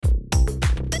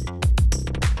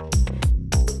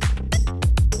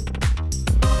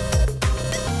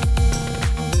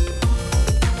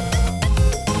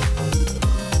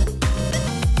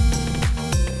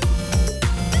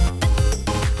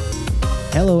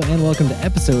and welcome to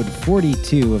episode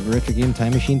 42 of the Retro Game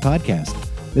Time Machine podcast.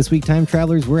 This week, Time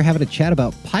Travelers, we're having a chat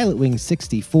about Pilot Wing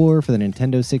 64 for the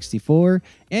Nintendo 64,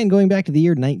 and going back to the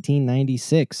year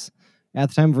 1996. At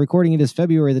the time of recording, it is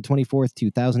February the 24th,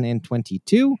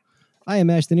 2022. I am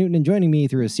Ashton Newton, and joining me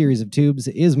through a series of tubes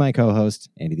is my co-host,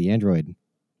 Andy the Android.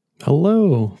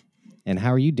 Hello. And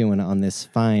how are you doing on this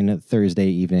fine Thursday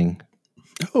evening?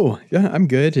 Oh, yeah, I'm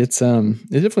good. It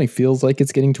definitely feels like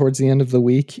it's getting towards the end of the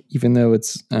week, even though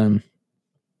it's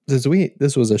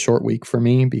this was a short week for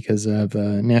me because of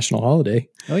national holiday.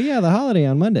 Oh yeah, the holiday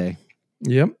on Monday.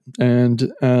 Yep.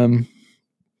 And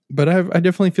but I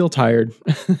definitely feel tired.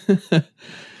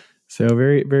 So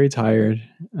very, very tired.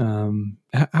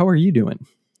 How are you doing?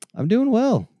 I'm doing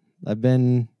well. I've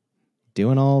been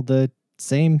doing all the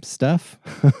same stuff.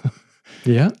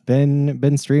 Yeah.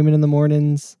 Been streaming in the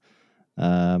mornings.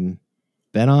 Been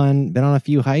on a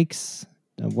few hikes.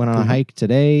 I went on a hike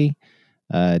today.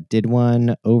 Did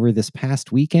one over this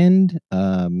past weekend.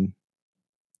 No,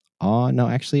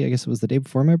 actually, I guess it was the day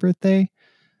before my birthday.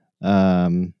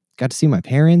 Got to see my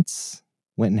parents.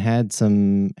 Went and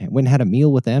had a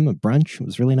meal with them, a brunch. It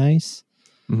was really nice.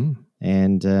 Mm-hmm.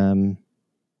 And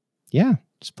yeah,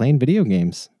 just playing video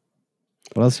games.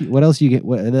 What else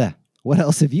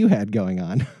have you had going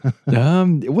on?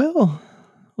 Well,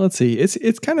 let's see.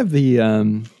 It's kind of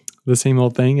the same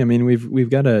old thing. I mean, we've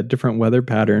got a different weather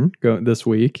pattern this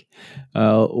week.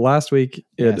 Last week,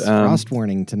 frost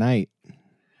warning tonight.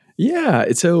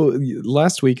 Yeah. So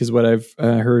last week is what I've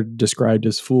heard described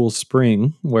as fool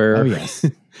spring, where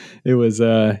it was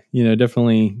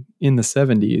definitely in the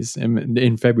 70s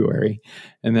in February,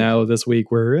 and now this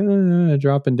week we're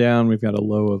dropping down. We've got a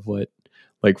low of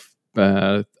I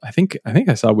think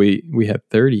I saw we had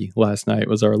 30 last night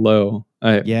was our low.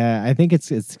 I think it's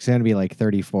going to be like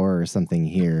 34 or something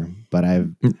here, but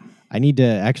I need to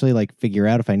actually figure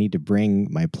out if I need to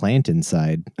bring my plant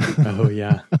inside. Oh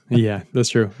yeah. Yeah, that's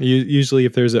true. Usually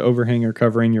if there's an overhang or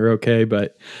covering, you're okay,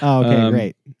 but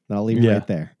great. I'll leave it right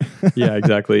there. Yeah,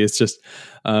 exactly. It's just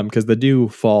because the dew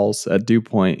falls at dew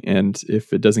point, and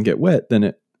if it doesn't get wet, then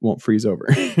it won't freeze over.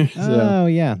 Oh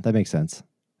yeah, that makes sense.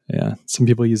 Yeah, some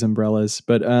people use umbrellas,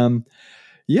 but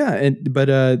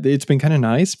it's been kind of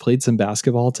nice. Played some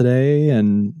basketball today,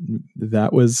 and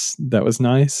that was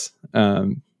nice.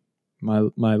 My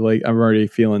leg, I'm already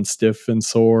feeling stiff and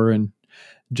sore and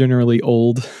generally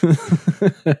old,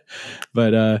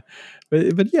 but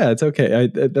yeah, it's okay.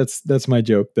 That's my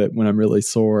joke, that when I'm really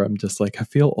sore, I'm just like, I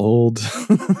feel old.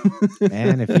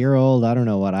 Man, if you're old, I don't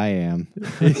know what I am.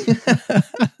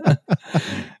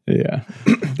 Yeah,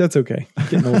 that's okay.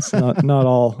 Getting old's not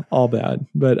all bad,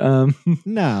 but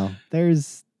no,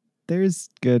 there's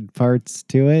good parts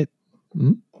to it,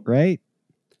 right?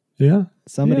 Yeah,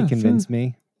 somebody convinced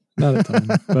me. Not a ton,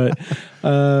 but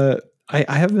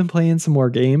I have been playing some more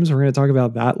games. We're going to talk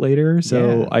about that later.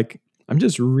 So I'm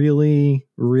just really,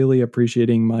 really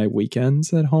appreciating my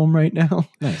weekends at home right now.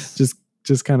 Nice.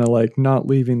 Just kind of not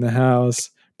leaving the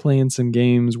house, playing some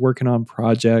games, working on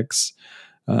projects.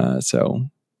 So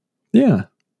yeah.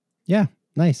 Yeah.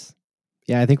 Nice.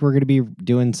 Yeah. I think we're going to be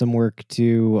doing some work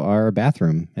to our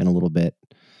bathroom in a little bit.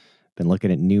 Been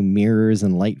looking at new mirrors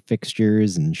and light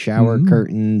fixtures and shower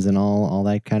curtains and all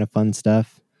that kind of fun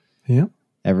stuff. Yeah.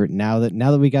 Now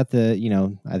that we got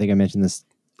the, I think I mentioned this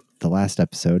the last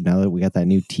episode, now that we got that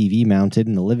new TV mounted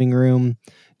in the living room,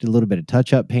 did a little bit of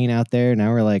touch-up paint out there.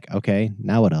 Now we're like, okay,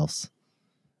 now what else?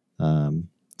 So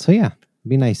yeah, it'd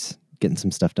be nice getting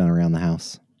some stuff done around the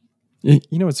house. You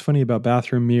know what's funny about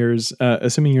bathroom mirrors?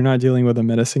 Assuming you're not dealing with a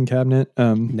medicine cabinet,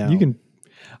 no.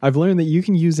 I've learned that you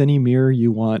can use any mirror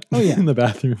you want in the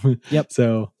bathroom. Yep.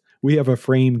 So we have a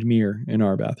framed mirror in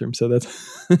our bathroom. So that's,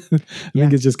 I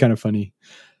think it's just kind of funny.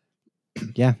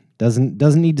 Yeah. Doesn't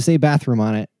need to say bathroom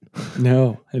on it.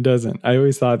 No, it doesn't. I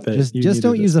always thought that just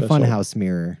don't use a funhouse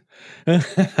mirror.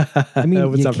 I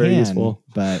mean, it's not very useful,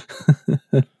 but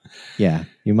yeah,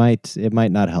 it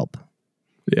might not help.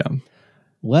 Yeah.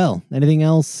 Well, anything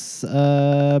else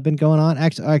been going on?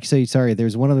 Actually, sorry,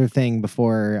 there's one other thing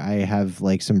before I have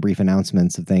some brief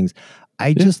announcements of things.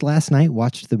 I just last night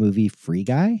watched the movie Free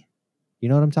Guy. You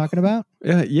know what I'm talking about?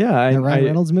 Yeah. The Ryan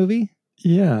Reynolds movie?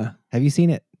 Yeah. Have you seen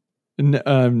it?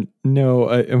 No,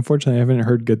 unfortunately, I haven't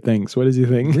heard good things. What did you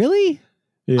think? Really?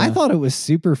 Yeah. I thought it was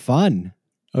super fun.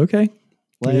 Okay.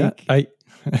 I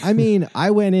mean, I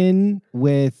went in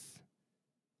with,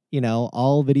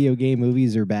 all video game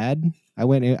movies are bad. I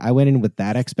went in with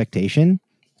that expectation.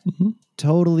 Mm-hmm.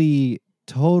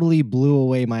 Totally blew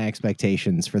away my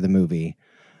expectations for the movie.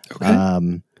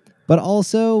 Okay. But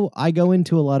also I go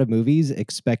into a lot of movies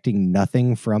expecting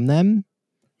nothing from them.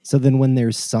 So then when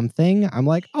there's something, I'm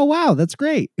like, oh, wow, that's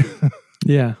great.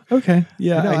 Yeah. Okay.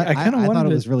 Yeah. I kind of thought it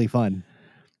was really fun.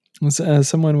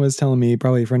 Someone was telling me,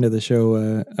 probably a friend of the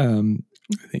show, I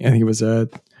think it was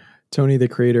Tony, the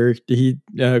creator. He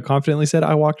confidently said,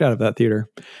 "I walked out of that theater."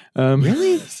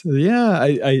 Really? So yeah,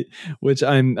 I which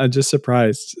I'm just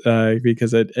surprised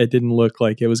because it didn't look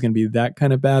like it was going to be that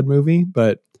kind of bad movie.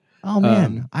 But oh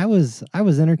man, I was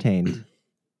entertained.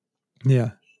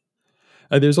 Yeah,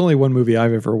 there's only one movie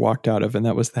I've ever walked out of, and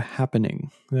that was The Happening.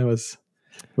 That was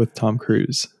with Tom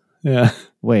Cruise. Yeah.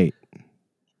 Wait,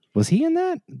 was he in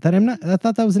that? I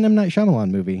thought that was an M. Night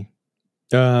Shyamalan movie.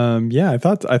 Yeah, I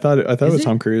thought it was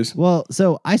Tom Cruise. Well,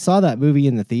 so I saw that movie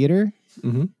in the theater.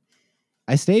 Mm-hmm.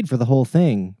 I stayed for the whole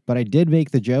thing, but I did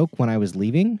make the joke when I was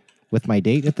leaving with my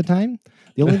date at the time.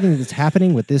 The only thing that's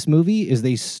happening with this movie is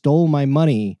they stole my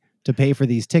money to pay for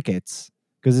these tickets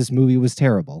because this movie was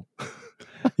terrible.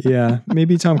 Yeah,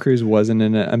 maybe Tom Cruise wasn't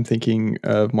in it. I'm thinking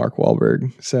of Mark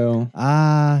Wahlberg. So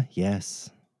yes.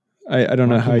 I don't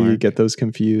know how you get those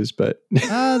confused, but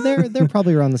they're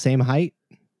probably around the same height.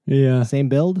 Yeah. Same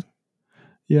build.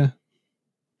 Yeah.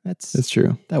 That's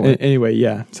true. That worked. Anyway,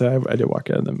 yeah. So I did walk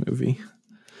out of the movie.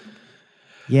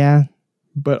 Yeah.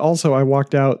 But also I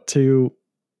walked out to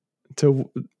go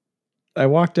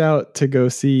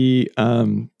see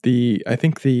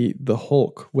the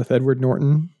Hulk with Edward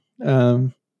Norton.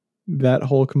 That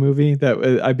Hulk movie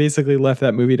that I basically left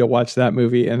that movie to watch that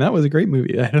movie, and that was a great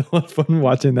movie. I had a lot of fun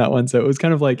watching that one. So it was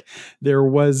kind of like there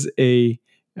was a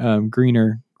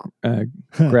greener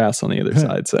grass on the other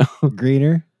side. So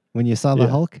greener when you saw the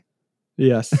Hulk.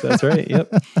 Yes, that's right.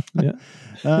 Yep. Yeah.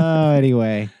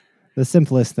 Anyway, the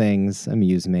simplest things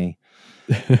amuse me.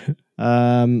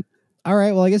 All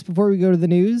right. Well, I guess before we go to the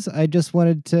news, I just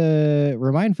wanted to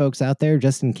remind folks out there,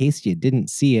 just in case you didn't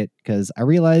see it, because I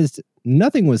realized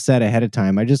nothing was said ahead of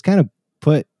time. I just kind of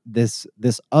put this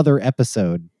other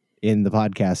episode in the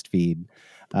podcast feed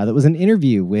that was an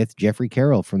interview with Jeffrey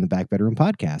Carroll from the Back Bedroom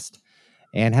Podcast,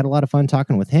 and had a lot of fun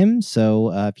talking with him.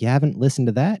 So if you haven't listened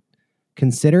to that,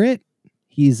 consider it.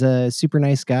 He's a super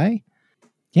nice guy.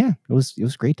 Yeah, it was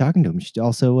great talking to him. You should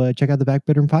also check out the Back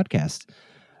Bedroom Podcast.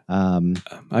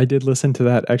 I did listen to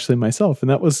that actually myself, and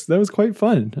that was quite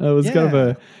fun. It was kind of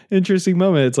a interesting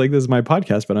moment. It's like, this is my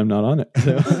podcast, but I'm not on it.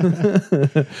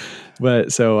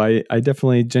 So, I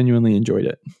definitely genuinely enjoyed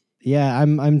it. Yeah,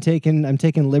 I'm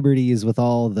taking liberties with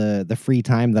all the free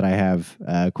time that I have,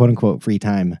 quote unquote free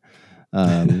time,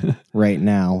 right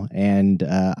now, and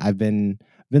I've been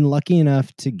lucky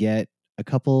enough to get a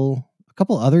couple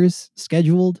others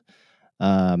scheduled.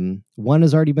 One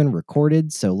has already been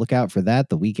recorded, so look out for that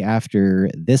the week after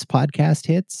this podcast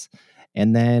hits.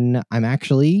 And then I'm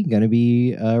actually going to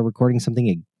be recording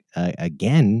something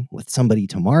again with somebody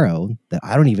tomorrow that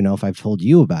I don't even know if I've told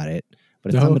you about it,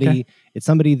 but it's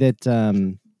somebody that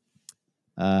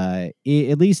at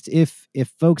least if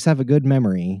folks have a good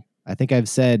memory, I think I've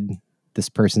said this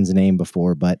person's name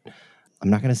before, but I'm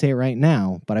not going to say it right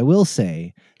now. But I will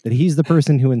say that he's the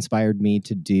person who inspired me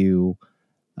to do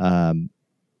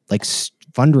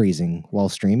fundraising while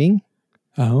streaming.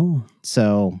 Oh,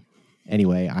 so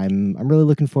anyway, I'm really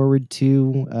looking forward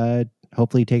to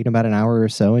hopefully taking about an hour or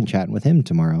so and chatting with him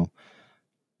tomorrow.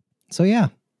 So yeah,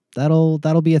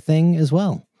 that'll be a thing as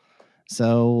well.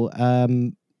 So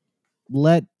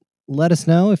let us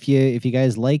know if you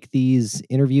guys like these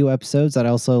interview episodes. I'd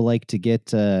also like to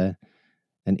get an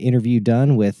interview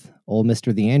done with old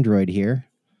Mr. the Android here.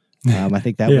 I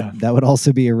think that would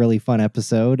also be a really fun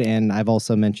episode. And I've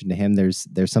also mentioned to him there's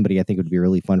somebody I think would be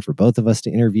really fun for both of us to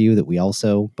interview that we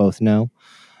also both know.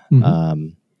 Mm-hmm.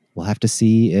 We'll have to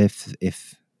see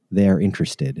if they're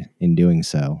interested in doing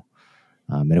so,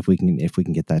 and if we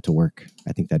can get that to work,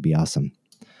 I think that'd be awesome.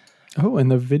 Oh, and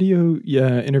the video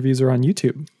interviews are on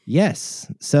YouTube.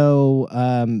 Yes, so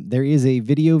there is a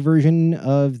video version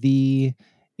of the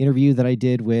interview that I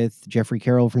did with Jeffrey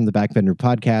Carroll from the Back Bedroom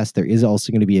Podcast. There is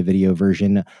also going to be a video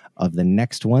version of the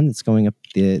next one that's going up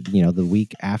the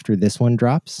week after this one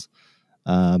drops.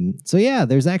 So yeah,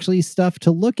 there's actually stuff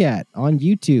to look at on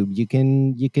YouTube. You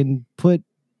can put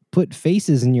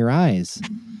faces in your eyes,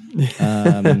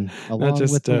 along not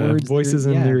just with the words voices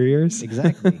in their ears.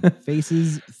 Exactly,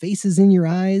 faces in your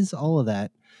eyes, all of that.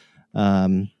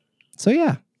 So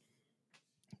yeah,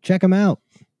 check them out.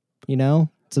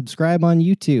 Subscribe on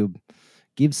YouTube,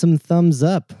 give some thumbs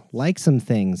up, like some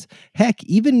things. Heck,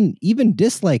 even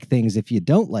dislike things if you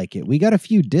don't like it. We got a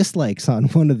few dislikes on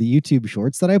one of the YouTube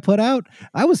shorts that I put out.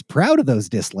 I was proud of those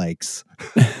dislikes.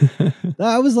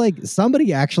 I was like,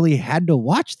 somebody actually had to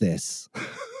watch this.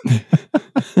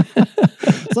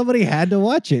 Somebody had to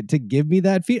watch it to give me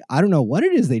that feed. I don't know what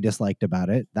it is they disliked about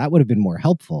it. That would have been more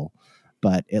helpful,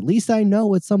 but at least I know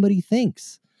what somebody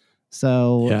thinks.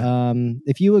 So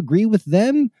if you agree with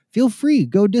them, feel free,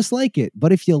 go dislike it.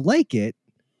 But if you like it,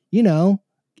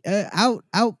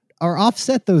 out or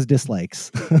offset those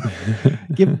dislikes.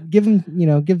 give them,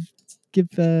 give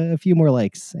a few more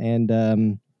likes. And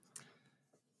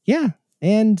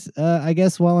and I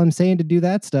guess while I'm saying to do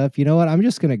that stuff, you know what? I'm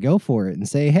just going to go for it and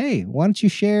say, hey, why don't you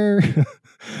share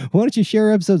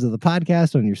episodes of the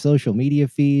podcast on your social media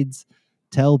feeds?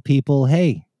 Tell people,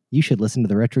 hey, you should listen to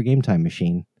the Retro Game Time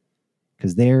Machine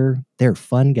because they're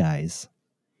fun guys.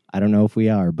 I don't know if we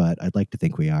are, but I'd like to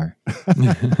think we are.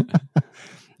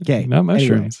 Okay. Not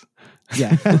mushrooms.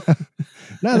 Anyway. Yeah.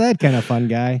 Not that kind of fun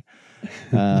guy.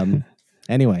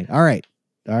 Anyway. All right.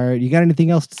 You got anything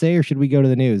else to say, or should we go to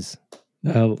the news?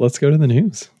 Let's go to the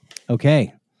news.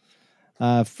 Okay.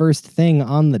 First thing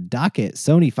on the docket,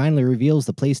 Sony finally reveals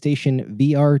the PlayStation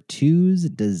VR 2's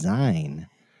design.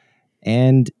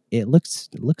 And it looks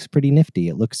pretty nifty.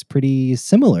 It looks pretty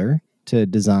similar to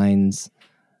designs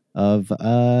of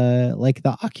like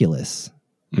the Oculus,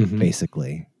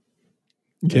 basically.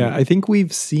 Yeah, I think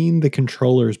we've seen the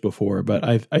controllers before, but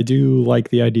I do like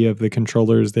the idea of the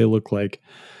controllers. They look like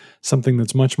something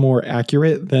that's much more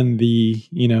accurate than the,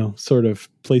 sort of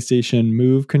PlayStation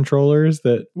Move controllers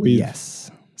that we've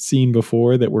seen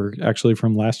before that were actually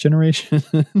from last generation,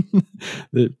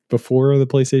 before the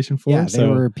PlayStation 4. Yeah, they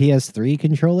were PS3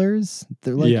 controllers.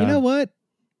 They're like, you know what?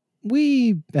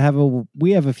 We have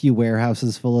a few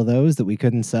warehouses full of those that we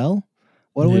couldn't sell.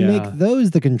 Why don't we make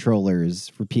those the controllers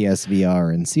for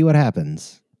PSVR and see what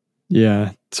happens?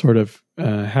 Yeah, sort of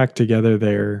hacked together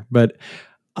there. But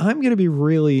I'm going to be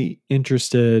really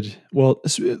interested. Well,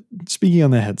 speaking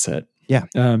on the headset. Yeah.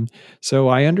 So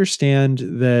I understand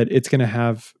that it's going to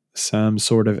have some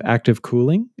sort of active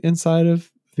cooling inside of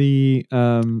the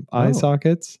eye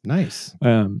sockets. Nice.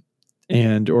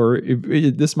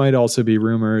 This might also be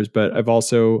rumors, but I've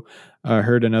also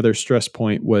heard another stress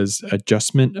point was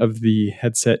adjustment of the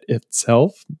headset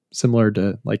itself, similar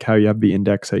to like how you have the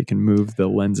Index, how you can move the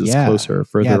lenses closer or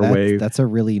further away. That's a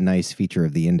really nice feature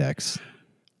of the Index.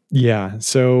 Yeah,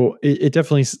 so it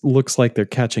definitely looks like they're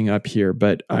catching up here,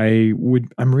 but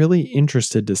I'm really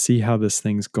interested to see how this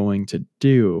thing's going to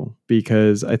do,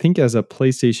 because I think as a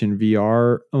PlayStation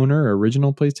VR owner,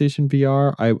 original PlayStation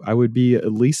VR, I would be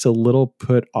at least a little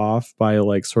put off by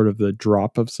like sort of the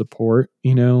drop of support,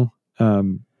 I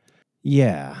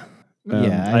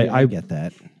get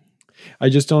that. I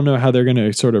just don't know how they're going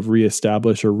to sort of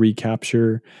reestablish or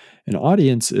recapture an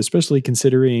audience, especially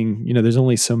considering, there's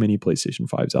only so many PlayStation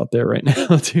 5s out there right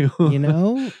now too.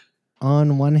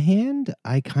 On one hand,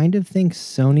 I kind of think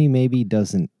Sony maybe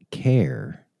doesn't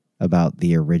care about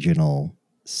the original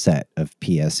set of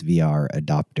PSVR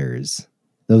adopters,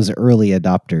 those early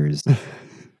adopters.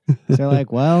 They're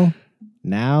like, well,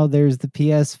 now there's the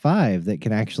PS5 that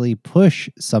can actually push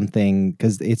something,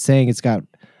 because it's saying it's got,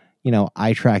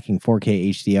 eye tracking 4K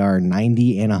HDR,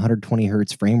 90 and 120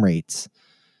 hertz frame rates.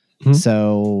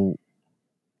 So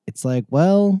it's like,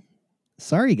 well,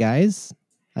 sorry guys.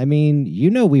 I mean,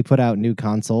 we put out new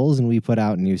consoles and we put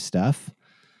out new stuff.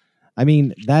 I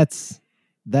mean, that's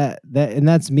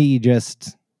me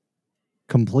just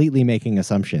completely making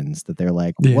assumptions that they're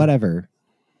like, whatever.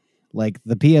 Like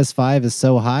the PS5 is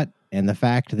so hot, and the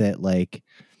fact that, like,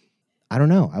 I don't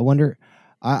know. I wonder.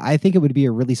 I think it would be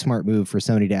a really smart move for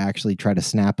Sony to actually try to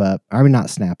snap up. I mean, not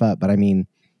snap up, but I mean,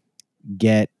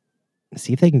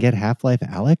 see if they can get Half-Life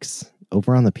Alyx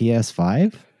over on the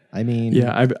PS5. I mean,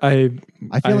 yeah, I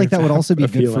feel like that would also be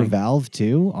good for Valve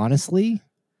too, honestly.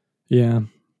 Yeah.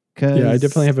 I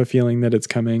definitely have a feeling that it's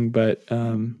coming, but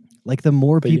like the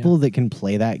more people that can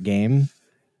play that game,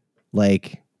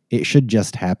 like it should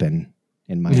just happen,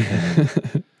 in my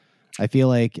opinion. I feel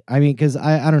like, because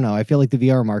I don't know, I feel like the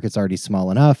VR market's already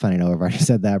small enough, and I know I've already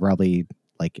said that probably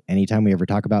like anytime we ever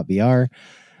talk about VR,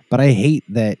 but I hate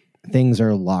that things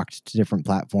are locked to different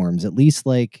platforms. At least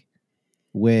like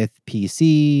with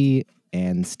PC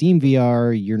and Steam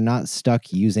VR, you're not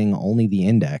stuck using only the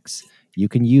Index. You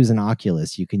can use an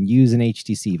Oculus, you can use an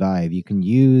HTC Vive, you can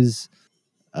use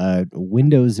a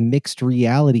Windows mixed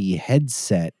reality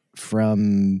headset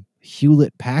from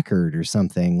Hewlett Packard or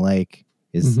something. Like,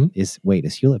 is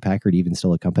Hewlett Packard even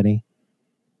still a company?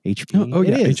 HP. Oh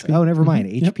yeah, it is. HP. Oh, never mind.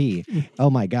 HP. Yep. Oh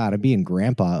my God, I'm being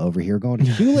grandpa over here going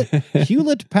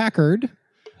Hewlett Packard.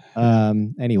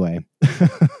 Anyway.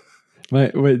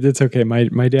 That's okay.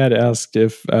 My dad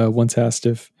once asked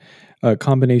if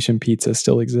combination pizza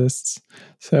still exists.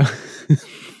 So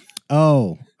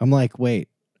oh, I'm like, wait,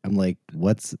 I'm like,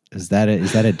 is that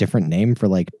a different name for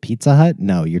like Pizza Hut?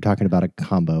 No, you're talking about a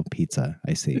combo pizza.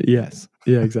 I see. Yes.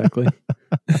 Yeah, exactly.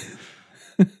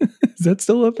 Is that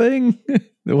still a thing?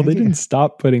 Well, they didn't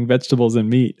stop putting vegetables and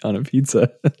meat on a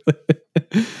pizza.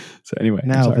 So anyway,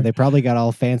 no, but they probably got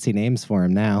all fancy names for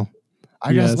him now.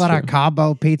 I just want a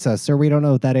combo pizza, sir. We don't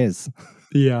know what that is.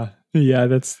 Yeah,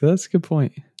 that's a good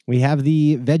point. We have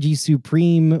the Veggie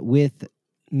Supreme with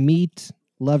meat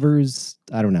lovers.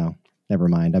 I don't know. Never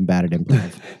mind. I'm bad at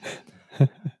improv.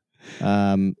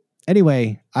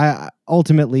 Anyway, I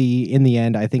ultimately, in the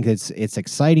end, I think it's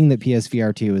exciting that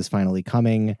PSVR 2 is finally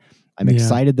coming. I'm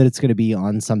excited that it's going to be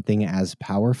on something as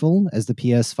powerful as the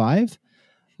PS5.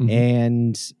 Mm-hmm.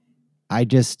 And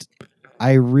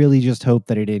I really just hope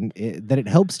that it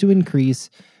helps to increase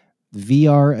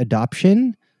VR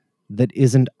adoption that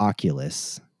isn't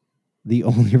Oculus. The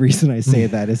only reason I say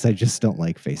that is I just don't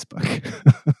like Facebook.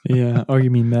 Yeah. Oh,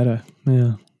 you mean Meta?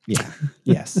 Yeah. Yeah.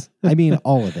 Yes. I mean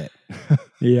all of it.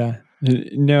 Yeah.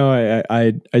 No,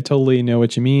 I totally know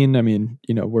what you mean. I mean,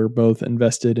 we're both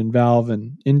invested in Valve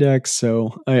and Index,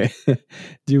 so I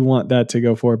do want that to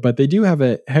go forward. But they do have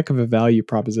a heck of a value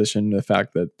proposition. The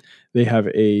fact that they have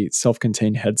a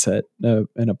self-contained headset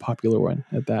and a popular one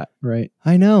at that, right?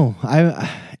 I know.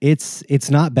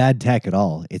 It's not bad tech at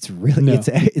all. It's really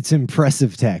it's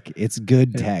impressive tech. It's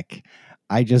good tech.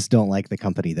 I just don't like the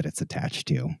company that it's attached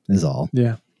to. Is all.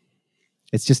 Yeah.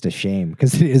 It's just a shame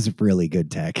because it is really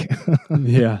good tech.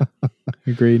 Yeah,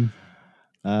 agreed.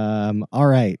 All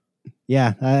right.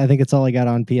 Yeah, I think it's all I got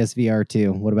on PSVR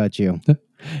 2. What about you?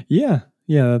 Yeah,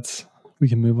 we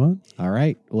can move on. All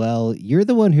right. Well, you're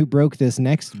the one who broke this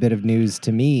next bit of news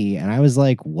to me, and I was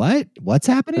like, what? What's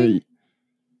happening?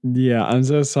 Yeah, I'm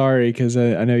so sorry because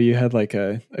I know you had like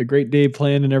a great day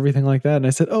planned and everything like that. And I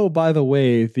said, oh, by the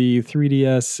way, the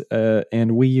 3DS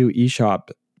and Wii U eShop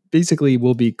basically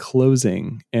will be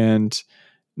closing, and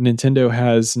Nintendo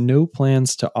has no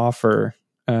plans to offer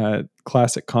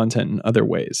classic content in other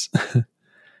ways.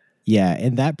 Yeah,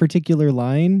 and that particular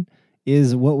line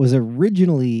is what was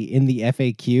originally in the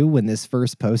FAQ when this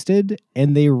first posted,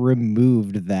 and they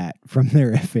removed that from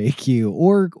their FAQ,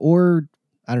 or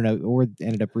I don't know, or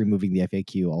ended up removing the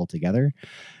FAQ altogether.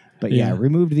 But yeah,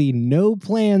 removed the no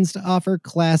plans to offer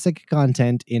classic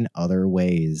content in other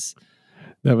ways.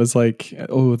 That was like,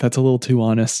 oh, that's a little too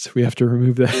honest. We have to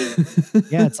remove that.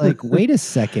 Yeah, it's like, wait a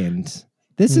second.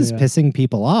 This is pissing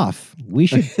people off. We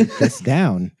should take this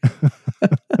down.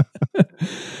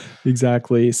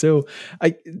 Exactly. So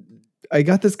I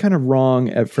got this kind of wrong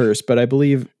at first, but I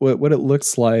believe what it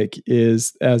looks like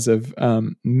is as of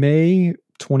May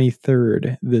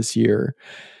 23rd this year,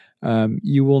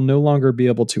 you will no longer be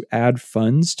able to add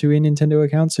funds to a Nintendo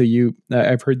account. So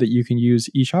I've heard that you can use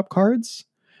eShop cards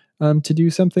to do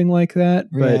something like that.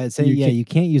 But you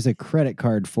can't use a credit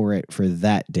card for it for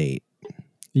that date.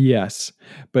 Yes,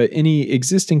 but any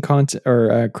existing content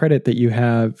or credit that you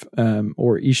have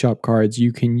or eShop cards,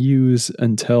 you can use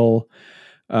until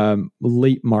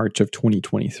late March of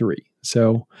 2023.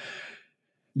 So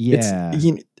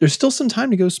there's still some time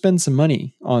to go spend some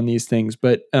money on these things.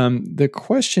 But the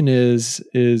question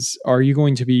is are you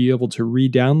going to be able to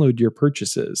re-download your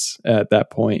purchases at that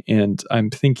point? And I'm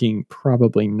thinking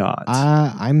probably not.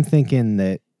 I'm thinking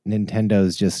that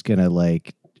Nintendo's just going to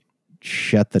like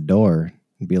shut the door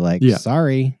and be like,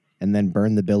 sorry, and then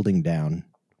burn the building down.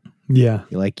 Yeah.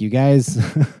 You're like, you guys,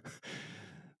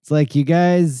 it's like, you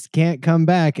guys can't come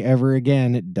back ever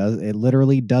again. It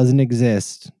literally doesn't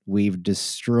exist. We've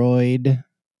destroyed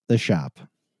the shop.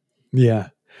 Yeah.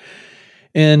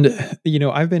 And,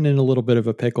 I've been in a little bit of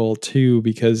a pickle too,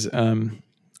 because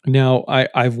now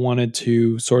I've wanted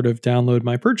to sort of download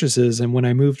my purchases. And when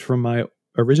I moved from my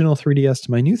original 3DS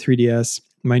to my new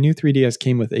 3DS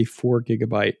came with a 4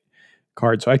 gigabyte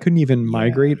card. So I couldn't even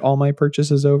migrate all my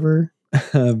purchases over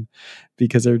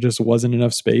because there just wasn't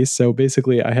enough space. So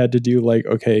basically I had to do like,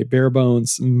 okay, bare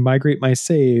bones, migrate my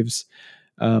saves.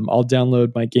 I'll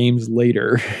download my games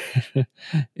later.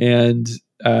 And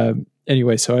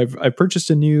anyway, so I've purchased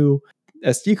a new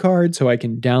SD card so I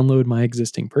can download my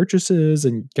existing purchases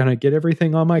and kind of get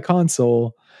everything on my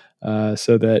console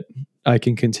so that I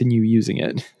can continue using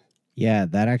it. Yeah,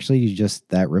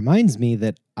 that reminds me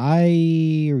that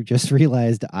I just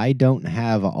realized I don't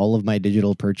have all of my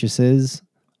digital purchases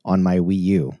on my Wii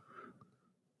U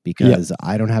because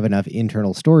I don't have enough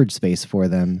internal storage space for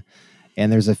them.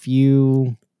 And there's a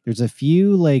few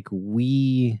like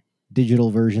Wii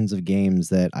digital versions of games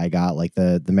that I got, like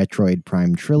the Metroid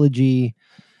Prime trilogy.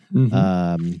 Mm-hmm.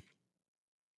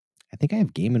 I think I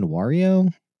have Game &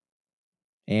 Wario.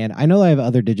 And I know I have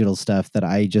other digital stuff that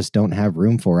I just don't have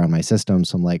room for on my system.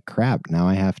 So I'm like, crap, now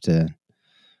I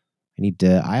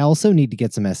also need to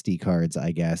get some SD cards,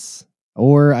 I guess.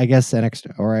 Or I guess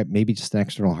maybe just an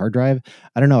external hard drive.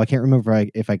 I don't know. I can't remember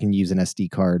if I can use an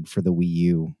SD card for the Wii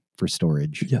U for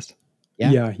storage. Yes.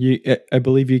 Yeah, I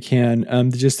believe you can.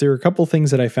 There are a couple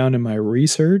things that I found in my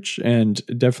research, and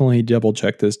definitely double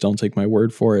check this. Don't take my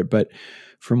word for it. But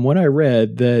from what I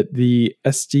read, that the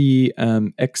SD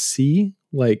XC,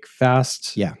 like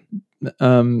fast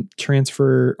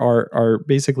transfer, are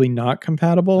basically not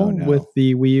compatible with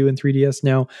the Wii U and 3DS.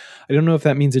 Now, I don't know if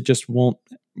that means it just won't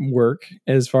work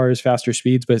as far as faster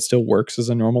speeds, but it still works as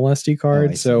a normal SD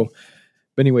card.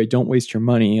 But anyway, don't waste your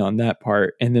money on that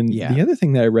part. And then the other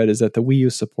thing that I read is that the Wii U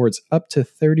supports up to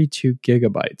 32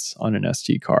 gigabytes on an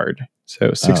SD card.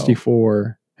 So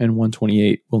 64 and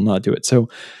 128 will not do it. So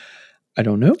I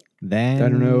don't know. Then I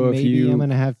don't know if maybe I'm going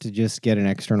to have to just get an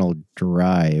external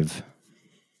drive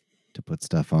to put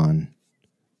stuff on.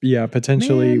 Yeah,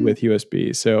 potentially with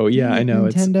USB. So yeah, I know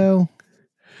Nintendo.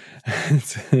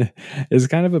 It's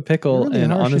kind of a pickle. Really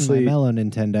and honestly, my mellow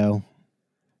Nintendo.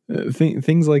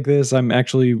 Things like this, and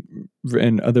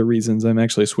other reasons, I'm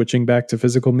actually switching back to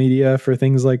physical media for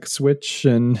things like Switch,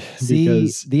 and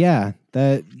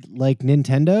that like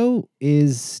Nintendo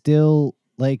is still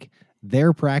like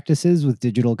their practices with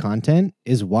digital content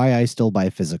is why I still buy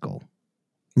physical.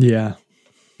 Yeah,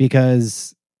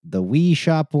 because the Wii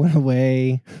shop went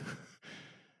away.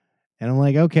 And I'm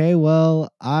like, okay,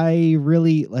 well, I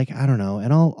really I don't know.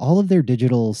 And all of their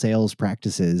digital sales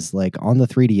practices, like on the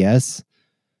 3DS,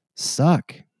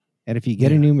 suck. And if you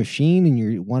get a new machine and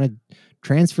you want to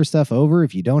transfer stuff over,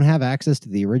 if you don't have access to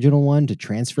the original one to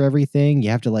transfer everything, you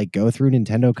have to go through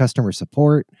Nintendo customer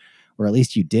support, or at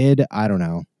least you did. I don't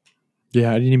know.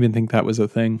 Yeah, I didn't even think that was a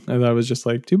thing. I thought it was just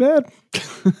too bad.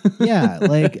 Yeah,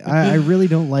 I really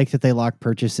don't like that they lock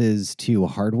purchases to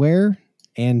hardware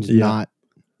and not.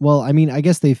 Well, I mean, I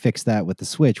guess they fixed that with the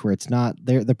Switch, where it's not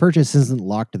there. The purchase isn't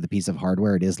locked to the piece of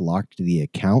hardware; it is locked to the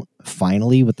account.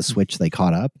 Finally, with the Switch, they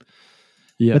caught up.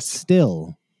 Yes, but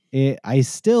still, I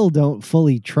still don't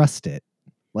fully trust it.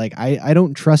 I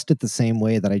don't trust it the same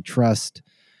way that I trust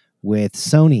with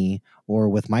Sony or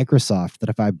with Microsoft. That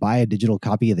if I buy a digital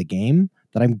copy of the game,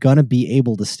 that I'm gonna be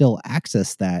able to still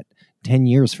access that 10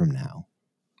 years from now.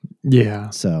 Yeah.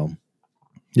 So.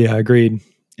 Yeah, agreed.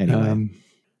 Anyway.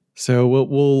 So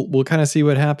we'll kind of see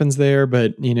what happens there,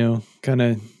 but kind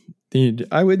of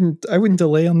I wouldn't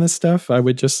delay on this stuff. I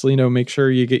would just make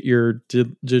sure you get your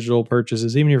digital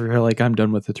purchases, even if you're like, I'm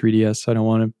done with the 3DS, I don't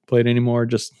want to play it anymore.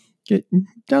 Just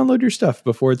download your stuff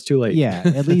before it's too late. Yeah,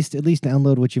 at least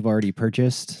download what you've already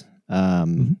purchased.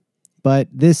 But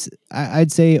this,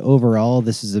 I'd say overall,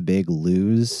 this is a big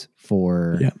lose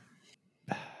for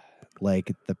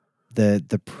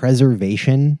the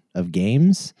preservation of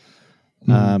games.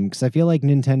 Because I feel like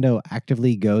Nintendo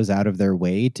actively goes out of their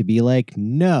way to be like,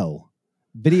 no,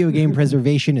 video game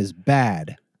preservation is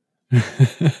bad.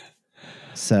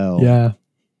 So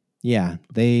yeah,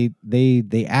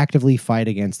 they actively fight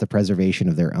against the preservation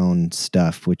of their own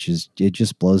stuff, it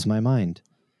just blows my mind.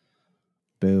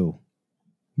 Boo.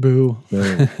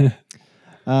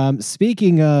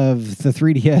 Speaking of the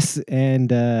 3DS and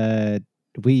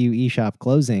Wii U eShop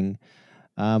closing,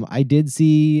 I did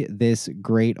see this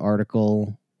great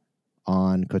article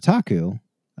on Kotaku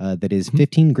that is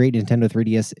 15 great Nintendo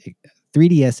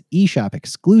 3DS eShop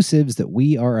exclusives that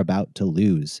we are about to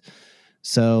lose.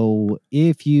 So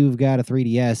if you've got a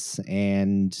 3DS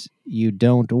and you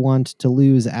don't want to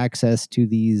lose access to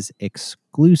these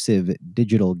exclusive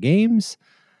digital games,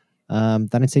 then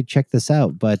I'd say check this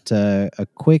out. But a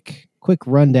quick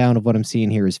rundown of what I'm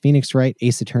seeing here is Phoenix Wright,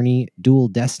 Ace Attorney, Dual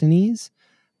Destinies,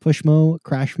 Pushmo,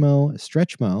 Crashmo,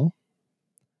 Stretchmo,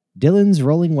 Dylan's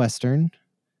Rolling Western,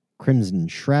 Crimson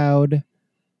Shroud,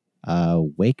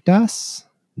 Wake Das,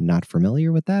 not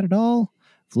familiar with that at all.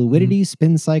 Fluidity,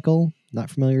 Spin Cycle,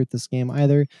 not familiar with this game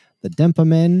either. The Dempa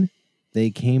Men, They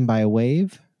Came by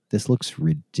Wave. This looks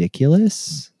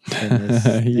ridiculous.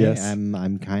 Yes.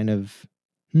 I'm kind of,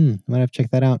 I might have to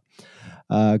check that out.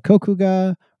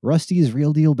 Kokuga, Rusty's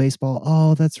Real Deal Baseball.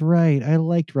 Oh, that's right. I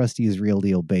liked Rusty's Real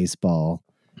Deal Baseball.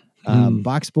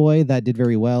 Box Boy, that did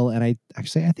very well, and I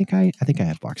think I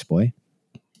have Box Boy.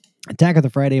 Attack of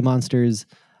the Friday Monsters,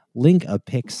 Link a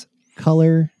Pix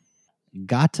Color,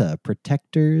 Gata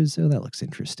Protectors. Oh, that looks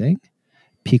interesting.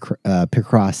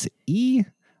 Picross E,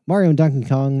 Mario and Donkey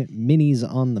Kong Minis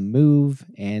on the Move,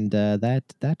 and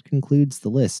that concludes the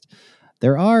list.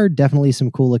 There are definitely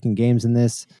some cool looking games in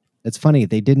this. It's funny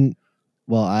they didn't.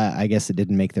 Well, I guess it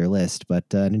didn't make their list, but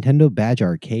Nintendo Badge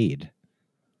Arcade.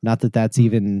 Not that that's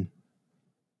even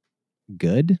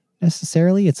good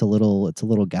necessarily. It's a little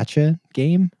gacha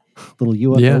game, little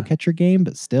UFO catcher game,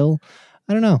 but still,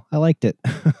 I don't know. I liked it.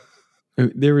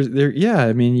 Yeah.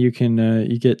 I mean, you can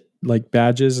you get like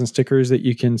badges and stickers that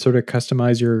you can sort of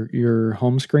customize your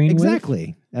home screen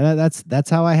exactly. With. And that's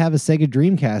how I have a Sega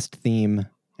Dreamcast theme.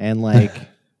 And like,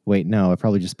 wait, no, I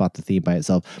probably just bought the theme by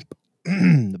itself.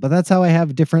 But that's how I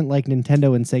have different like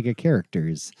Nintendo and Sega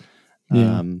characters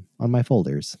on my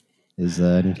folders. Is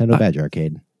Nintendo Badge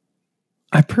Arcade.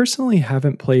 I personally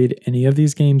haven't played any of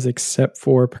these games except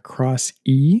for Picross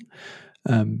E.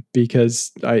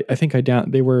 Because I think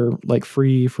they were like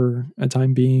free for a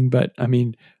time being, but I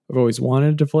mean, I've always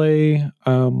wanted to play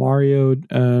Mario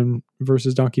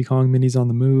versus Donkey Kong Minis on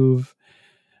the Move,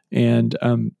 and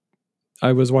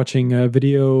I was watching a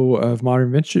video of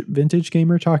Modern Vintage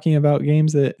Gamer talking about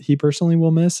games that he personally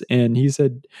will miss, and he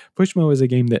said Pushmo is a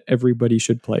game that everybody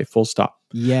should play. Full stop.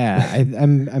 Yeah,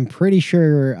 I'm pretty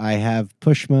sure I have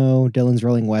Pushmo, Dylan's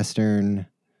Rolling Western,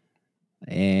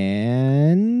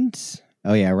 and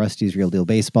oh yeah, Rusty's Real Deal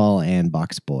Baseball and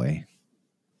Box Boy.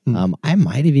 I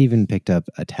might have even picked up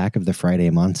Attack of the Friday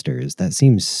Monsters. That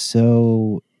seems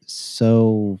so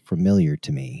familiar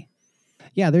to me.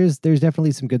 Yeah, there's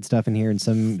definitely some good stuff in here and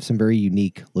some very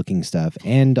unique looking stuff.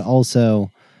 And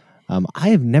also, I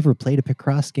have never played a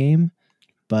Picross game,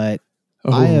 but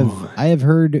I have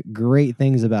heard great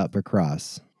things about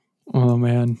Picross. Oh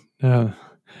man.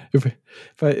 If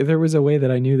there was a way that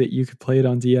I knew that you could play it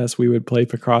on DS, we would play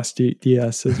Picross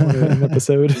DS as an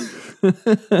episode.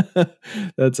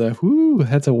 That's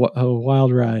a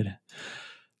wild ride.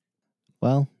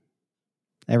 Well,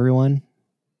 everyone,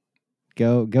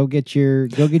 go get your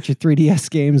 3DS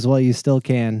games while you still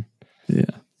can. Yeah.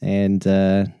 And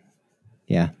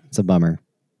yeah, it's a bummer.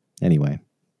 Anyway.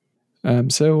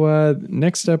 So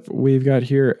next up, we've got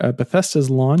here Bethesda's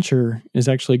launcher is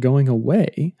actually going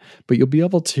away, but you'll be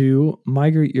able to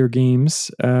migrate your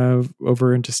games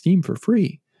over into Steam for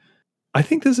free. I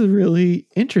think this is really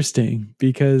interesting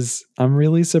because I'm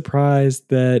really surprised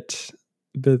that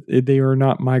they are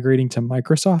not migrating to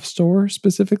Microsoft Store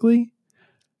specifically.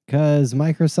 Because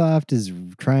Microsoft is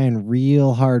trying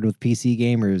real hard with PC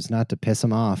gamers not to piss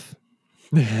them off.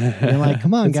 They're like,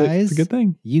 come on, guys. It's a good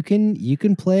thing. You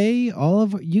can play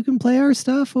our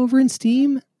stuff over in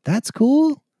Steam. That's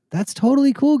cool. That's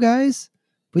totally cool, guys.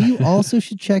 But you also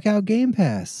should check out Game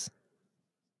Pass.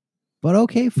 But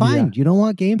okay, fine. Yeah. You don't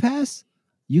want Game Pass?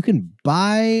 You can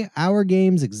buy our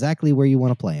games exactly where you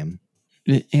want to play them.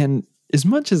 And as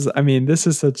much as, I mean, this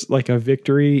is such like a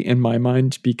victory in my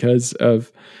mind because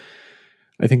of,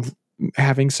 I think,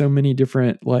 having so many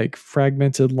different like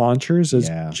fragmented launchers is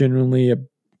generally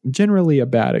a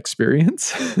bad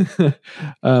experience.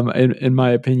 in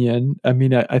my opinion. I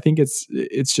mean, I think it's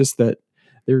just that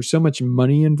there's so much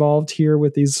money involved here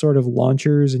with these sort of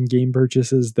launchers and game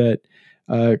purchases that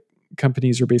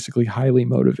companies are basically highly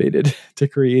motivated to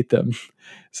create them.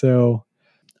 So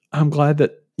I'm glad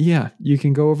that you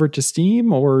can go over to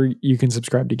Steam or you can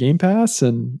subscribe to Game Pass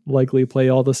and likely play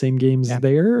all the same games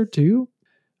there too.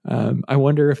 I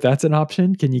wonder if that's an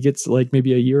option. Can you get like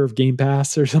maybe a year of Game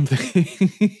Pass or something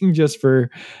just for,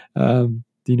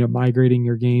 migrating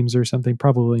your games or something?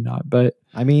 Probably not, but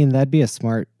I mean, that'd be a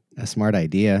smart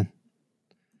idea.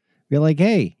 Be like,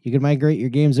 hey, you can migrate your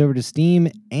games over to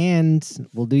Steam and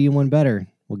we'll do you one better.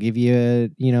 We'll give you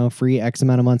free X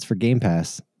amount of months for Game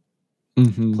Pass.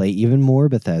 Mm-hmm. Play even more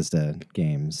Bethesda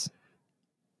games.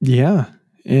 Yeah.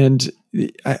 And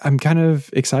I'm kind of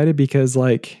excited because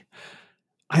like,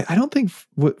 I don't think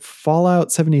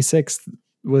Fallout 76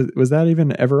 was that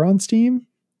even ever on Steam?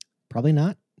 Probably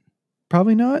not.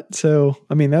 So,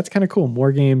 I mean, that's kind of cool.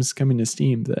 More games coming to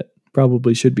Steam that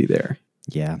probably should be there.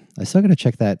 Yeah. I still got to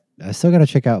check that. I still got to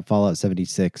check out Fallout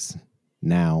 76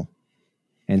 now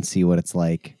and see what it's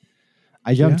like.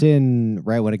 I jumped in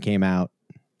right when it came out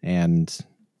and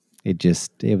it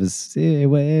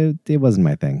wasn't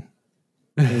my thing.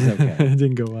 It was okay. It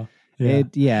didn't go well.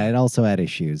 Yeah. It also had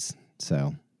issues.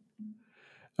 So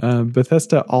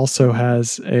Bethesda also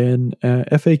has an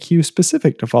FAQ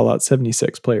specific to Fallout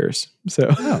 76 players. So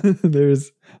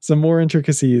there's some more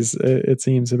intricacies, it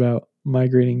seems, about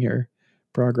migrating your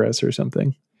progress or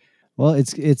something. Well,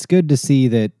 it's good to see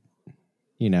that,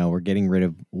 we're getting rid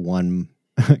of one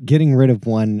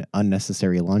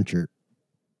unnecessary launcher.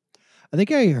 I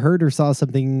think I heard or saw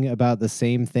something about the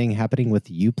same thing happening with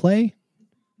Uplay.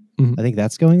 Mm-hmm. I think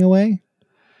that's going away.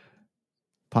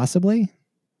 Possibly.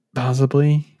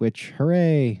 Which,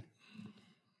 hooray.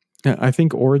 I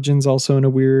think Origin's also in a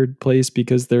weird place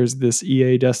because there's this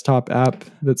EA desktop app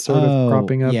that's sort of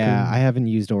cropping up. Yeah, I haven't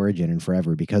used Origin in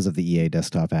forever because of the EA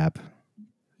desktop app.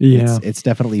 Yeah. It's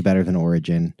definitely better than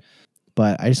Origin.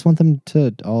 But I just want them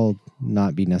to all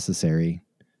not be necessary.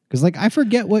 Because, like, I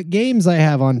forget what games I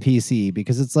have on PC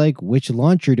because it's like, which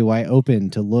launcher do I open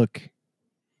to look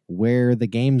where the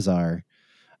games are?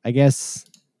 I guess,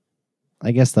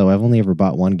 though, I've only ever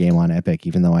bought one game on Epic,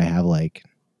 even though I have, like,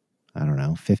 I don't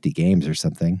know, 50 games or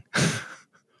something.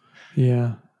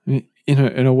 Yeah.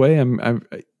 In a way,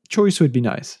 choice would be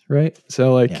nice, right?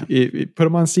 So, like, put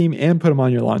them on Steam and put them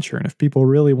on your launcher. And if people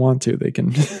really want to, they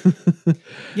can.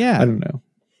 Yeah. I don't know.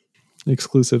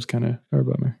 Exclusives kind of are a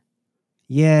bummer.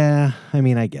 Yeah. I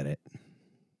mean, I get it.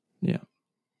 Yeah.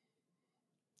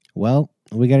 Well,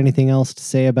 we got anything else to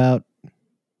say about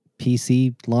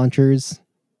PC launchers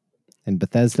and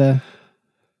Bethesda?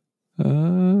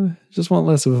 Just want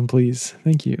less of them, please.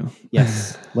 Thank you.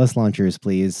 Yes. Less launchers,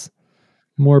 please.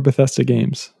 More Bethesda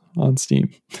games on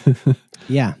Steam.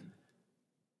 Yeah.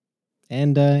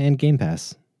 And Game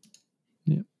Pass.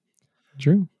 Yeah.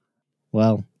 True.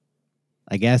 Well,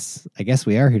 I guess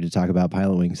we are here to talk about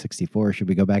Pilotwings 64. Should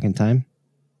we go back in time?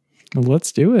 Well,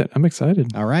 let's do it. I'm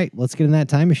excited. All right, let's get in that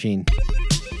time machine.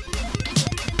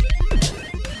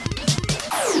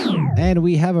 And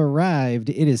we have arrived.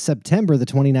 It is September the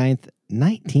 29th,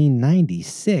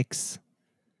 1996.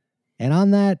 And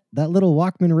on that little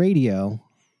Walkman radio,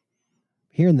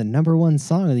 hearing the number one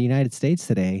song of the United States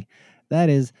today, that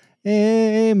is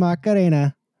Hey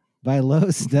Macarena by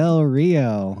Los Del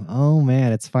Rio. Oh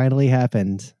man, it's finally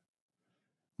happened.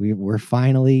 We're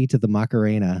finally to the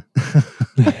Macarena.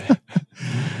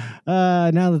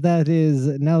 Now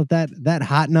that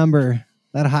hot number,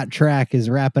 that hot track is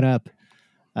wrapping up.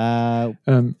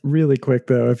 Really quick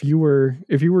though, if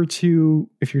you're too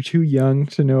young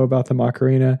to know about the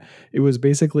Macarena, it was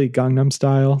basically Gangnam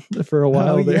Style for a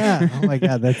while. Oh yeah. Oh my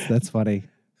god, that's funny.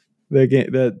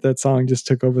 That song just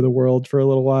took over the world for a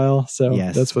little while. So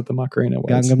yes, that's what the Macarena was.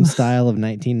 Gangnam Style of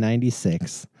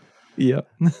 1996. Yep.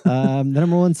 The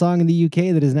number one song in the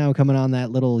UK that is now coming on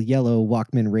that little yellow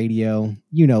Walkman radio.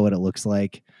 You know what it looks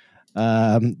like.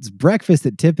 It's Breakfast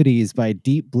at Tiffany's by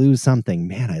Deep Blue Something.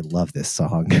 Man, I love this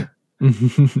song.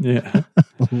 Yeah.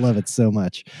 I love it so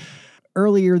much.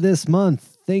 Earlier this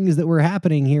month, things that were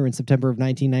happening here in September of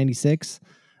 1996.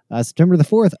 September the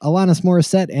 4th, Alanis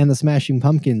Morissette and the Smashing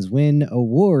Pumpkins win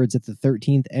awards at the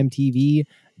 13th MTV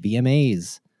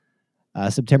VMAs.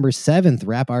 September 7th,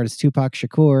 rap artist Tupac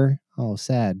Shakur, oh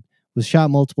sad, was shot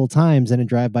multiple times in a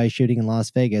drive-by shooting in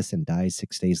Las Vegas and dies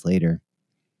 6 days later.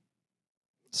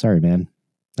 Sorry, man.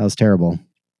 That was terrible.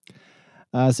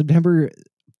 September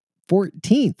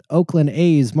 14th, Oakland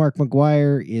A's Mark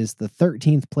McGwire is the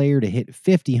 13th player to hit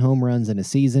 50 home runs in a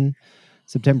season.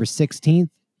 September 16th,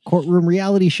 courtroom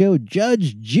reality show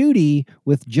Judge Judy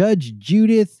with Judge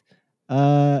Judith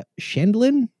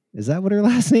Sheindlin. Is that what her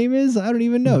last name is? I don't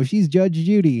even know. She's Judge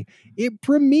Judy. It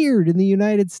premiered in the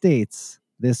United States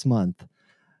this month.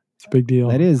 It's a big deal.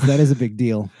 That is a big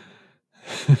deal.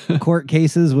 Court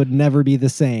cases would never be the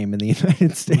same in the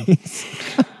United States.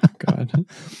 God.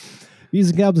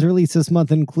 Music albums released this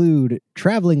month include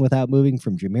Traveling Without Moving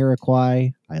from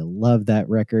Jamiroquai. I love that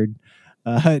record.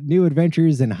 New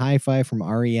Adventures in Hi-Fi from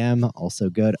REM, also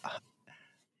good.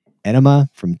 Enema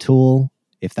from Tool,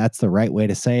 if that's the right way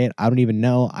to say it. I don't even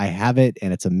know. I have it,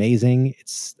 and it's amazing.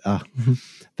 It's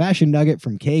Fashion Nugget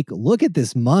from Cake. Look at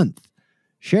this month.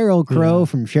 Sheryl Crow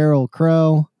from Sheryl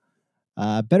Crow.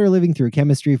 Better Living Through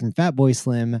Chemistry from Fatboy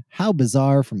Slim. How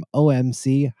Bizarre from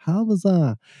OMC. How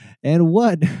bizarre. And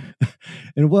what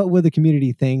would the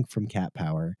community think from Cat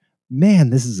Power? Man,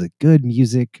 this is a good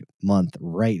music month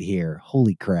right here.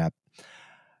 Holy crap.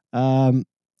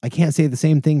 I can't say the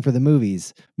same thing for the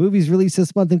movies. Movies released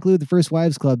this month include The First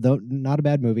Wives Club, though not a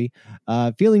bad movie.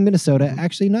 Feeling Minnesota,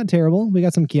 actually not terrible. We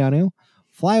got some Keanu.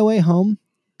 Fly Away Home,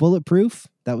 Bulletproof.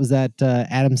 That was that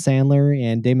Adam Sandler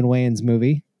and Damon Wayans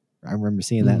movie. I remember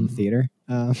seeing that in the theater.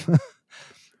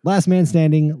 Last Man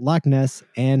Standing, Loch Ness,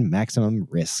 and Maximum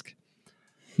Risk.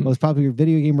 Most popular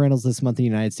video game rentals this month in the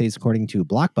United States, according to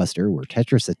Blockbuster, were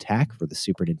Tetris Attack for the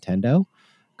Super Nintendo,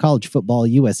 College Football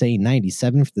USA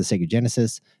 97 for the Sega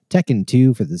Genesis, Tekken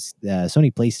 2 for the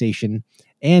Sony PlayStation,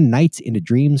 and Nights into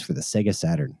Dreams for the Sega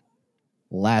Saturn.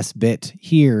 Last bit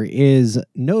here is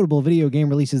notable video game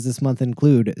releases this month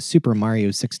include Super Mario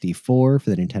 64 for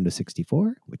the Nintendo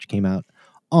 64, which came out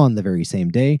on the very same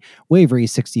day, Wave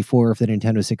Race 64 for the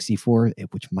Nintendo 64,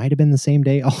 which might have been the same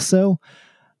day also.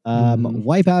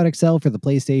 Wipeout XL for the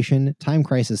PlayStation. Time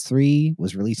Crisis 3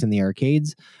 was released in the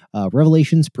arcades.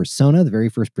 Revelations Persona, the very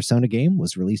first Persona game,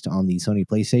 was released on the Sony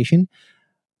PlayStation.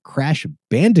 Crash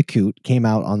Bandicoot came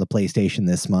out on the PlayStation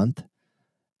this month.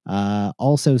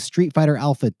 Also, Street Fighter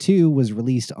Alpha 2 was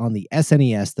released on the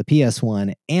SNES, the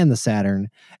PS1, and the Saturn.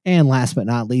 And last but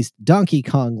not least, Donkey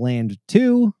Kong Land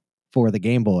 2 for the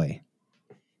Game Boy.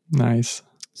 Nice.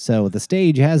 So the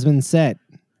stage has been set.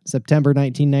 September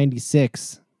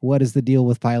 1996. What is the deal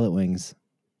with Pilot Wings?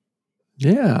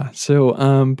 Yeah. So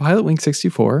Pilot Wings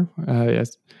 64,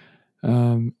 as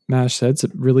Mash said,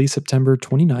 released September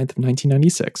 29th of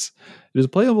 1996. It was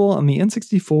playable on the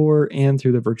N64 and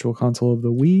through the Virtual Console of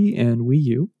the Wii and Wii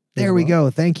U. There we go.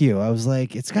 Thank you. I was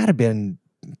like, it's got to been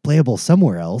playable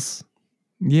somewhere else.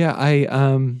 Yeah,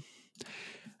 now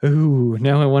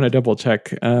I want to double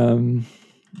check.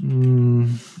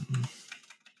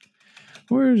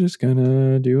 We're just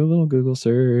gonna do a little Google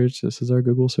search. This is our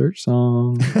Google search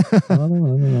song. La, la,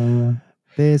 la, la.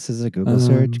 This is a Google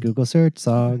search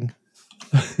song.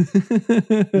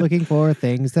 Looking for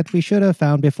things that we should have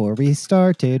found before we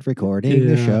started recording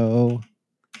the show.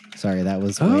 Sorry, that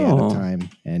was way out of time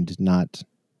and not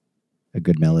a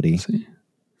good melody.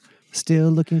 Still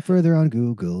looking further on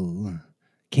Google.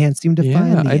 Can't seem to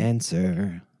find the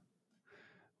answer.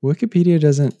 Wikipedia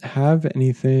doesn't have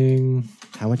anything.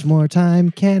 How much more time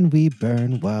can we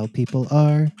burn while people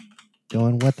are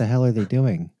going, what the hell are they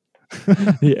doing?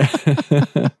 Yeah.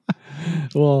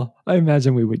 Well, I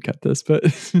imagine we would cut this, but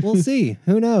we'll see.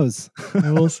 Who knows?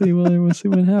 We'll see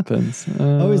what happens.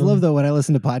 I always love though when I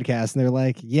listen to podcasts and they're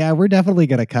like, "Yeah, we're definitely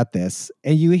gonna cut this,"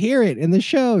 and you hear it in the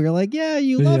show. You're like, "Yeah,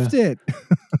 you loved it."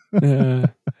 Yeah.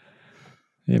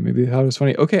 Yeah, maybe they thought it was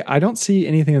funny. Okay, I don't see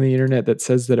anything on the internet that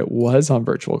says that it was on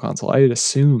Virtual Console. I had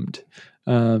assumed.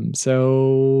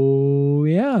 So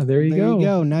yeah, there you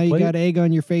go. Now you got egg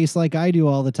on your face like I do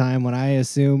all the time when I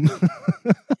assume.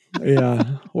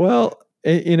 Yeah. Well,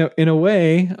 in a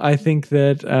way, I think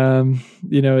that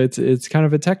it's kind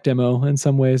of a tech demo in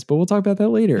some ways, but we'll talk about that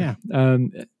later. Yeah.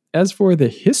 As for the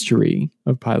history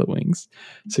of Pilot Wings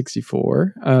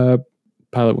 64,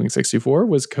 Pilot Wings 64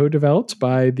 was co-developed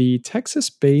by the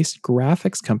Texas-based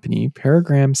graphics company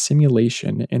Paragram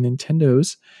Simulation and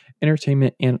Nintendo's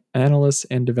Entertainment and Analysis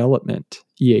and Development,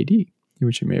 EAD,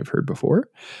 which you may have heard before,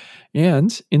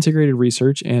 and Integrated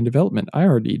Research and Development,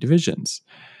 IRD, divisions.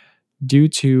 Due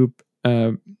to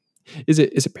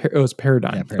it's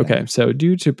Paradigm. Yeah, Paradigm. Okay, so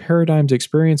due to Paradigm's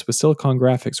experience with Silicon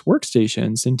Graphics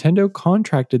workstations, Nintendo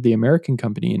contracted the American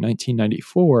company in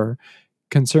 1994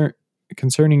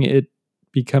 concerning it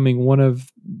becoming one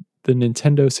of the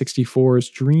Nintendo 64's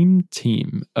dream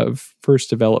team of first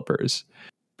developers.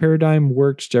 Paradigm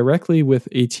worked directly with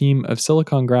a team of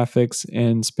Silicon Graphics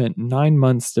and spent 9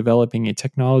 months developing a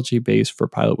technology base for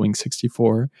Pilot Wings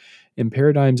 64 and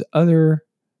Paradigm's other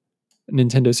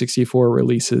Nintendo 64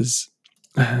 releases.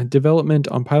 Development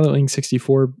on Pilot Wings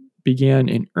 64 began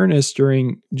in earnest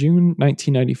during June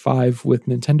 1995 with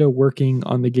Nintendo working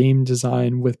on the game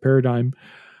design with Paradigm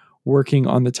working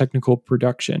on the technical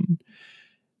production.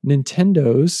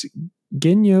 Nintendo's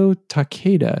Genyo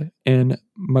Takeda and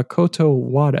Makoto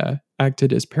Wada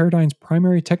acted as Paradigm's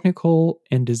primary technical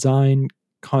and design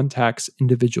contacts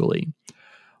individually.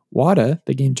 Wada,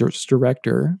 the game's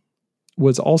director,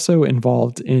 was also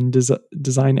involved in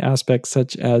design aspects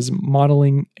such as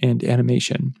modeling and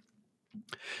animation.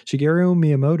 Shigeru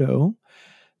Miyamoto,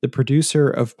 the producer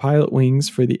of Pilot Wings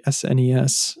for the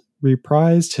SNES,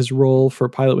 reprised his role for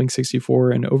Pilot Wings 64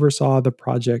 and oversaw the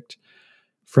project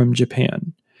from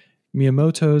Japan.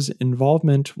 Miyamoto's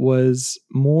involvement was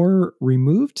more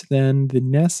removed than the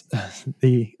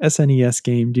SNES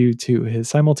game due to his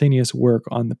simultaneous work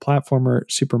on the platformer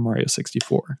Super Mario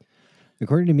 64.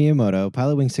 According to Miyamoto,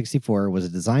 Pilot Wings 64 was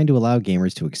designed to allow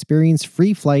gamers to experience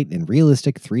free flight in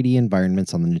realistic 3D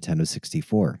environments on the Nintendo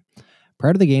 64.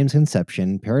 Prior to the game's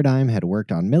conception, Paradigm had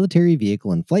worked on military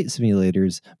vehicle and flight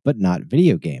simulators, but not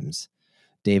video games.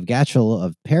 Dave Gatchell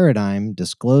of Paradigm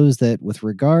disclosed that with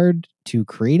regard to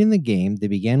creating the game, they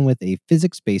began with a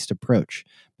physics-based approach,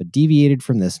 but deviated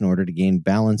from this in order to gain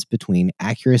balance between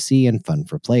accuracy and fun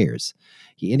for players.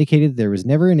 He indicated there was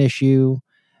never an issue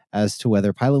as to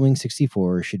whether Pilot Wings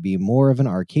 64 should be more of an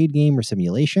arcade game or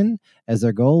simulation, as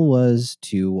their goal was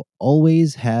to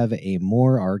always have a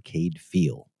more arcade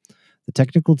feel. The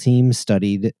technical team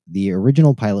studied the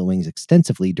original Pilot Wings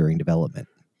extensively during development.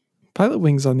 Pilot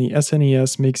Wings on the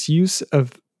SNES makes use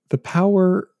of the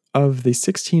power of the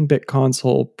 16-bit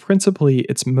console, principally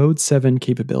its Mode 7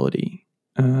 capability.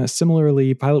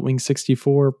 Similarly, Pilot Wings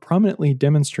 64 prominently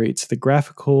demonstrates the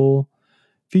graphical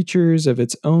features of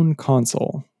its own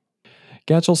console.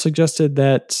 Gatchell suggested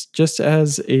that just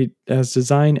as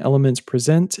design elements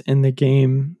present in the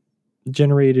game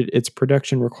generated its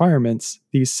production requirements,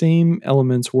 these same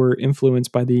elements were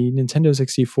influenced by the Nintendo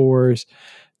 64's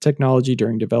technology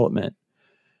during development.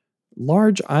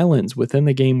 Large islands within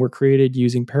the game were created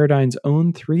using Paradyne's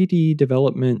own 3D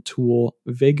development tool,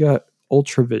 Vega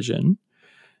Ultravision.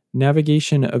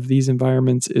 Navigation of these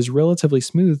environments is relatively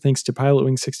smooth thanks to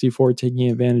Pilotwings 64 taking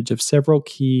advantage of several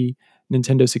key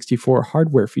Nintendo 64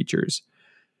 hardware features.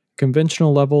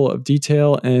 Conventional level of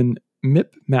detail and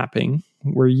MIP mapping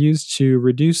were used to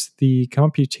reduce the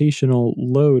computational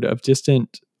load of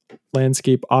distant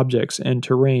landscape objects and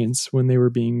terrains when they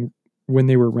were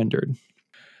rendered.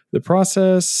 The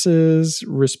processes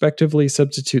respectively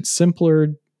substitute simpler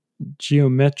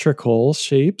geometrical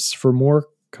shapes for more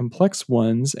complex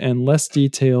ones and less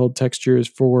detailed textures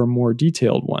for more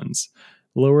detailed ones,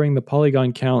 lowering the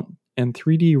polygon count and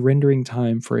 3D rendering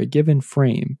time for a given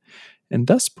frame, and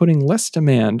thus putting less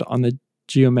demand on the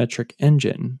geometric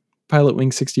engine.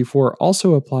 Pilotwings 64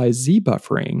 also applies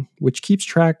Z-buffering, which keeps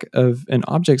track of an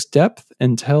object's depth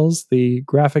and tells the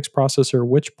graphics processor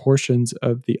which portions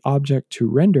of the object to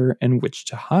render and which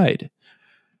to hide.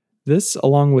 This,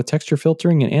 along with texture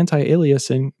filtering and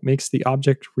anti-aliasing, makes the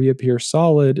object reappear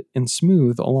solid and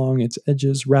smooth along its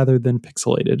edges rather than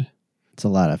pixelated. It's a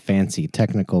lot of fancy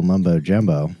technical mumbo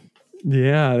jumbo.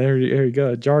 Yeah, there you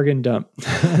go. Jargon dump.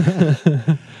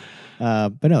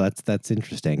 But no, that's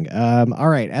interesting. All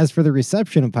right. As for the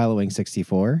reception of Pilotwings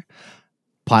 64,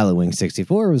 Pilotwings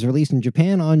 64 was released in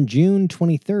Japan on June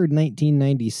 23rd,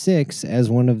 1996, as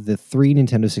one of the 3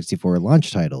 Nintendo 64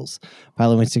 launch titles.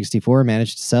 Pilotwings 64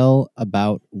 managed to sell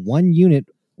about 1 unit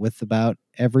with about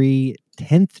every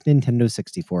 10th Nintendo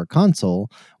 64 console,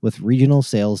 with regional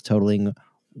sales totaling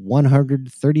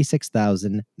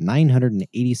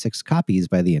 136,986 copies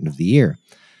by the end of the year.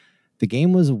 The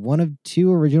game was one of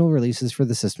 2 original releases for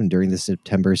the system during the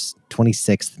September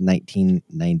 26,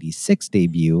 1996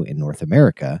 debut in North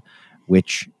America,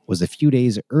 which was a few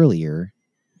days earlier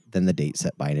than the date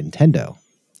set by Nintendo.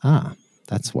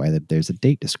 That's why there's a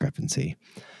date discrepancy.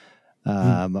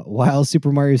 While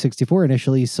Super Mario 64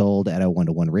 initially sold at a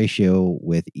 1-to-1 ratio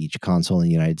with each console in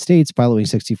the United States, Pilotwings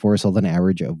 64 sold an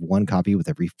average of 1 copy with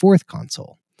every 4th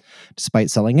console. Despite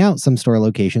selling out, some store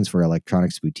locations for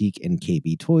Electronics Boutique and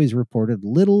KB Toys reported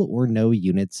little or no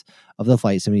units of the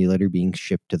flight simulator being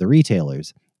shipped to the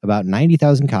retailers. About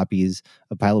 90,000 copies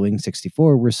of Pilotwings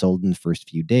 64 were sold in the first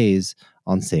few days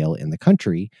on sale in the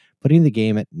country, putting the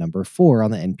game at number 4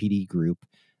 on the NPD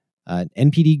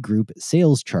Group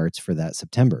sales charts for that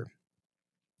September.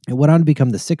 It went on to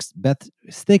become the 6th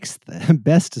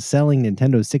best-selling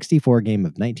Nintendo 64 game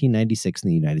of 1996 in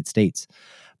the United States.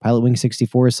 Pilotwings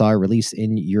 64 saw a release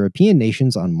in European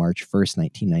nations on March 1st,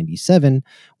 1997,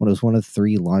 when it was one of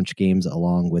 3 launch games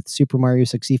along with Super Mario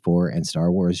 64 and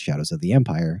Star Wars Shadows of the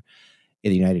Empire.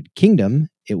 In the United Kingdom,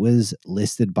 it was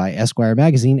listed by Esquire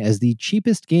magazine as the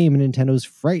cheapest game in Nintendo's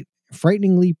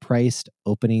frighteningly priced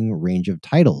opening range of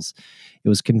titles. It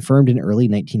was confirmed in early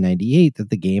 1998 that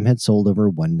the game had sold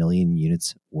over 1 million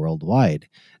units worldwide.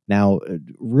 Now,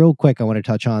 real quick, I want to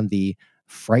touch on the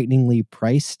frighteningly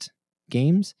priced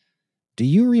games. Do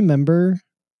you remember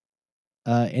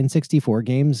N64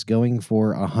 games going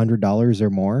for $100 or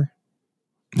more?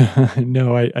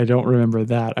 No, I don't remember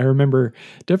that. I remember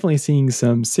definitely seeing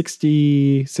some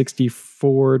 $60,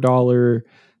 $64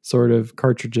 sort of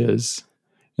cartridges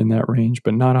in that range,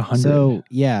 but not $100. So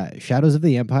yeah, Shadows of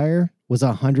the Empire was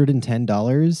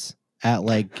 $110 at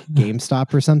like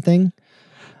GameStop or something.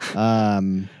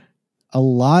 A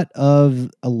lot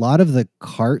of the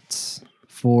carts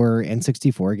for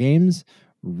N64 games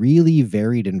really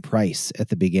varied in price at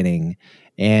the beginning,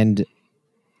 and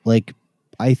like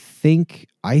I think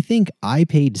I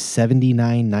paid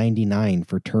 $79.99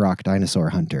 for Turok Dinosaur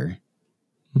Hunter.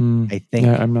 I think.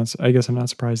 Yeah, I guess I'm not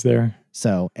surprised there.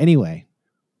 So anyway,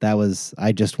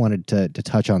 I just wanted to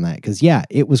touch on that because yeah,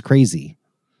 it was crazy.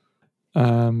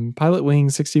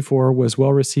 Pilotwings 64 was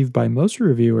well received by most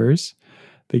reviewers.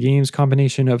 The game's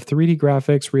combination of 3D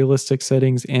graphics, realistic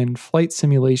settings, and flight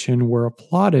simulation were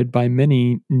applauded by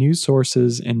many news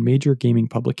sources and major gaming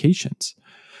publications.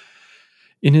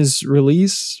 In his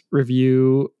release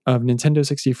review of Nintendo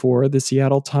 64, the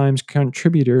Seattle Times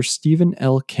contributor Stephen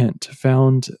L. Kent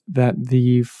found that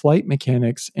the flight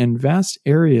mechanics and vast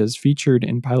areas featured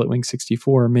in Pilotwings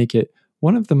 64 make it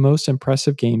one of the most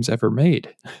impressive games ever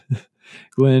made.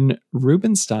 Glenn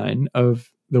Rubenstein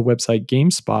of the website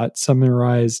GameSpot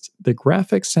summarized the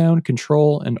graphics, sound,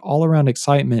 control, and all-around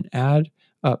excitement add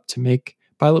up to make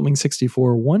Pilotwings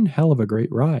 64 one hell of a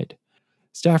great ride.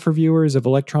 Staff reviewers of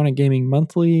Electronic Gaming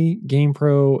Monthly,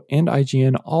 GamePro, and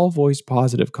IGN all voiced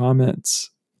positive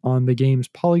comments on the game's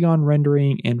polygon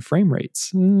rendering and frame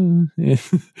rates,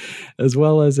 as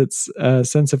well as its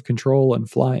sense of control and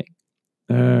flying.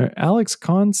 Alex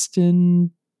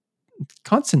Constantino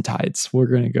Constantides, we're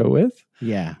going to go with.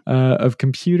 Yeah. Of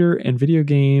computer and video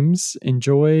games,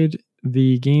 enjoyed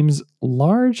the game's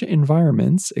large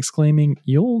environments, exclaiming,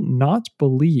 "You'll not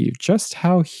believe just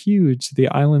how huge the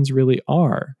islands really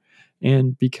are.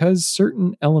 And because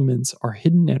certain elements are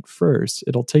hidden at first,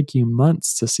 it'll take you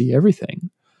months to see everything."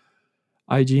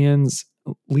 IGN's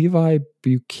Levi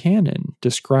Buchanan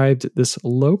described this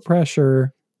low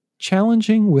pressure,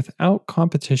 challenging without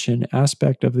competition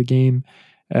aspect of the game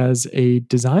as a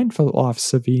design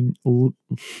philosophy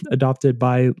adopted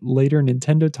by later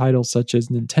Nintendo titles such as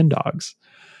Nintendogs.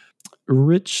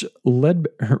 Rich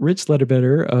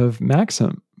Ledbetter of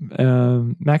Maximum.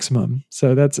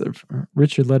 So that's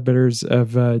Richard Ledbetter's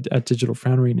of at Digital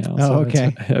Foundry now. Oh, so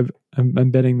okay.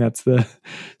 I'm betting that's the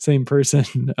same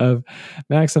person of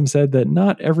Maxim, said that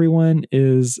not everyone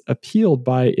is appealed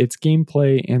by its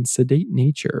gameplay and sedate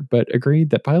nature, but agreed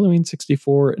that Pilotwings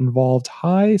 64 involved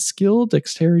high skill,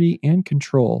 dexterity, and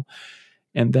control,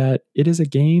 and that it is a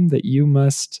game that you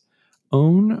must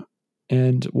own.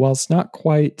 And whilst not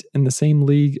quite in the same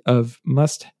league of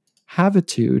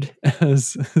must-have-itude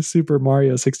as Super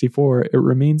Mario 64, it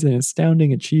remains an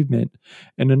astounding achievement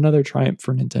and another triumph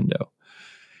for Nintendo.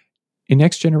 A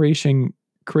next-generation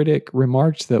critic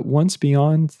remarked that once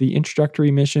beyond the introductory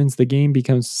missions, the game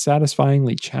becomes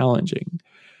satisfyingly challenging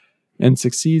and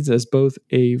succeeds as both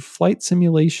a flight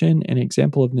simulation and an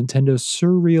example of Nintendo's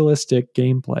surrealistic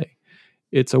gameplay.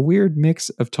 It's a weird mix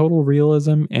of total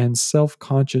realism and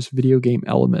self-conscious video game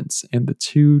elements, and the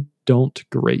two don't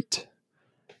grate.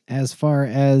 As far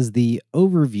as the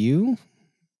overview,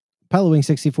 Pilotwings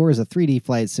 64 is a 3D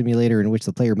flight simulator in which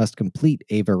the player must complete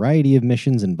a variety of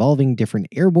missions involving different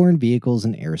airborne vehicles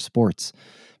and air sports.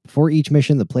 Before each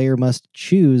mission, the player must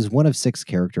choose one of 6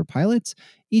 character pilots,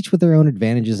 each with their own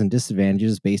advantages and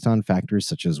disadvantages based on factors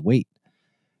such as weight.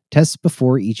 Tests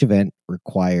before each event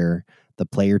require the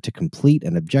player to complete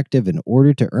an objective in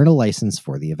order to earn a license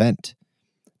for the event.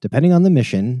 Depending on the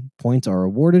mission, points are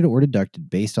awarded or deducted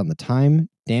based on the time,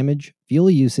 damage,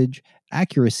 fuel usage,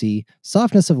 accuracy,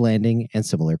 softness of landing, and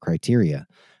similar criteria.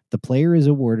 The player is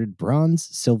awarded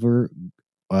the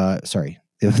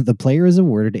player is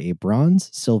awarded a bronze,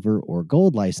 silver, or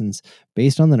gold license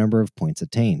based on the number of points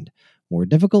attained. More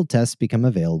difficult tests become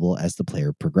available as the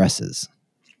player progresses.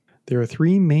 There are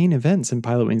 3 main events in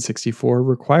Pilotwings 64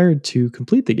 required to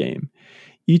complete the game,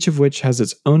 each of which has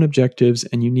its own objectives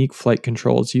and unique flight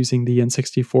controls using the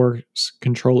N64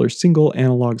 controller's single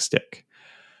analog stick.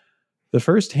 The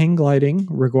first, hang gliding,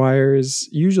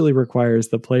 usually requires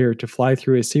the player to fly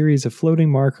through a series of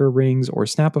floating marker rings or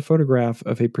snap a photograph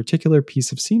of a particular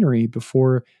piece of scenery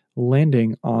before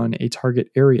landing on a target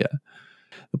area.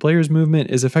 The player's movement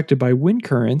is affected by wind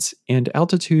currents, and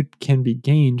altitude can be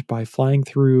gained by flying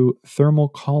through thermal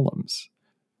columns.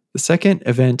 The second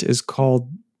event is called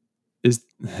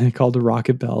the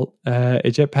Rocket Belt, a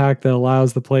jetpack that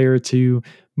allows the player to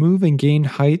move and gain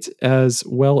height as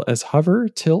well as hover,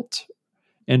 tilt,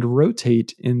 and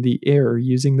rotate in the air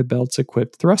using the belt's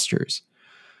equipped thrusters.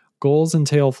 Goals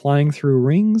entail flying through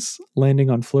rings, landing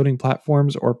on floating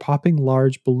platforms, or popping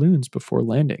large balloons before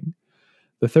landing.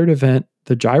 The third event,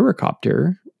 the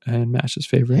Gyrocopter, and Mash's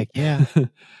favorite,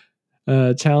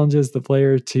 challenges the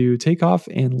player to take off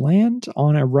and land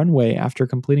on a runway after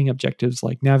completing objectives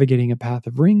like navigating a path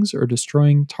of rings or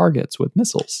destroying targets with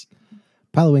missiles.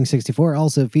 Pilotwings 64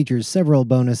 also features several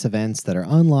bonus events that are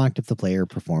unlocked if the player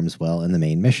performs well in the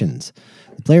main missions.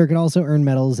 The player can also earn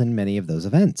medals in many of those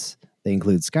events. They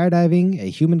include skydiving, a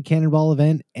human cannonball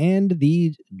event, and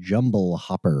the Jumble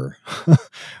Hopper,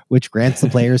 which grants the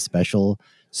player special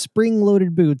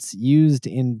spring-loaded boots used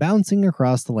in bouncing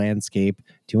across the landscape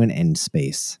to an end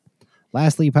space.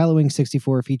 Lastly, Pilotwings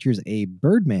 64 features a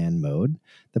Birdman mode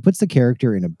that puts the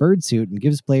character in a bird suit and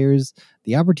gives players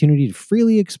the opportunity to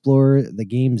freely explore the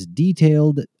game's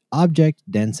detailed,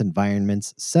 object-dense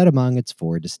environments set among its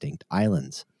 4 distinct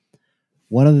islands.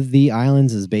 One of the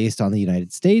islands is based on the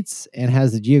United States and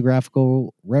has the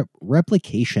geographical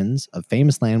replications of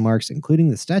famous landmarks, including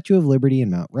the Statue of Liberty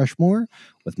and Mount Rushmore,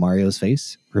 with Mario's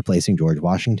face replacing George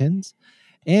Washington's,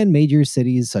 and major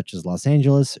cities such as Los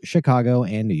Angeles, Chicago,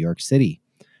 and New York City.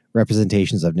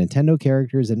 Representations of Nintendo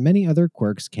characters and many other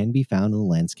quirks can be found in the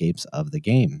landscapes of the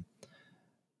game.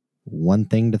 One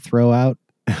thing to throw out,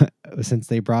 since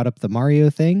they brought up the Mario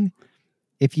thing,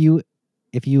 if you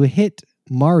hit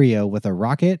Mario with a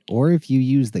rocket, or if you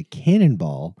use the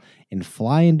cannonball and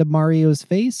fly into Mario's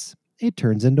face, it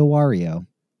turns into Wario.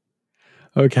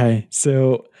 Okay,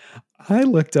 so I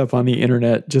looked up on the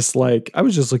internet, I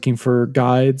was just looking for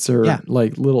guides or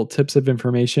like little tips of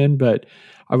information, but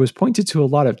I was pointed to a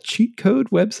lot of cheat code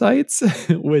websites,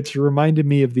 which reminded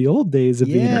me of the old days of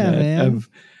the internet, man. of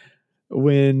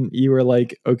when you were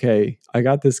like, okay, I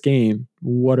got this game.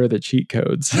 What are the cheat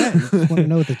codes? Yeah, you just want to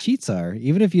know what the cheats are.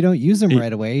 Even if you don't use them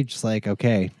right away, just like,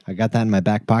 okay, I got that in my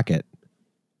back pocket.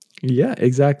 Yeah,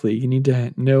 exactly. You need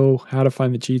to know how to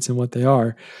find the cheats and what they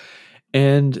are.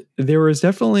 And there was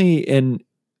definitely an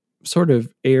sort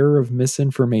of air of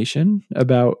misinformation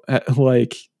about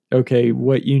like, okay,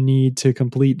 what you need to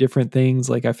complete different things.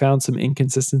 Like I found some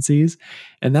inconsistencies,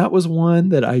 and that was one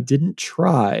that I didn't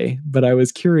try, but I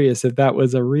was curious if that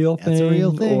was a real thing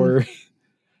or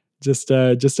just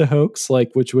a hoax,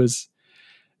 like, which was,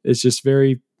 it's just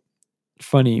very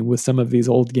funny with some of these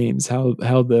old games, how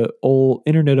the old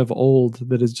internet of old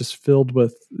that is just filled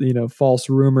with, you know, false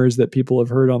rumors that people have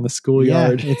heard on the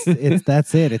schoolyard. Yeah, it's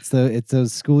that's it. It's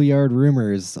those schoolyard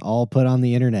rumors all put on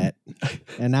the internet.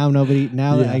 And now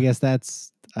I guess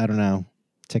that's, I don't know,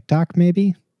 TikTok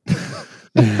maybe?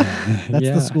 That's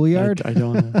the schoolyard? I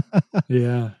don't know.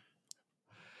 Yeah.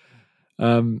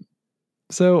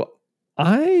 So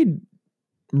I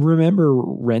remember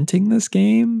renting this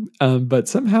game, but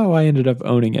somehow I ended up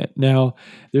owning it. Now,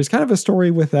 there's kind of a story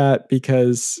with that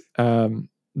because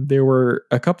there were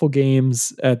a couple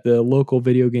games at the local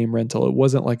video game rental. It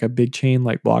wasn't like a big chain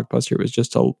like Blockbuster. It was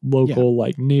just a local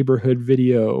like neighborhood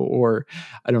video, or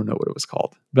I don't know what it was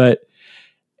called. But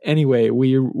anyway,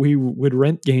 we would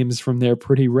rent games from there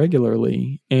pretty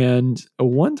regularly. And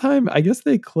one time, I guess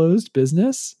they closed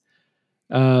business,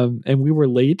 and we were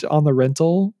late on the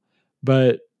rental,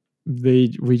 but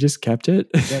we just kept it.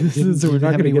 So we're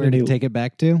not going to get any take it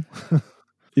back to.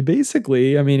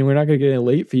 Basically, I mean, we're not going to get any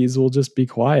late fees. We'll just be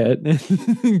quiet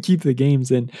and keep the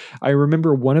games in. I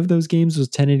remember one of those games was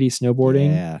 1080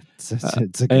 snowboarding. Yeah, it's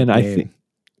a good game.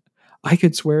 I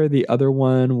could swear the other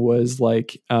one was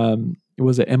like it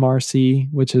was a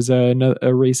MRC, which is a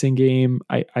racing game.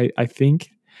 I think.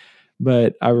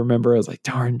 But I remember I was like,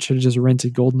 darn, should have just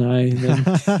rented GoldenEye and then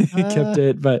kept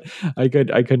it. But I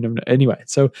couldn't have. Anyway,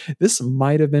 so this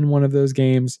might have been one of those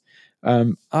games.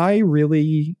 I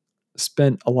really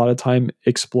spent a lot of time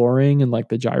exploring in like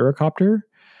the gyrocopter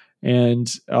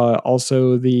and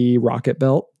also the rocket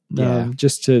belt.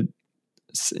 Just to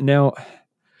now.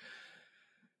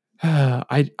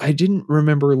 I didn't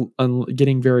remember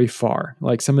getting very far.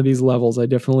 Like some of these levels, I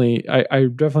definitely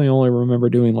only remember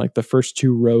doing like the first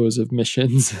 2 rows of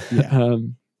missions,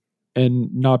 and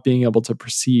not being able to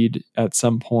proceed at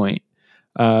some point.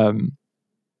 But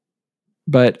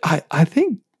I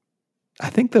think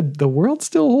the world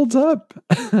still holds up.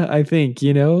 I think,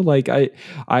 you know, like I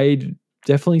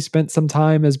definitely spent some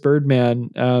time as Birdman.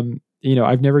 You know,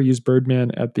 I've never used Birdman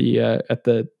at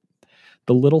the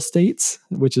Little States,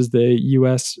 which is the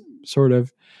U.S. sort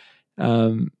of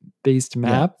based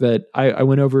map. But I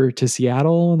went over to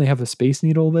Seattle and they have a Space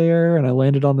Needle there, and I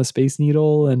landed on the Space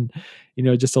Needle, and you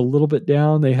know, just a little bit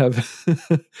down they have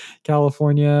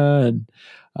California, and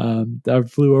I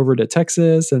flew over to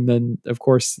Texas, and then of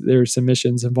course there's some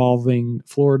missions involving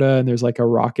Florida, and there's like a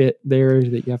rocket there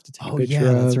that you have to take a picture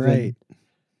of. That's right.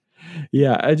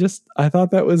 Yeah, I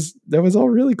thought that was all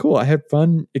really cool. I had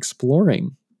fun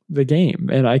exploring the game,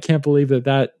 and I can't believe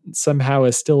that somehow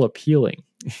is still appealing.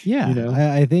 Yeah, you know?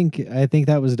 I think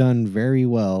that was done very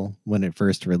well when it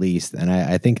first released, and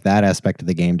I think that aspect of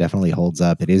the game definitely holds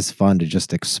up. It is fun to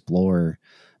just explore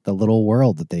the little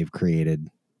world that they've created.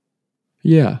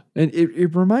 Yeah, and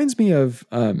it reminds me of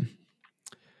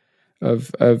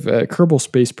Kerbal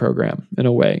Space Program in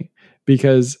a way,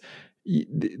 because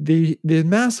the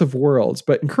massive worlds,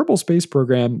 but in Kerbal Space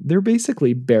Program, they're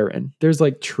basically barren. There's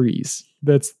like trees.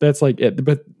 That's like it.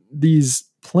 But these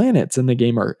planets in the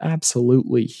game are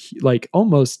absolutely like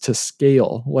almost to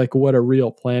scale, like what a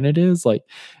real planet is. Like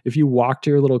if you walk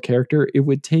to your little character, it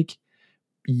would take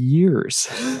years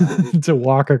to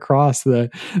walk across the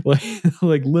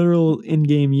like literal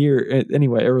in-game year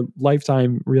anyway, or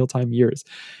lifetime real-time years.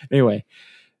 Anyway,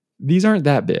 these aren't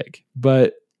that big,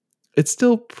 but it's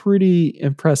still pretty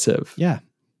impressive. Yeah.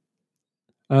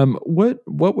 What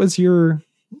was your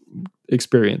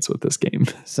experience with this game?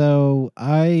 So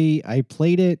I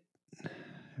played it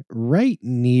right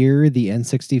near the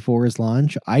N64's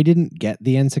launch. I didn't get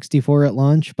the N64 at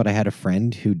launch, but I had a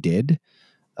friend who did.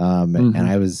 And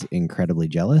I was incredibly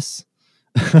jealous.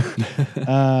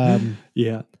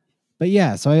 Yeah. But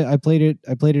yeah, so I played it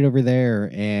over there,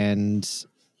 and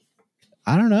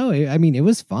I don't know. I mean, it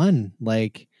was fun.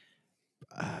 Like,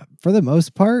 for the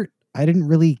most part, I didn't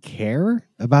really care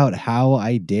about how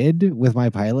I did with my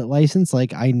pilot license.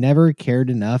 Like, I never cared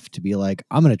enough to be like,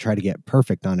 I'm going to try to get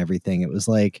perfect on everything. It was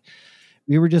like,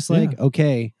 we were just like,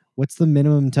 okay, what's the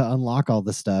minimum to unlock all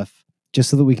the stuff just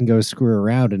so that we can go screw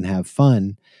around and have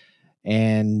fun.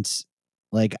 And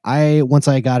like once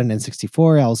I got an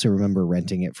N64, I also remember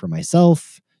renting it for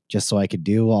myself just so I could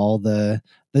do all the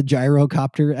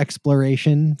gyrocopter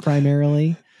exploration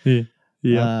primarily.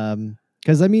 Yeah.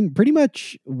 Because I mean, pretty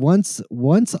much once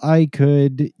I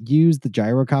could use the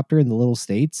gyrocopter in the little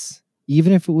states,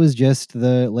 even if it was just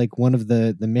one of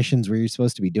the missions where you're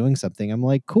supposed to be doing something, I'm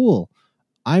like, cool.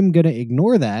 I'm gonna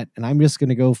ignore that and I'm just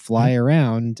gonna go fly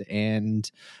around and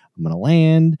I'm gonna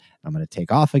land, I'm gonna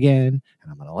take off again,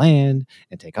 and I'm gonna land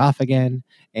and take off again.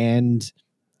 And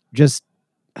just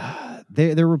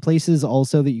there were places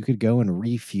also that you could go and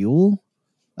refuel.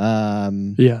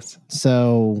 Yes.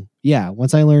 So yeah,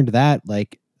 once I learned that,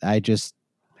 like I just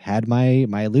had my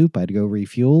loop. I'd go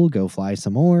refuel, go fly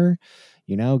some more,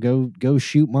 go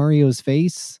shoot Mario's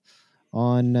face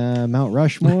on Mount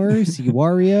Rushmore, see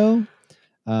Wario.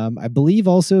 I believe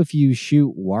also if you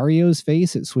shoot Wario's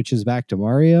face, it switches back to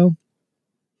Mario.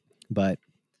 But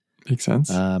makes sense.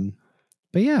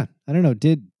 But yeah, I don't know.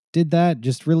 Did that,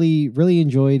 just really, really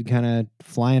enjoyed kind of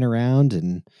flying around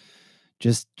and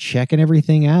just checking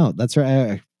everything out. That's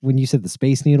right. When you said the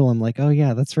Space Needle, I'm like, oh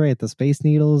yeah, that's right. The Space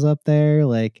Needle is up there.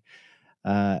 Like,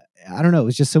 I don't know. It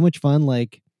was just so much fun.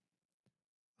 Like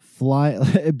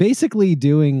basically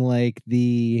doing like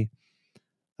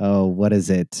what is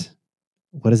it?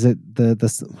 What is it?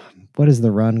 What is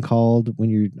the run called when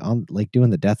you're on like doing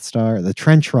the Death Star, the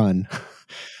trench run?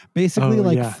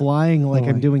 Basically, flying like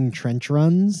I'm doing trench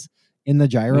runs in the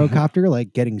gyrocopter,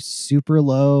 like getting super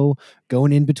low,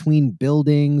 going in between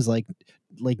buildings, like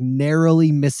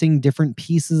narrowly missing different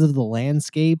pieces of the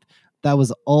landscape. That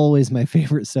was always my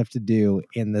favorite stuff to do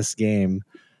in this game.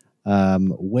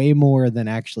 Way more than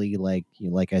actually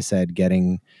like I said,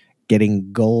 getting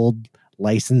gold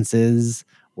licenses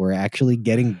or actually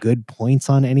getting good points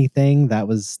on anything. That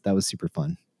was super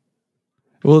fun.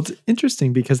 Well, it's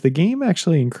interesting because the game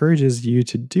actually encourages you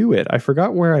to do it. I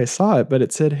forgot where I saw it, but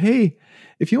it said, hey,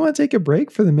 if you want to take a break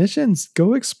for the missions,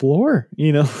 go explore,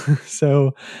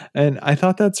 So, and I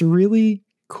thought that's really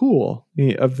cool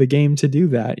of the game to do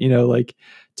that, like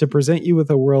to present you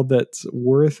with a world that's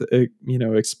worth,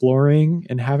 exploring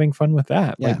and having fun with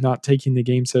that, like not taking the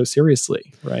game so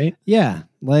seriously. Right. Yeah.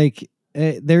 Like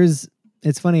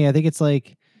it's funny. I think it's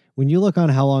like, when you look on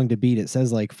how long to beat, it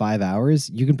says like 5 hours.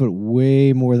 You can put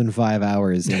way more than 5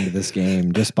 hours into this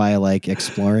game just by like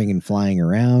exploring and flying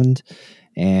around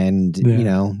and,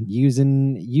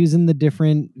 using the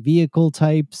different vehicle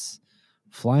types,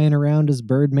 flying around as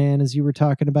Birdman, as you were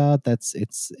talking about. It's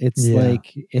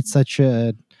like, it's such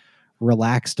a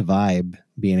relaxed vibe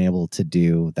being able to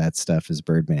do that stuff as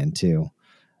Birdman too.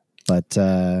 But,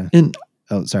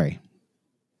 sorry.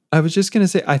 I was just going to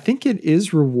say, I think it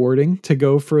is rewarding to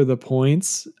go for the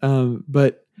points,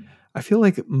 but I feel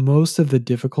like most of the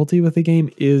difficulty with the game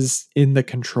is in the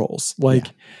controls. Like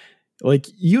what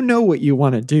you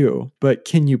want to do, but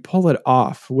can you pull it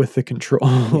off with the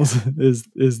controls is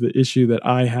the issue that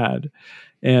I had.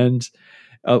 And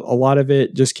a lot of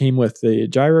it just came with the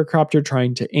gyrocopter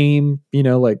trying to aim,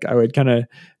 like I would kind of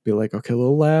be like, okay, a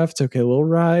little left, okay, a little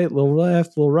right, a little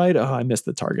left, a little right. Oh, I missed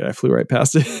the target. I flew right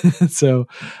past it. So,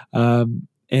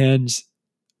 and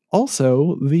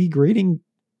also the grading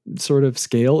sort of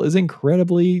scale is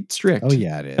incredibly strict. Oh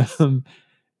yeah, it is.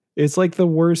 It's like the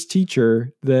worst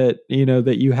teacher that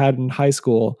you had in high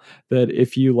school, that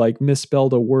if you like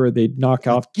misspelled a word, they'd knock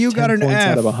off you 10 got an points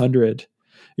F out of 100.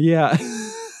 Yeah.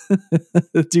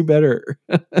 Do better.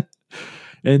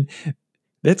 And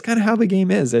that's kind of how the game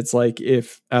is. It's like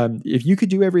if you could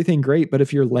do everything great, but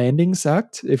if your landing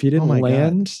sucked, if you didn't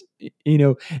land,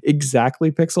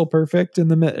 exactly pixel perfect in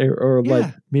the or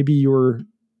like maybe you were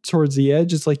towards the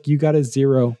edge, it's like you got a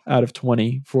 0 out of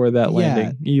 20 for that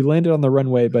landing. You landed on the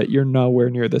runway, but you're nowhere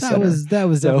near the center. That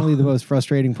was definitely the most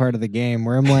frustrating part of the game,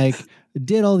 where I'm like,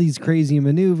 did all these crazy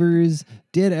maneuvers,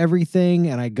 did everything,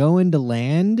 and I go into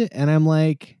land, and I'm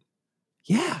like,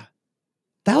 yeah,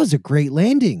 that was a great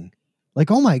landing.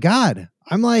 Like, oh my God.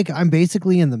 I'm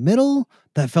basically in the middle.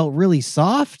 That felt really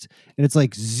soft. And it's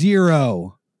like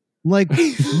 0. I'm like,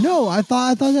 no, I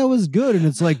thought that was good. And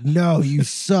it's like, no, you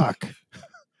suck.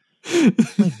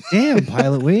 Like, damn,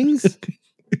 Pilot Wings.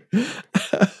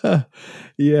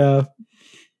 Yeah,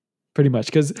 pretty much.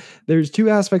 Because there's two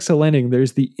aspects to landing.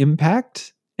 There's the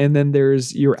impact, and then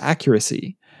there's your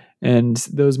accuracy. And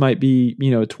those might be,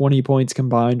 20 points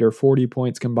combined or 40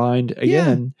 points combined.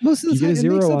 Again, most of the you time, get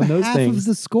a 0 on those half things. of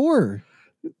the score.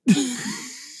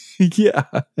 Yeah.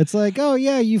 It's like, oh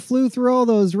yeah, you flew through all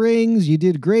those rings, you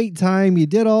did great time, you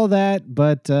did all that,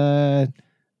 but that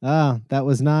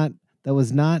was not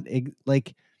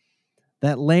like,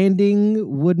 that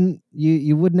landing wouldn't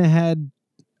you wouldn't have had.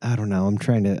 I don't know.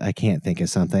 I can't think of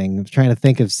something. I'm trying to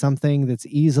think of something that's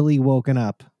easily woken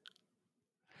up.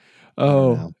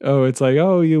 It's like,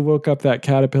 you woke up that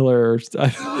caterpillar. I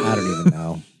don't even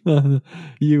know.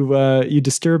 You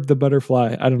disturbed the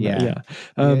butterfly. I don't know. Yeah.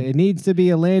 It needs to be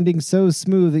a landing so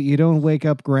smooth that you don't wake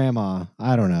up grandma.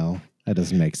 I don't know. That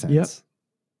doesn't make sense.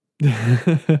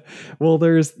 Yep. Well,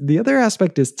 there's the other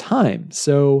aspect is time.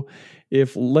 So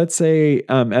if let's say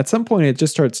at some point it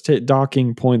just starts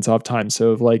docking points off time.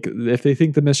 So if they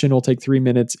think the mission will take 3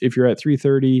 minutes, if you're at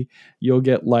 3:30, you'll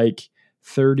get like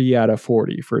 30 out of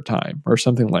 40 for time or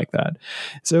something like that.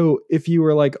 So if you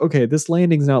were like, okay, this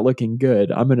landing's not looking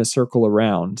good, I'm going to circle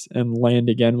around and land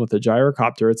again with a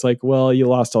gyrocopter. It's like, well, you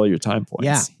lost all your time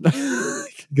points. Yeah.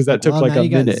 Because that took like a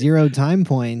minute. You got 0 time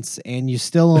points and you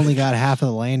still only got half of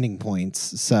the landing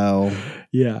points. So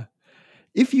yeah.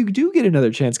 If you do get another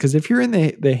chance, because if you're in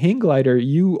the hang glider,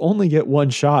 you only get one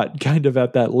shot kind of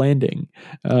at that landing.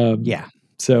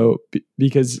 So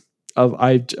because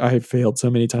I've failed so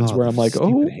many times where I'm like,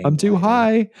 I'm too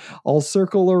high. I'll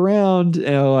circle around.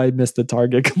 I missed the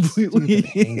target completely.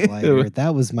 Hang glider.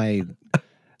 That was my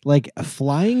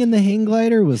flying in the hang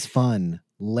glider was fun.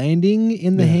 Landing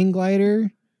in the hang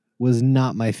glider was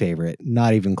not my favorite.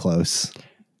 Not even close.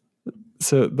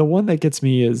 So the one that gets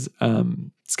me is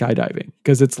skydiving,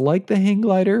 because it's like the hang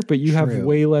glider, but you have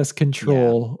way less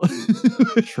control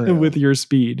with your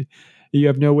speed. You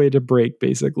have no way to brake,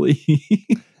 basically.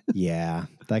 Yeah,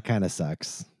 that kind of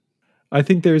sucks. I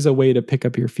think there's a way to pick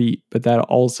up your feet, but that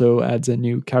also adds a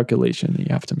new calculation that you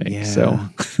have to make. Yeah. So,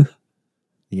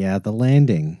 yeah, the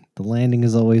landing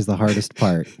is always the hardest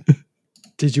part.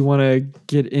 Did you want to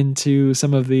get into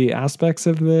some of the aspects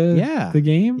of the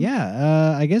game?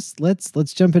 Yeah, I guess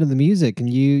let's jump into the music. And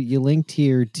you linked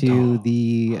here to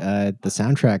the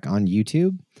soundtrack on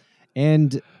YouTube,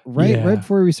 and right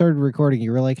before we started recording,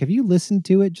 you were like, "Have you listened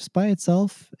to it just by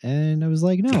itself?" And I was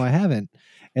like, "No, I haven't."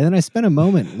 And then I spent a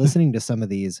moment listening to some of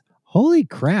these. Holy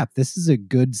crap! This is a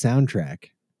good soundtrack.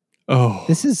 Oh,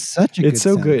 this is such a good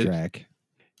soundtrack. Good.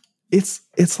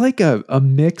 It's like a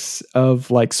mix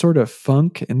of like sort of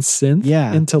funk and synth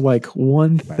into like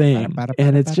one thing.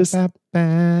 And it's just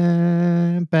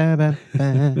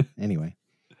anyway.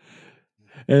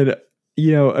 And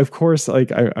of course,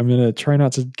 like I'm gonna try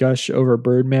not to gush over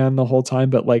Birdman the whole time,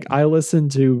 but like I listen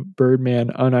to Birdman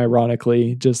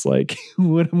unironically, just like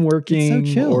when I'm working. It's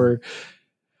so chill. Or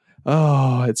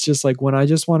it's just like when I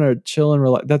just want to chill and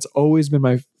relax. That's always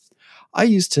been I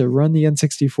used to run the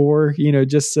N64,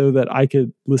 just so that I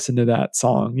could listen to that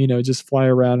song, just fly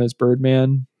around as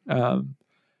Birdman.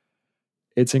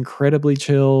 It's incredibly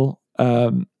chill.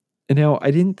 And now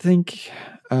I don't think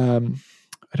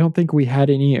we had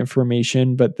any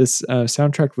information, but this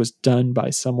soundtrack was done by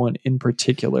someone in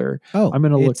particular. I'm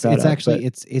going to look that up.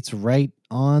 It's right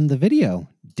on the video.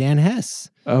 Dan Hess.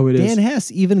 Oh, it is. Dan Hess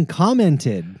even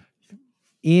commented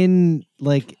in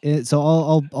so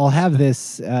I'll have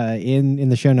this in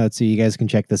the show notes so you guys can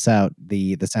check this out,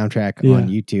 the soundtrack on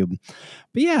YouTube.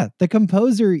 But yeah, the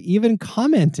composer even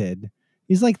commented.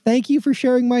 He's like, "Thank you for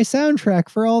sharing my soundtrack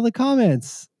for all the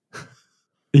comments."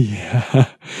 Yeah.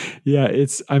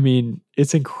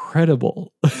 It's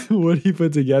incredible what he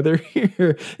put together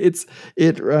here.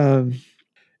 It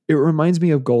reminds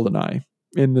me of GoldenEye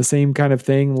in the same kind of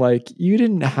thing. Like, you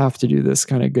didn't have to do this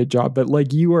kind of good job, but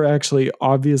like you are actually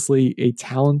obviously a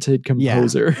talented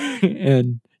composer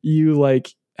and you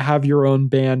like have your own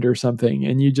band or something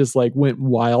and you just like went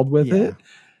wild with it.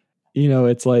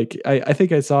 It's like, I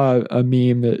think I saw a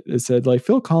meme that said like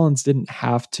Phil Collins didn't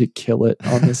have to kill it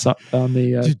on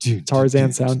the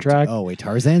Tarzan soundtrack. Oh wait,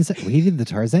 Tarzan? We did the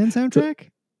Tarzan soundtrack?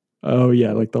 Oh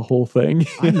yeah, like the whole thing.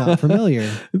 I'm not familiar.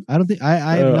 I don't think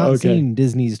I have not seen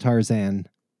Disney's Tarzan.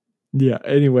 Yeah.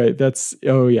 Anyway, that's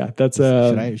should I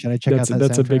check out that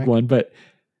that's soundtrack? A big one. But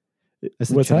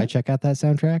should I check out that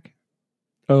soundtrack?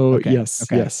 Oh yes,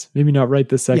 yes. Maybe not right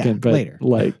this second, but later.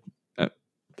 Like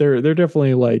they're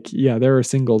definitely like there are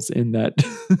singles in that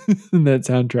in that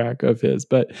soundtrack of his.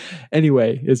 But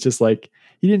anyway, it's just like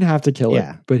he didn't have to kill it,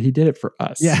 but he did it for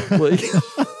us. Yeah. Like,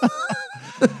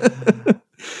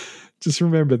 just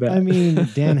remember that. I mean,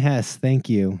 Dan Hess, thank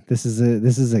you. This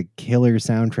is a killer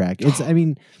soundtrack.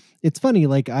 It's funny.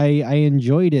 Like I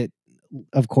enjoyed it,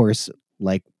 of course,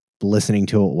 like listening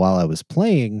to it while I was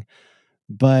playing,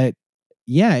 but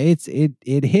yeah,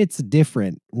 it hits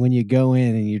different when you go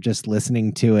in and you're just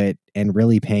listening to it and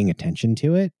really paying attention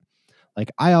to it.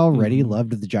 Like I already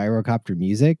loved the gyrocopter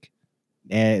music.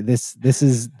 This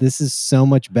is so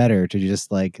much better to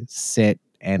just like sit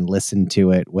and listen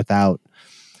to it without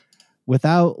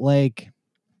like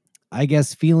I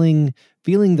guess feeling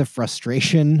the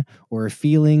frustration or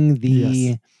feeling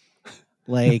the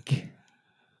like,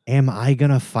 am I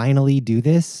gonna finally do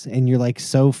this? And you're like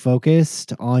so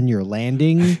focused on your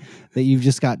landing that you've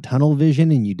just got tunnel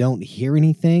vision and you don't hear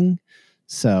anything.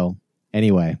 So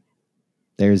anyway,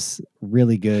 there's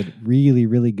really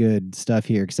good stuff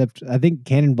here. Except I think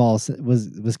Cannonball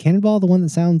was Cannonball the one that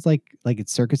sounds like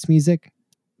it's circus music.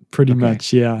 Pretty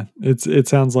much, yeah. It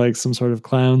sounds like some sort of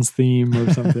clown's theme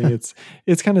or something.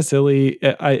 It's kind of silly.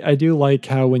 I do like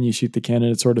how when you shoot the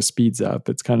cannon, it sort of speeds up.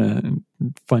 It's kind of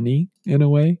funny in a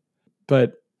way.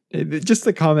 But just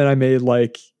the comment I made,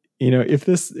 like, if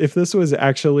this was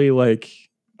actually like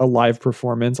a live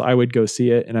performance, I would go see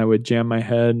it and I would jam my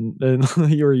head and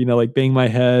or like bang my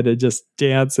head and just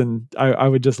dance, and I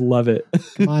would just love it.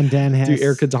 Come on, Dan Hess. Do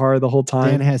air guitar the whole time.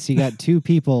 Dan Hess, you got 2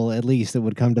 people at least that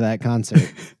would come to that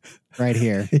concert right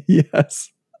here.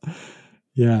 Yes.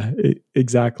 Yeah,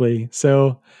 exactly.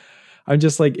 So I'm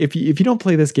just like, if you don't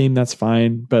play this game, that's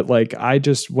fine. But like,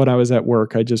 when I was at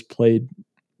work, I just played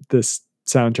this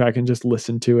soundtrack and just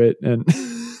listened to it and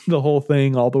the whole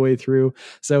thing all the way through.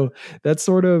 So that's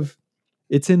sort of,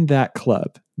 it's in that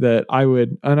club that I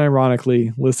would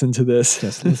unironically listen to this.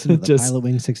 Just listen to the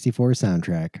Pilotwings 64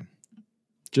 soundtrack.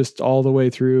 Just all the way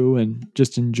through and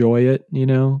just enjoy it,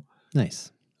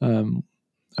 Nice. I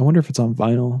wonder if it's on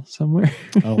vinyl somewhere.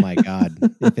 Oh my God.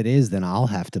 If it is, then I'll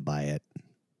have to buy it.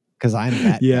 Because I'm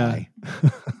that guy.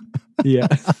 Yeah.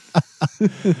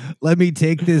 Let me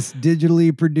take this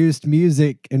digitally produced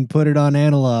music and put it on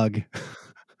analog.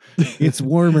 It's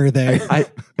warmer there.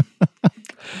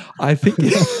 I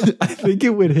think it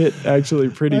would hit actually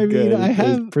pretty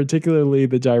good. Particularly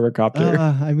the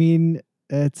gyrocopter.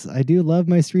 I do love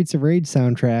my Streets of Rage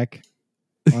soundtrack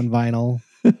on vinyl.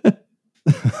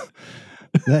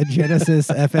 That Genesis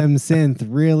FM synth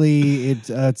really,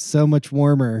 it's so much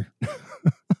warmer.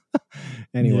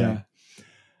 Anyway.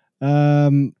 Yeah.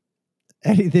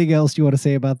 Anything else you want to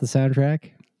say about the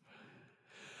soundtrack?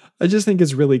 I just think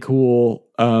it's really cool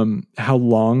how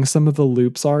long some of the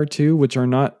loops are too, which are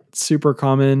not super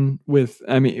common with,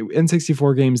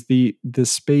 N64 games. The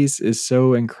space is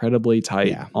so incredibly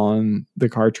tight on the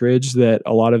cartridge that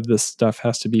a lot of this stuff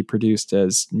has to be produced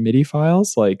as MIDI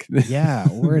files. Or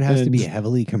it has to be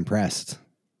heavily compressed.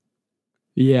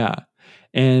 Yeah.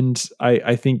 And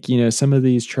I think, some of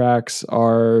these tracks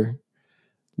are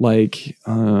like,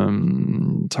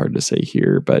 it's hard to say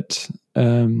here, but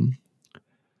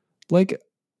like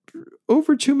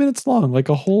over 2 minutes long, like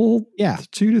a whole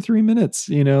 2 to 3 minutes,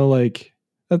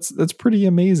 that's pretty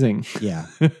amazing. Yeah,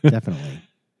 definitely.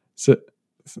 So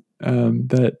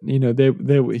that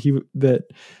that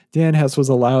Dan Hess was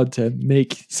allowed to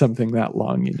make something that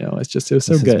long, it's just, it was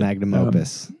so good. Magnum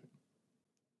opus.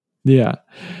 Yeah.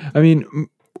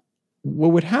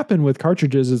 What would happen with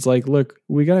cartridges is like, look,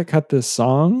 we got to cut this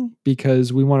song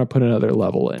because we want to put another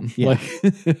level in. Yeah.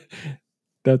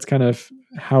 That's kind of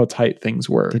how tight things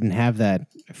were. Didn't have that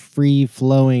free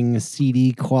flowing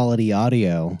CD quality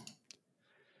audio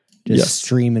just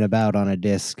streaming about on a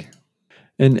disc.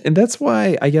 And that's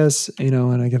why I guess,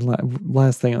 and I get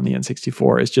last thing on the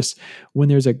N64 is just when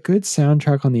there's a good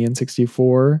soundtrack on the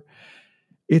N64,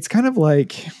 it's kind of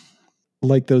like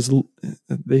those,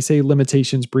 they say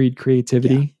limitations breed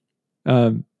creativity.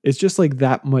 Yeah. It's just like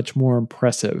that much more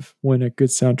impressive when a good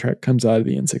soundtrack comes out of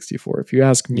the N64, if you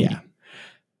ask me. Yeah.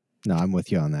 No, I'm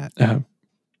with you on that.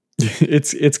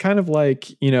 It's kind of like,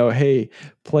 hey,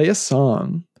 play a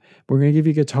song. We're going to give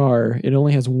you a guitar. It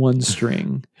only has one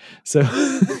string. So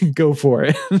go for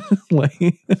it.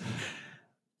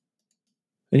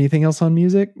 Anything else on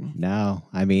music? No,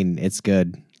 it's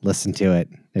good. Listen to it.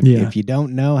 If you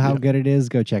don't know how good it is,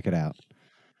 go check it out.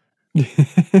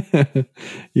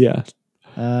 Yeah.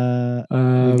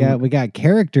 We got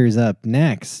characters up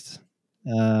next.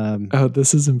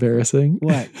 This is embarrassing.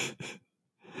 What?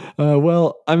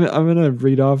 Well, I'm gonna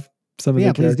read off some of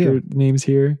the character names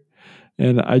here,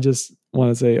 and I just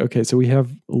want to say, okay, so we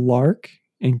have Lark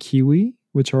and Kiwi,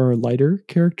 which are our lighter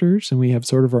characters, and we have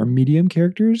sort of our medium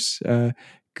characters,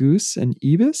 Goose and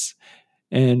Ibis,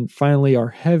 and finally our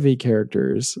heavy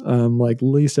characters, like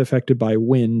least affected by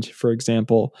wind, for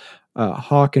example,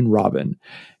 Hawk and Robin.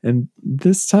 And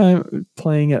this time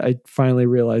playing it, I finally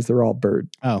realized they're all bird.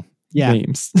 Oh. Yeah.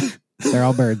 Names. They're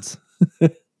all birds.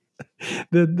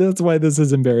 That's why this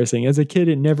is embarrassing. As a kid,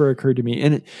 it never occurred to me.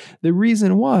 And the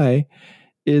reason why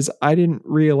is I didn't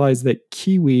realize that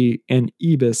Kiwi and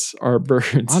Ibis are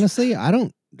birds. Honestly, I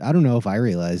don't know if I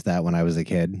realized that when I was a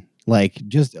kid. Like,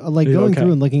 just like going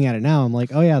through and looking at it now, I'm like,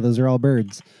 oh yeah, those are all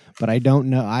birds. But I don't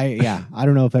know. I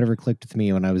don't know if it ever clicked with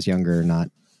me when I was younger or not.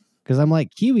 Because I'm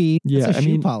like, kiwi, that's a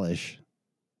shoe polish.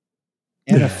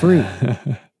 And a fruit.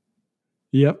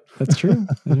 Yep, that's true.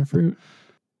 And a fruit.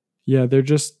 Yeah, they're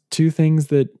just two things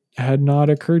that had not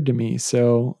occurred to me.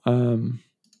 So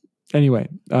anyway,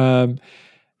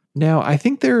 now I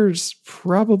think there's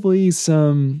probably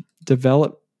some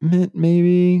development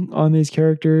maybe on these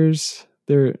characters.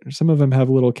 Some of them have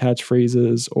little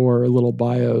catchphrases or little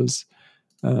bios,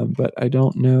 but I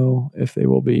don't know if they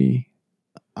will be.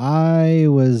 I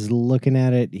was looking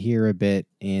at it here a bit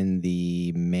in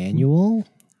the manual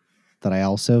that I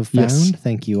also found. Yes.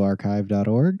 Thank you,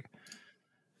 archive.org.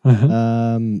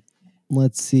 Uh-huh.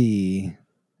 Let's see.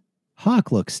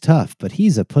 Hawk looks tough, but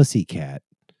he's a pussycat.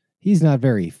 He's not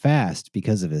very fast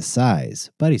because of his size,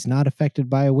 but he's not affected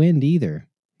by wind either.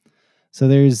 So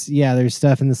there's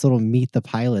stuff in this little Meet the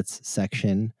Pilots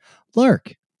section.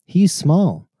 Lark, he's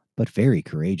small, but very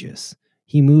courageous.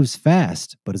 He moves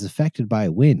fast, but is affected by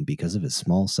wind because of his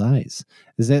small size.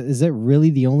 Is that really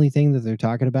the only thing that they're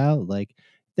talking about? Like,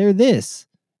 they're this,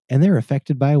 and they're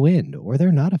affected by wind, or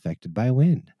they're not affected by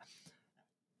wind.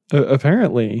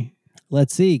 Apparently.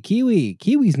 Let's see. Kiwi.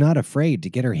 Kiwi's not afraid to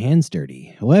get her hands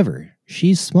dirty. However,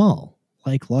 she's small,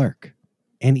 like Lark,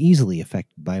 and easily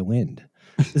affected by wind.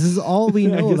 This is all we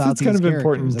know about these characters.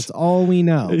 Important. That's all we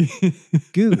know.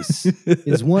 Goose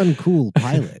is one cool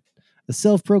pilot, a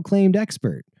self-proclaimed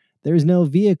expert. There's not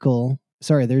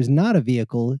a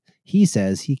vehicle he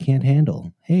says he can't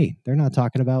handle. Hey, they're not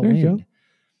talking about wind.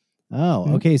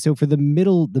 Oh, okay. So for the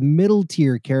middle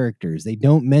tier characters, they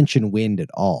don't mention wind at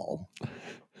all.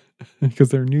 Because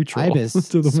they're neutral. Ibis,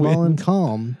 to the small wind. And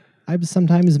calm. Ibis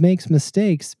sometimes makes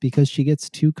mistakes because she gets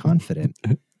too confident.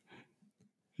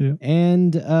 Yeah.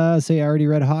 And so I already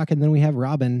read Hawk, and then we have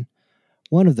Robin,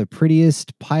 one of the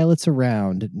prettiest pilots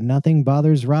around. Nothing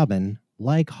bothers Robin.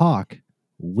 Like Hawk,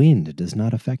 wind does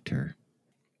not affect her.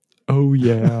 Oh,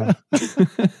 yeah.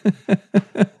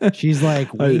 She's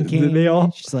like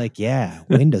winking. She's like, yeah,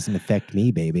 wind doesn't affect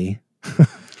me, baby.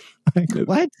 Like,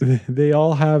 what? They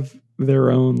all have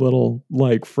their own little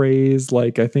like phrase.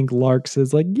 Like I think Lark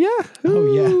says like, yeah.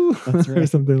 Oh, yeah. That's right. Or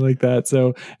something like that.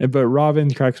 So, but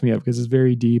Robin cracks me up because it's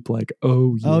very deep. Like,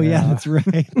 oh, yeah. Oh, yeah, that's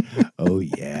right. Oh,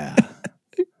 yeah.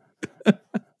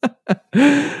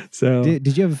 So,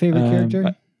 did you have a favorite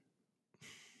character?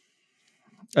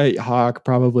 Hawk,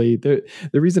 probably. The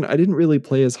reason I didn't really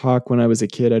play as Hawk when I was a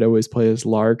kid, I'd always play as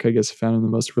Lark. I guess I found him the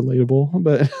most relatable.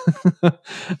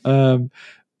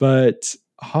 But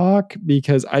Hawk,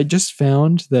 because I just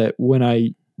found that when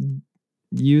I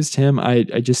used him, I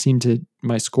just seemed to,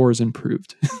 my scores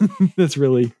improved. That's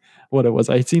really what it was.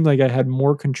 I seemed like I had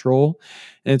more control,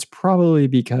 and it's probably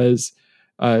because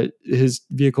his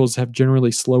vehicles have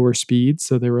generally slower speeds,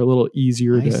 so they were a little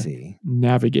easier to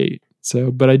navigate.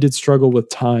 So, but I did struggle with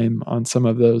time on some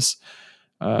of those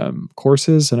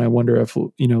courses, and I wonder if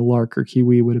Lark or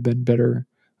Kiwi would have been better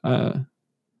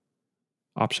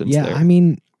options. Yeah, there. I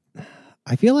mean,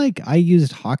 I feel like I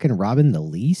used Hawk and Robin the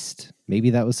least.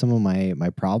 Maybe that was some of my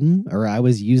problem, or I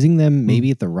was using them maybe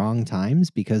at the wrong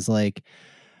times, because like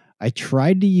I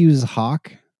tried to use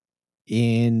Hawk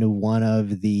in one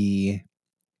of the,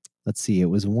 it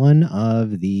was one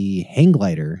of the hang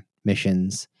glider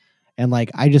missions, and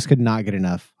like I just could not get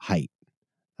enough height.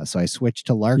 So I switched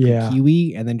to Lark or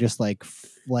Kiwi, and then just like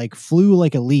flew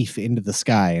like a leaf into the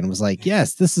sky and was like,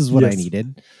 yes, this is what I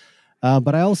needed.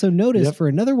 But I also noticed for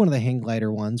another one of the hang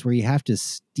glider ones where you have to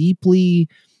steeply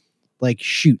like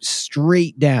shoot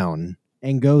straight down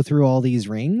and go through all these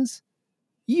rings,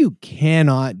 you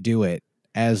cannot do it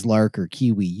as Lark or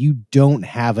Kiwi. You don't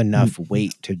have enough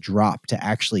weight to drop to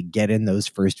actually get in those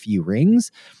first few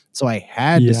rings. So I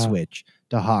had to switch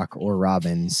to Hawk or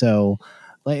Robin. So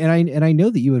like, and I know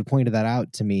that you had pointed that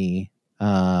out to me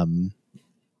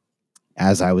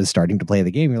as I was starting to play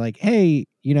the game. You're like, hey,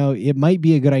 it might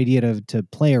be a good idea to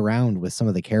play around with some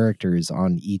of the characters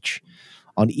on each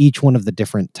one of the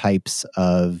different types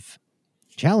of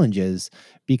challenges,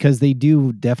 because they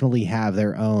do definitely have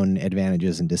their own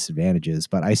advantages and disadvantages.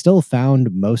 But I still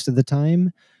found most of the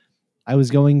time I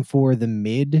was going for the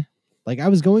mid, like I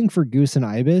was going for Goose and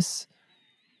Ibis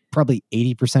probably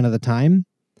 80% of the time.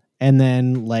 And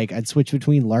then like I'd switch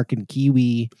between Lark and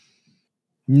Kiwi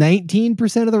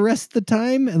 19% of the rest of the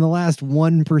time, and the last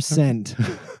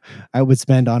 1% I would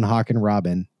spend on Hawk and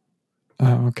Robin.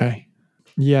 Oh, okay.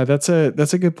 Yeah, that's a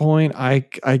good point. I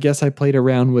guess I played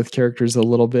around with characters a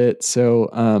little bit. So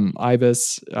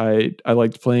Ibis, I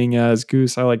liked playing as.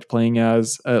 Goose, I liked playing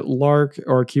as. Lark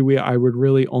or Kiwi, I would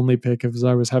really only pick if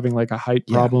I was having like a height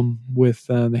problem with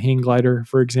the hang glider,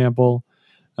 for example.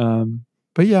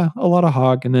 But yeah, a lot of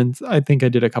Hawk, and then I think I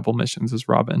did a couple missions as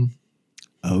Robin.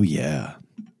 Oh yeah.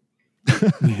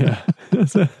 Yeah.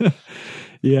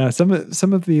 Yeah, some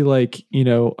of the like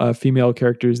female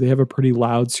characters, they have a pretty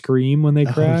loud scream when they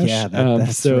crash. Yeah,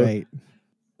 that's right.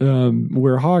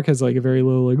 Where Hawk has like a very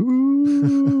low like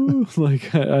ooh, like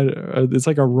it's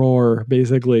like a roar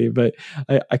basically. But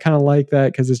I kind of like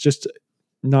that because it's just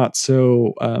not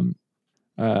so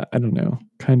I don't know,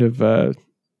 kind of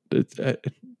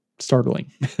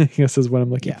startling. I guess is what I'm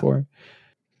looking for.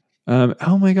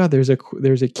 Oh my God, there's a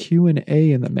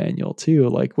Q&A in the manual too.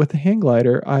 Like with the hang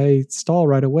glider, I stall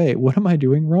right away. What am I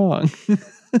doing wrong?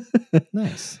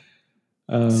 Nice.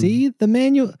 See, the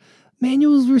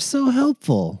manuals were so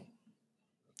helpful.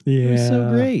 Yeah, they were so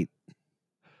great.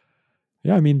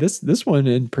 Yeah, I mean this one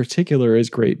in particular is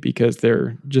great because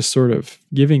they're just sort of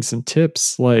giving some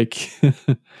tips, like,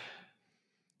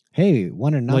 hey,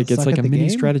 want to not like it's like a mini game?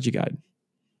 strategy guide.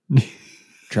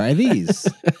 Try these.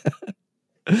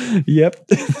 Yep.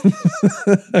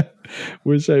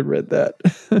 Wish I read that.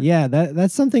 Yeah,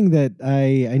 that's something that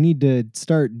I need to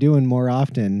start doing more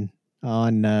often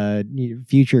on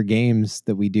future games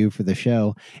that we do for the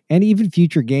show, and even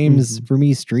future games for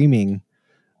me streaming.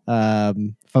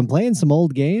 If I'm playing some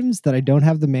old games that I don't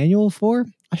have the manual for,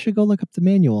 I should go look up the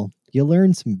manual. You'll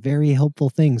learn some very helpful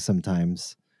things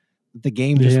sometimes. The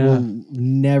game just will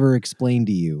never explain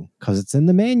to you because it's in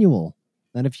the manual.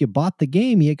 And if you bought the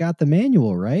game, you got the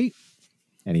manual, right?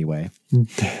 Anyway.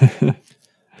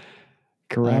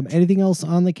 Correct. Anything else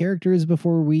on the characters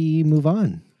before we move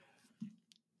on?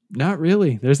 Not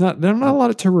really. There's not a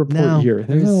lot to report here.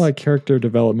 There's not a lot of character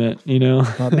development,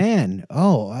 But man,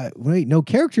 wait, no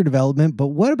character development. But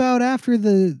what about after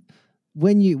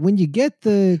when you get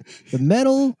the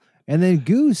medal and then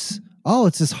Goose? Oh,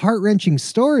 it's this heart-wrenching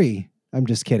story. I'm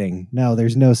just kidding. No,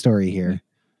 there's no story here.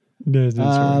 There's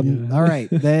no story. All right,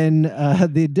 then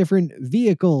the different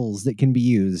vehicles that can be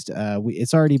used.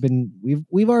 It's already been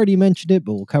we've already mentioned it,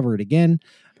 but we'll cover it again.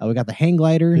 We got the hang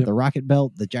glider, the rocket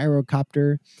belt, the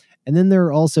gyrocopter, and then there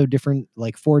are also different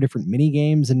 4 different mini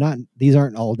games, and these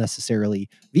aren't all necessarily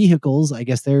vehicles. I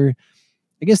guess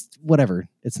whatever.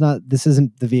 It's not. This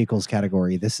isn't the vehicles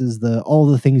category. This is the all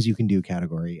the things you can do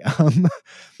category.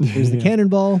 There's the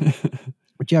cannonball,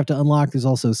 which you have to unlock. There's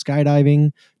also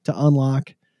skydiving to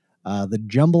unlock. The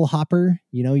jumble hopper,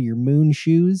 your moon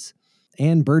shoes,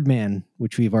 and Birdman,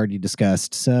 which we've already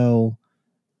discussed. So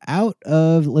out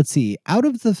of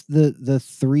the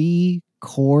 3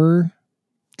 core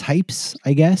types,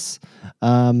 I guess,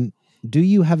 do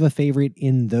you have a favorite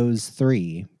in those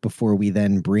 3 before we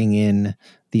then bring in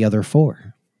the other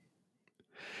 4?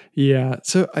 Yeah.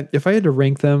 So if I had to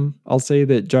rank them, I'll say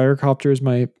that gyrocopter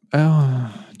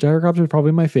is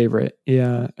probably my favorite.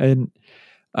 Yeah. And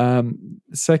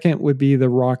second would be the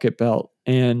rocket belt,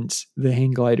 and the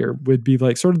hang glider would be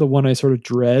like sort of the one I sort of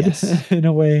dread in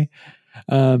a way.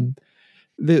 The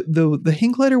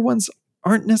hang glider ones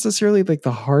aren't necessarily like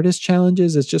the hardest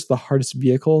challenges. It's just the hardest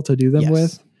vehicle to do them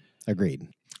with. Agreed.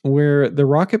 Where the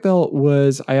rocket belt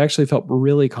was, I actually felt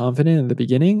really confident in the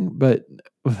beginning, but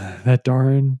that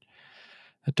darn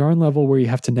level where you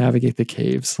have to navigate the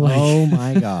caves. Oh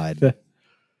my God.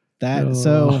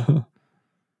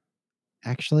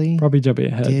 Actually, probably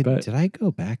jumping ahead, but did I go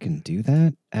back and do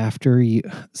that after you?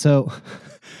 So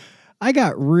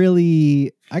I'm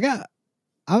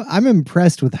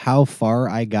impressed with how far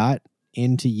I got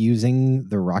into using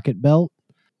the rocket belt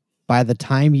by the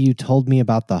time you told me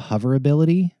about the hover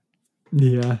ability.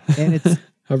 Yeah. And it's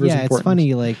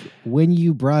funny, like when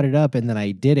you brought it up and then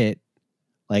I did it,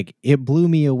 like it blew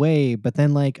me away. But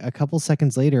then like a couple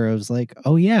seconds later, I was like,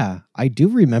 oh yeah, I do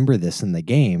remember this in the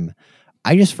game.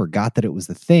 I just forgot that it was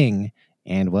the thing.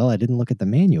 And well, I didn't look at the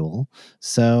manual.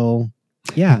 So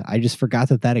yeah, I just forgot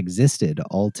that existed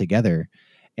altogether.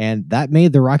 And that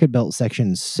made the rocket belt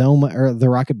section the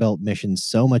rocket belt mission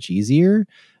so much easier.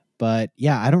 But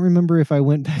yeah, I don't remember if I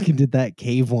went back and did that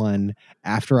cave one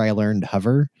after I learned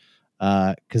hover.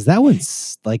 Cause that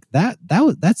one's like that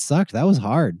sucked. That was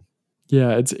hard.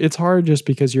 Yeah. It's hard just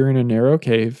because you're in a narrow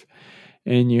cave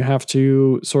and you have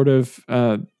to sort of,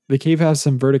 the cave has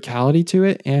some verticality to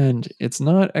it, and it's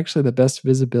not actually the best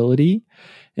visibility.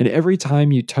 And every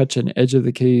time you touch an edge of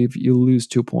the cave, you lose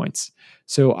 2 points.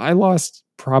 So I lost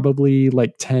probably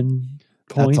like 10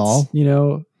 points. That's all?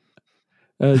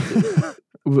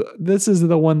 This is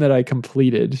the one that I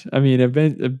completed. I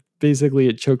mean, basically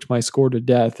it choked my score to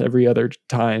death every other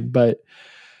time, but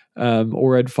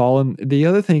or I'd fallen. The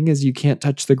other thing is you can't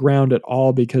touch the ground at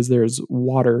all because there's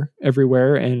water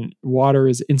everywhere, and water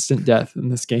is instant death in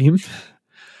this game.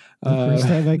 The first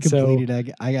time I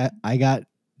completed, I got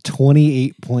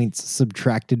 28 points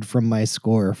subtracted from my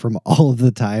score from all of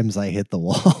the times I hit the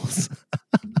walls.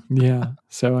 Yeah.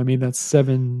 So, I mean, that's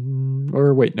 7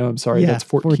 or wait, no, I'm sorry. That's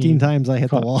 14 times I hit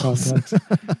the walls.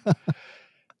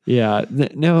 Yeah.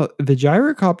 No, the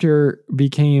gyrocopter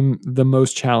became the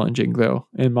most challenging though,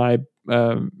 in my,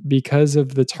 because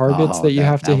of the targets that you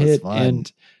have to hit.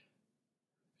 And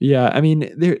yeah, I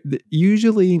mean,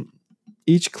 usually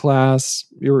each class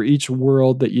or each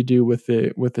world that you do with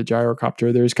the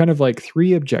gyrocopter, there's kind of like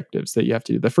 3 objectives that you have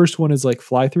to do. The first one is like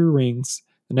fly through rings.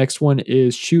 The next one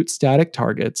is shoot static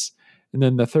targets. And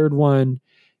then the third one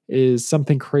is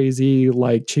something crazy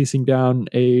like chasing down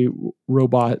a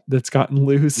robot that's gotten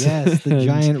loose. Yes, the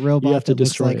giant robot that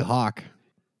looks like Hawk.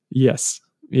 Yes.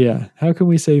 Yeah. How can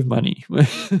we save money? We're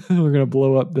going to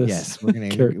blow up this. Yes, we're going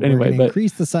to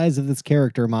increase the size of this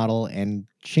character model and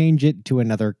change it to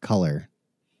another color.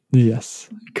 Yes,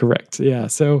 correct. Yeah.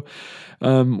 So,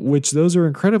 which those are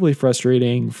incredibly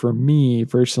frustrating for me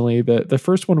personally. The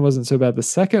first one wasn't so bad. The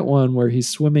second one, where he's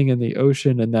swimming in the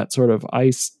ocean and that sort of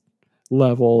ice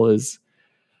level, is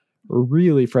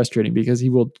really frustrating because he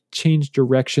will change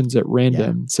directions at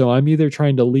random. Yeah. So I'm either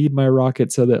trying to lead my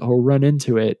rocket so that he'll run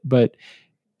into it, but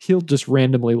he'll just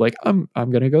randomly like, I'm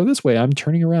going to go this way. I'm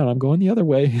turning around. I'm going the other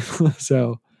way.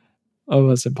 So,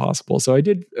 it's impossible. So I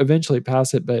did eventually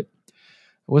pass it, but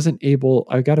I wasn't able.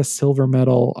 I got a silver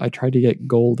medal. I tried to get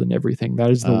gold and everything.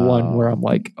 That is the one where I'm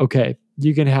like, okay,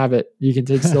 you can have it. You can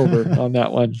take silver on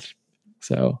that one.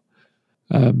 So,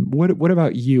 what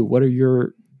about you? What's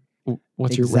your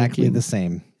exactly ranking? The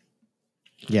same?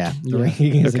 Yeah, the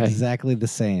ranking is exactly the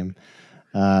same.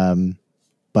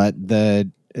 But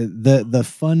the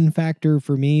fun factor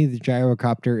for me, the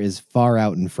gyrocopter is far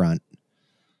out in front.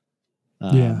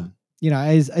 Yeah,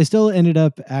 I still ended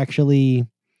up actually.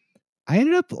 I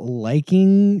ended up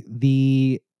liking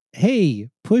the, hey,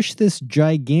 push this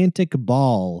gigantic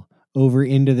ball over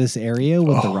into this area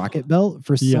with the rocket belt.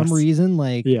 For some reason,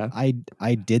 I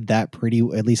did that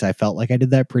at least I felt like I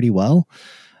did that pretty well.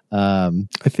 I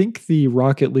think the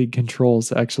Rocket League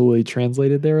controls actually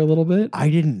translated there a little bit. I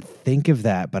didn't think of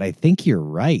that, but I think you're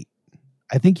right.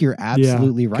 I think you're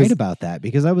absolutely right about that,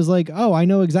 because I was like, oh, I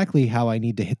know exactly how I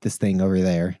need to hit this thing over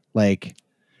there. Like,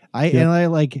 I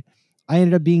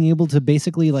ended up being able to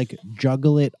basically like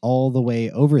juggle it all the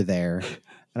way over there.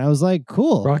 And I was like,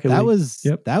 cool. That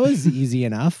was easy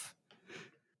enough.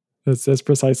 That's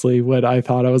precisely what I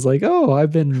thought. I was like, oh,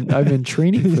 I've been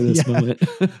training for this moment.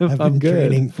 I've been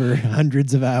training for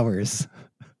hundreds of hours.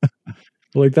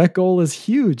 Like, that goal is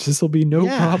huge. This will be no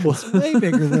problem. It's way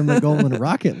bigger than the goal in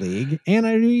Rocket League. And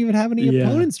I didn't even have any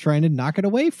opponents trying to knock it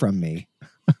away from me.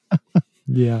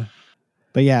 Yeah.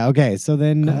 But yeah, okay. So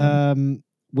then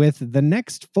with the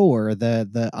next 4,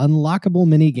 the unlockable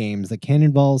mini games, the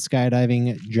Cannonball,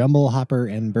 Skydiving, Jumble Hopper,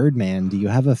 and Birdman, do you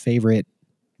have a favorite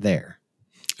there?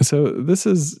 So this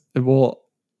is,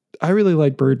 I really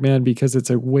like Birdman because it's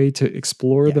a way to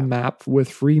explore the map with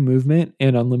free movement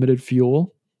and unlimited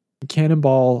fuel.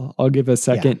 Cannonball, I'll give a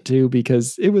second too,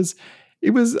 because it was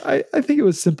I think it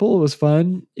was simple. It was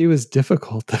fun. It was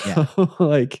difficult though. Yeah.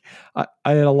 Like I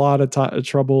had a lot of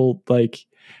trouble. Like,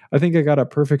 I think I got a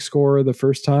perfect score the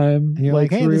first time. And you're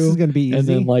like, hey, this is going to be easy. And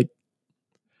then like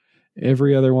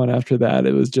every other one after that,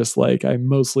 it was just like I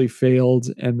mostly failed,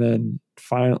 and then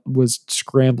was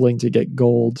scrambling to get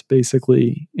gold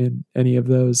basically in any of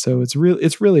those. So it's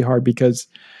really hard because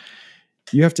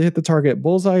you have to hit the target.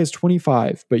 Bullseye is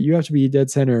 25, but you have to be dead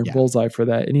center bullseye for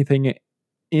that. Anything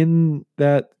in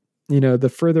that,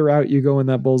 the further out you go in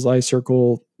that bullseye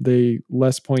circle, the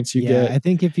less points you get. I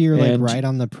think if you're like right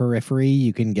on the periphery,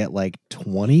 you can get like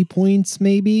 20 points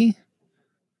maybe.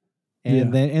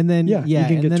 And then you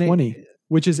can get 20,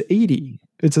 which is 80.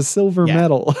 It's a silver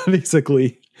medal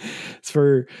basically. It's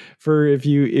for if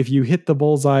you hit the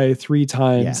bullseye 3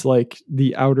 times, like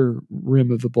the outer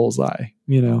rim of the bullseye,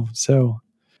 So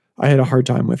I had a hard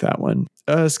time with that one.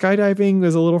 Skydiving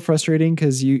was a little frustrating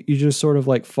because you just sort of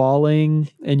like falling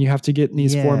and you have to get in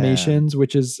these formations,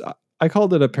 which is, I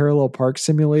called it a parallel park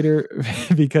simulator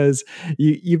because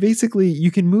you basically,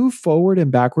 you can move forward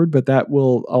and backward, but that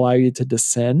will allow you to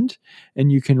descend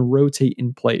and you can rotate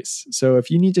in place. So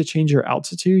if you need to change your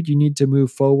altitude, you need to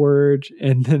move forward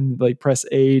and then like press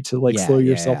A to like slow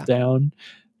yourself down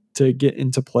to get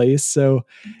into place. So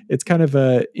it's kind of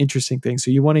a interesting thing.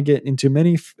 So you want to get into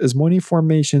as many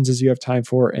formations as you have time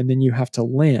for, and then you have to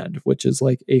land, which is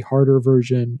like a harder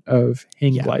version of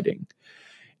hang gliding.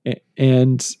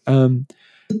 And I'm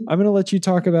going to let you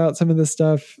talk about some of this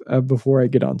stuff before I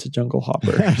get on to Jungle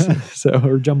Hopper.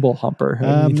 or Jumble Hopper.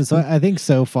 So I think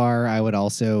so far I would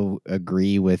also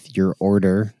agree with your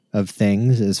order of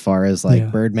things as far as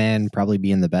like Birdman probably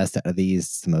being the best out of these.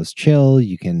 It's the most chill.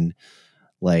 You can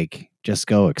like just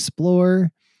go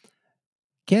explore.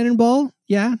 Cannonball,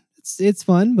 yeah, it's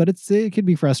fun, but it could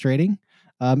be frustrating,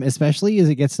 especially as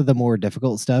it gets to the more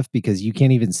difficult stuff because you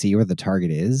can't even see where the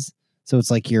target is. So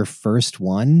it's like your first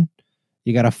one,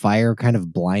 you got to fire kind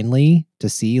of blindly to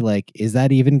see like, is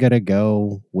that even going to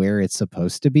go where it's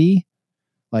supposed to be?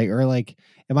 Like, or like,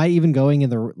 am I even going in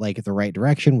the right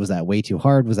direction? Was that way too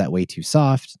hard? Was that way too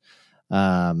soft?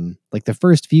 Like the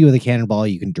first few of the cannonball,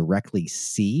 you can directly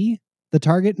see the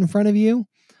target in front of you.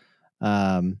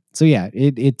 So yeah,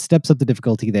 it steps up the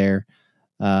difficulty there.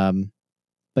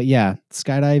 But yeah,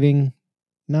 skydiving,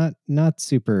 not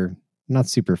super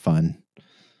fun.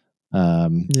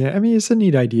 Yeah, I mean, it's a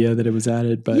neat idea that it was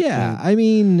added, but yeah, I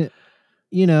mean,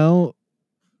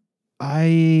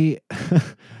 I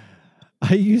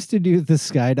I used to do the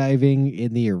skydiving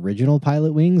in the original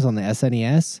Pilot Wings on the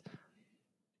SNES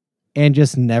and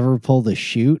just never pull the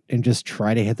chute and just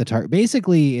try to hit the target.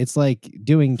 Basically, it's like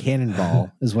doing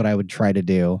cannonball is what I would try to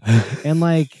do. And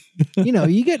like,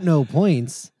 you get no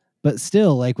points, but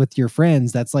still like with your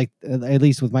friends, that's like, at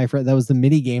least with my friend, that was the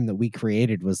mini game that we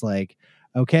created was like,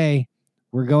 okay,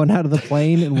 we're going out of the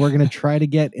plane and we're going to try to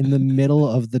get in the middle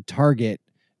of the target,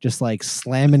 just like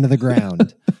slam into the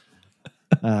ground.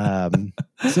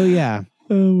 So yeah.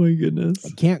 Oh my goodness.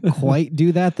 I can't quite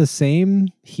do that the same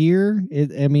here.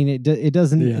 It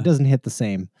doesn't hit the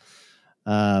same.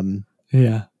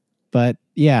 Yeah. But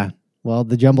yeah, well,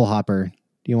 the Jumble Hopper.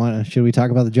 Should we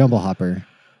talk about the Jumble Hopper?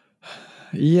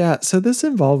 Yeah, so this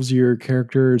involves your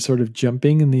character sort of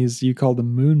jumping in these, you call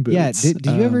them moon boots. Yeah, did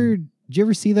you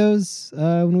ever see those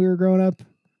when we were growing up?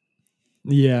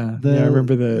 Yeah, I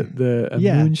remember the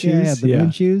moon shoes. The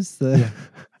moon shoes.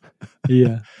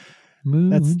 Yeah.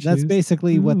 That's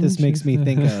basically what this makes me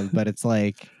think of, but it's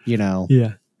like,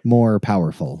 more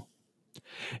powerful.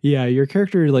 Yeah, your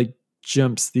character like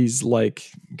jumps these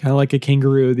like kind of like a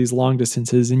kangaroo, these long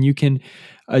distances, and you can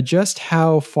adjust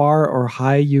how far or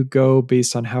high you go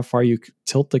based on how far you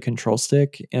tilt the control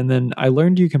stick. And then I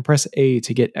learned you can press A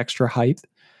to get extra height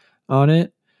on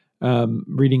it,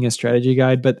 reading a strategy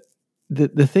guide. But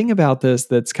the thing about this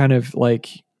that's kind of like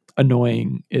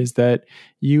annoying is that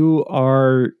you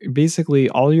are basically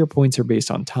all your points are based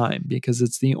on time because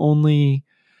it's the only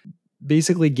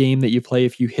basically game that you play.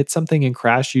 If you hit something and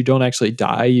crash, you don't actually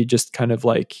die. You just kind of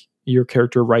like your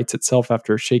character rights itself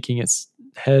after shaking its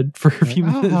head for a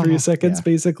few seconds,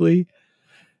 basically.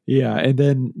 Yeah. And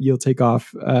then you'll take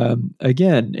off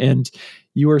again. And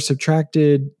you are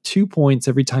subtracted 2 points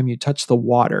every time you touch the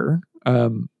water.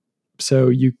 So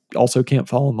you also can't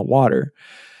fall in the water.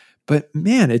 But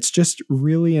man, it's just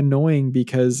really annoying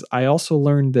because I also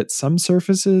learned that some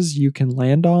surfaces you can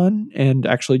land on and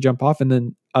actually jump off, and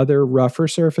then other rougher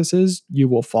surfaces you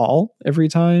will fall every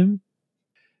time.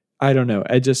 I don't know.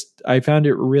 I found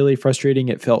it really frustrating.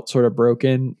 It felt sort of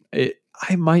broken.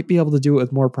 I might be able to do it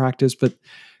with more practice, but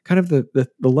kind of the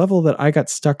level that I got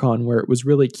stuck on where it was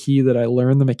really key that I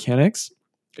learned the mechanics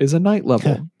is a night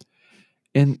level.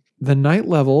 And the night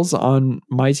levels on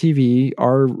my TV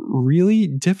are really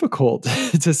difficult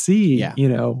to see,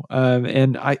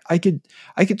 and I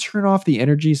could turn off the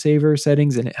energy saver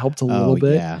settings and it helped a little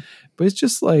bit, but it's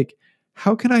just like,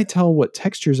 how can I tell what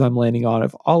textures I'm landing on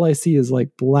if all I see is like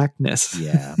blackness?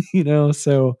 Yeah.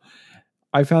 So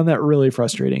I found that really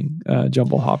frustrating,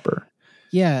 Jumble Hopper.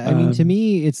 Yeah. I mean, to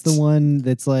me, it's the one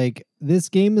that's like, this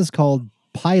game is called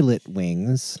Pilot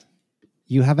Wings.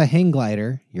 You have a hang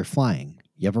glider, you're flying.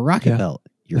 You have a rocket belt,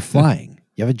 you're flying.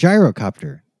 You have a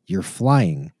gyrocopter, you're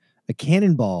flying. A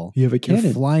cannonball, you have a cannon.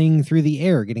 You're flying through the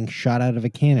air, getting shot out of a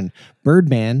cannon.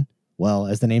 Birdman, well,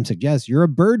 as the name suggests, you're a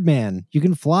birdman. You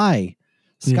can fly.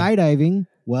 Skydiving,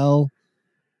 well,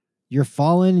 you're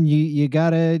falling and you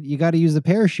gotta use the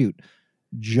parachute.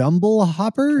 Jumble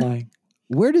Hopper? Flying.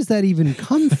 Where does that even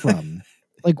come from?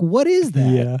 Like, what is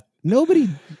that? Yeah. Nobody.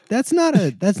 That's not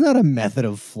a method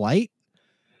of flight.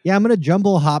 Yeah, I'm going to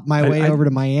jumble hop my way over to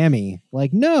Miami.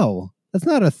 Like, no, that's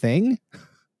not a thing.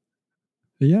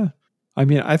 Yeah. I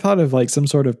mean, I thought of like some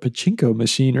sort of pachinko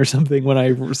machine or something when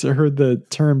I heard the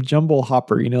term jumble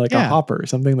hopper, like a hopper,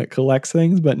 something that collects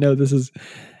things. But no, this is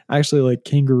actually like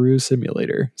kangaroo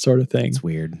simulator sort of thing. It's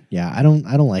weird. Yeah, I don't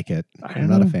like it. I'm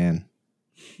not a fan.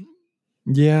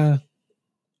 Yeah.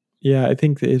 Yeah, I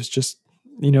think it's just,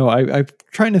 I'm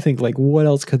trying to think like what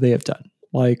else could they have done?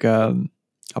 Like a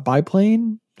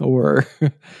biplane or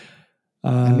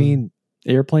I mean,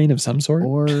 airplane of some sort,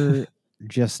 or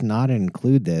just not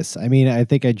include this. I mean, I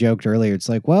think I joked earlier. It's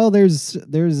like, well, there's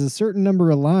a certain number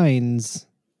of lines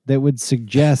that would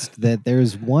suggest that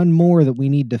there's one more that we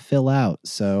need to fill out.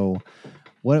 So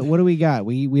what do we got?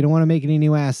 We don't want to make any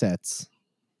new assets.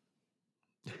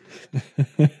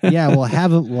 Yeah, we'll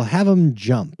have them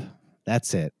jump.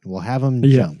 That's it. We'll have them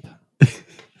jump.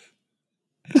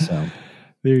 So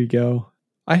there you go.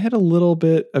 I had a little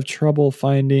bit of trouble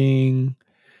finding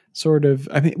sort of,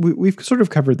 I mean, we've sort of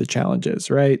covered the challenges,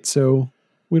 right? So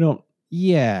we don't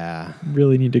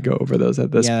really need to go over those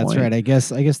at this point. Yeah, that's right. I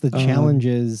guess the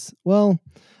challenges, well,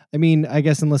 I mean, I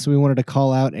guess unless we wanted to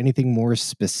call out anything more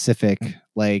specific,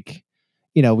 like,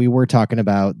 we were talking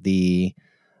about the,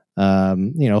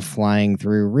 flying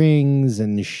through rings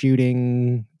and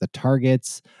shooting the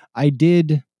targets. I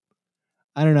did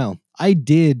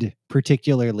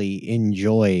particularly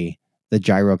enjoy the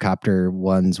gyrocopter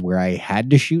ones where I had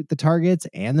to shoot the targets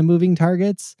and the moving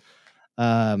targets.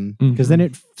 Because then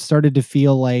it started to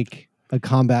feel like a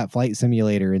combat flight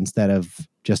simulator instead of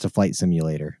just a flight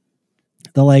simulator.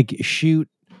 The like shoot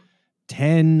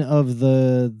 10 of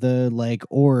the like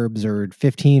orbs or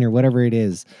 15 or whatever it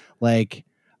is. Like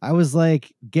I was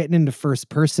like getting into first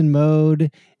person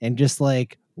mode and just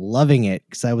like loving it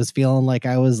because I was feeling like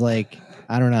I was like,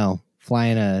 I don't know,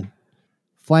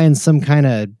 flying some kind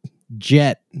of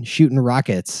jet shooting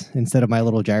rockets instead of my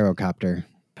little gyrocopter.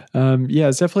 Yeah,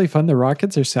 it's definitely fun. The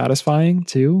rockets are satisfying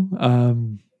too.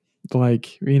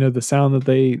 Like, the sound that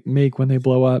they make when they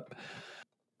blow up.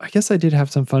 I guess I did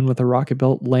have some fun with the rocket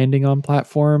belt landing on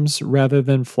platforms rather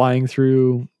than flying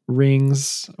through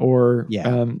rings or,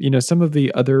 some of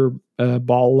the other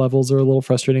ball levels are a little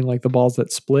frustrating, like the balls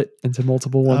that split into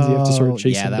multiple ones. You have to sort of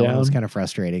chase them down. Yeah, that one was kind of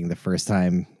frustrating the first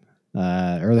time,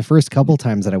 or the first couple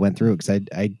times that I went through, because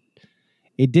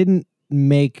it didn't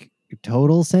make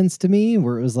total sense to me,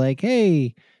 where it was like,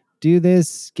 hey, do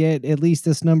this, get at least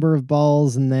this number of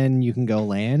balls, and then you can go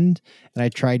land. And I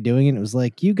tried doing it. And it was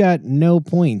like, you got no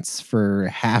points for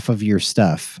half of your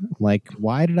stuff. I'm like,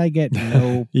 why did I get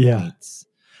no points?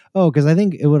 Oh, because I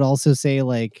think it would also say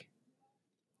like,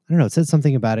 I don't know, it said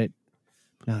something about it.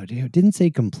 No, dude, it didn't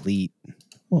say complete.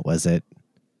 What was it?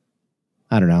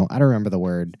 I don't know. I don't remember the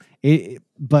word.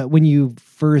 But when you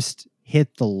first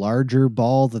hit the larger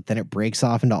ball, that then it breaks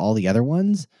off into all the other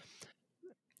ones.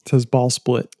 It says ball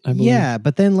split, I believe. Yeah,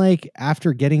 but then like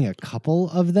after getting a couple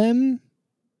of them,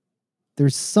 there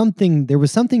was something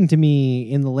to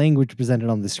me in the language presented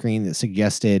on the screen that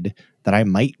suggested that I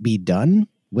might be done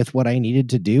with what I needed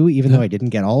to do, even though I didn't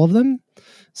get all of them.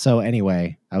 So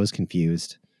anyway, I was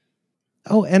confused.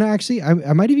 Oh, and actually,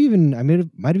 I might have even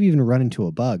run into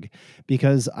a bug,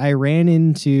 because I ran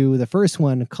into the first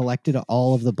one, collected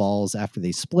all of the balls after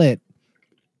they split,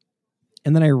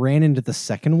 and then I ran into the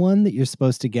second one that you're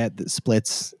supposed to get that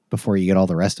splits before you get all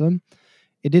the rest of them.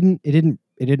 It didn't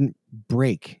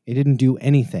break. It didn't do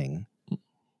anything.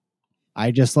 I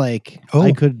just I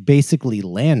could basically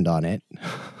land on it.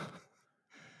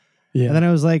 Yeah. And then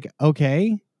I was like,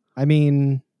 okay, I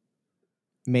mean,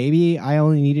 maybe I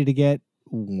only needed to get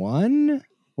one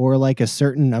or like a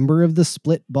certain number of the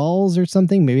split balls or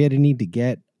something. Maybe I didn't need to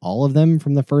get all of them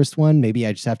from the first one. Maybe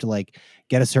I just have to like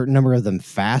get a certain number of them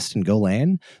fast and go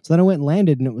land. So then I went and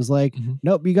landed, and it was like,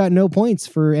 nope, you got no points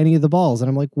for any of the balls. And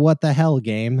I'm like, what the hell,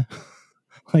 game?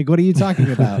 Like, what are you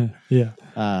talking about? Yeah.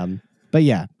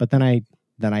 But then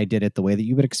I did it the way that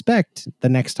you would expect the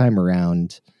next time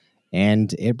around,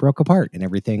 and it broke apart and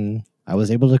everything. I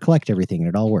was able to collect everything and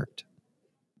it all worked.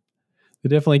 They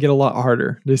definitely get a lot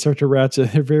harder. They start to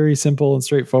ratchet. They're very simple and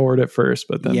straightforward at first,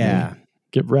 but then they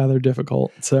get rather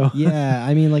difficult. So yeah,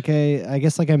 I mean, like I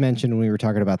guess like I mentioned when we were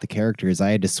talking about the characters, I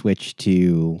had to switch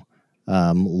to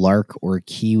Lark or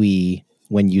Kiwi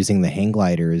when using the hang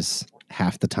gliders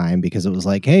half the time, because it was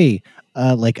like, hey,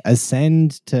 like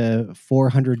ascend to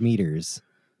 400 meters.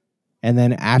 And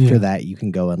then after that, you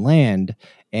can go and land.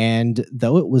 And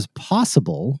though it was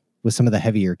possible with some of the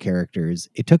heavier characters,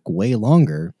 it took way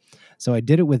longer. So I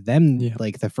did it with them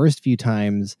like the first few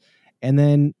times. And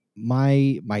then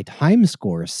my time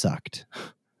score sucked.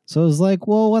 So I was like,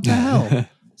 well, what the hell?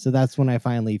 So that's when I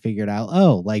finally figured out,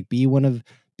 oh, like be one of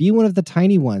the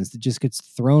tiny ones that just gets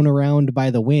thrown around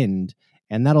by the wind.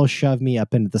 And that'll shove me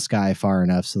up into the sky far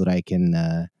enough so that I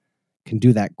can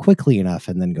do that quickly enough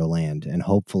and then go land and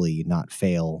hopefully not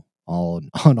fail on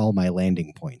all my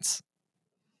landing points.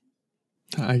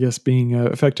 I guess being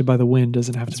affected by the wind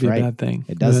doesn't have to be a bad thing.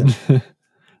 It doesn't.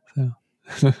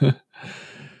 So.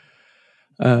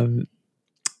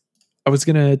 I was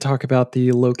going to talk about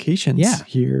the locations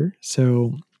here.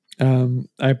 So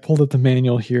I pulled up the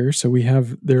manual here. So we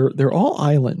have, they're all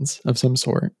islands of some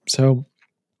sort. So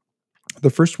the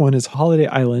first one is Holiday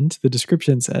Island. The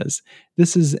description says,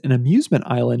 this is an amusement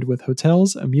island with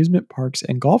hotels, amusement parks,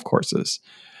 and golf courses.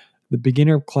 The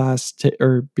beginner class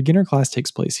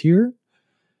takes place here.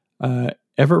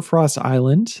 Everfrost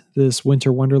Island, this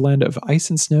winter wonderland of ice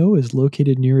and snow, is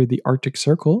located near the Arctic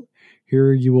Circle.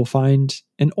 Here you will find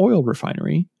an oil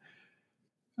refinery,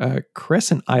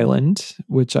 Crescent Island,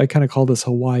 which I kind of call this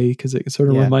Hawaii because it sort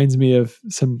of reminds me of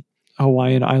some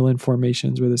Hawaiian island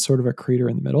formations where there's sort of a crater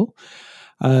in the middle.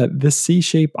 This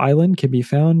C-shaped island can be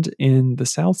found in the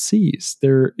South Seas.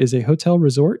 There is a hotel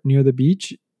resort near the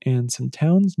beach and some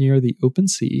towns near the open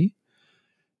sea.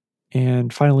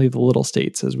 And finally, the Little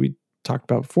States. As we talked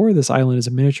about before, this island is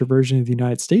a miniature version of the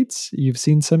United States. You've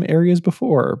seen some areas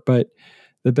before, but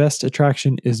the best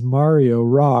attraction is Mario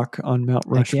Rock on Mount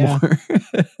Rushmore.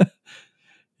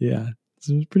 Yeah, this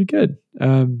was pretty good.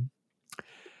 I'm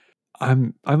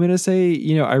going to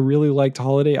say, I really liked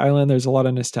Holiday Island. There's a lot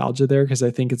of nostalgia there because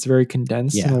I think it's very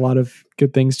condensed and a lot of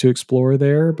good things to explore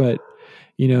there. But,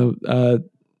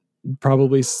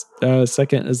 probably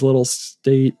second is Little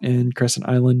State, and Crescent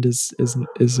Island is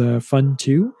fun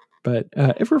too. But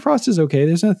Everfrost is okay.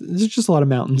 There's just a lot of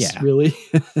mountains, really,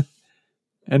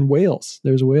 and whales.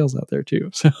 There's whales out there too.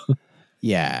 So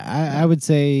I would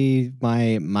say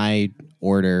my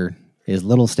order is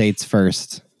Little States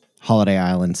first, Holiday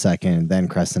Island second, then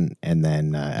Crescent, and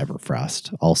then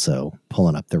Everfrost also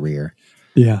pulling up the rear.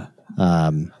 Yeah.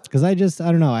 Because I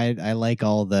don't know. I like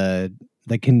all the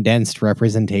condensed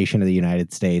representation of the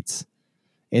United States.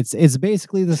 It's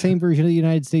basically the same version of the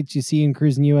United States you see in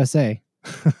Cruising USA.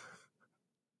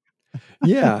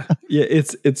 Yeah.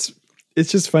 It's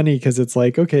just funny because it's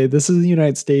like, okay, this is the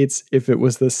United States if it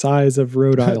was the size of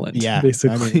Rhode Island.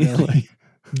 Basically, really. like,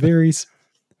 very,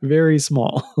 very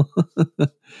small.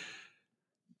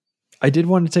 I did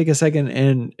want to take a second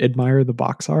and admire the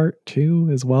box art too,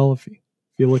 as well. If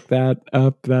you look that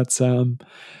up, that's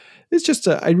it's just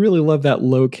I really love that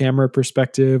low camera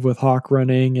perspective with Hawk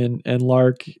running and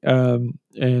Lark and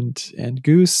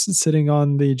Goose sitting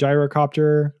on the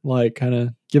gyrocopter, like kind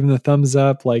of giving the thumbs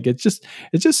up. Like it's just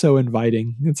so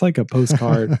inviting. It's like a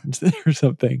postcard or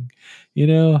something,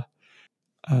 I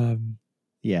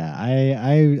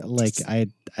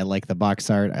like the box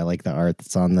art. I like the art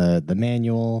that's on the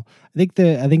manual. I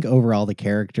think overall the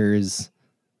characters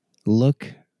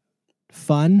look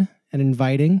fun and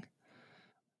inviting.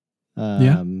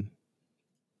 I'm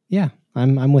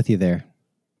with you there.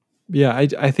 Yeah,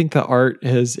 I think the art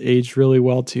has aged really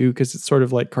well too, because it's sort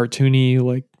of like cartoony,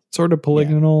 like sort of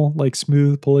polygonal, like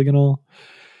smooth polygonal.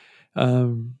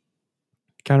 Kind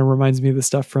of reminds me of the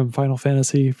stuff from Final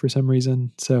Fantasy for some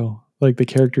reason. So like the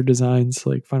character designs,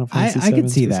 like Final Fantasy VII I could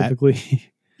see specifically. That.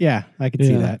 Yeah, I could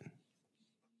see that.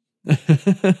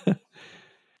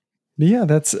 Yeah,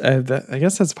 that's I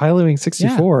guess that's Pilotwings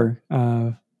 64.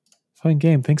 Fun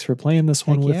game. Thanks for playing this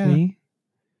one with me.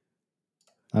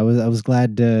 I was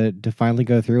glad to finally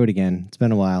go through it again. It's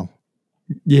been a while.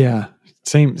 Yeah,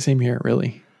 same here,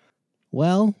 really.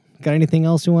 Well, got anything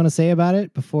else you want to say about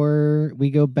it before we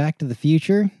go back to the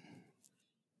future?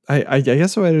 I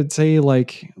guess what I would say,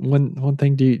 like one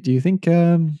thing. Do you think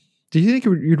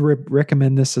you'd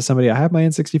recommend this to somebody? I have my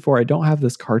N64. I don't have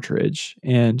this cartridge,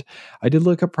 and I did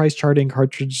look up price charting.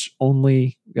 Cartridge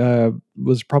only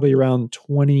was probably around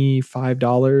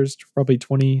 $25, probably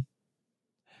 $20.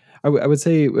 I would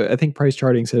say, I think price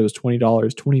charting said it was $20,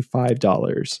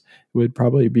 $25 would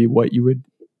probably be what you would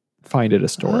find at a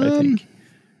store. I think.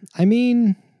 I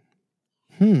mean,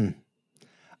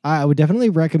 I would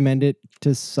definitely recommend it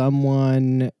to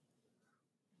someone,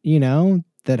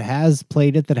 that has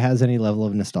played it, that has any level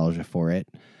of nostalgia for it.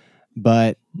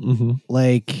 But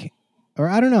or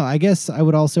I don't know, I guess I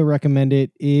would also recommend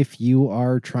it if you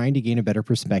are trying to gain a better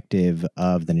perspective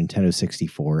of the Nintendo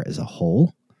 64 as a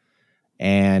whole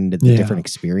and the different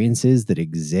experiences that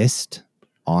exist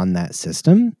on that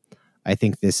system. I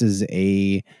think this is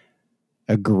a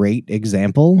great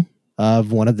example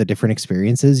of one of the different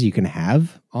experiences you can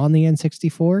have on the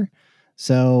N64.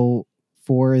 So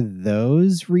for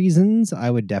those reasons, I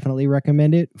would definitely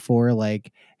recommend it. For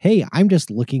like, hey, I'm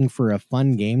just looking for a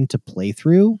fun game to play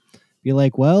through. Be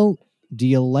like, well, do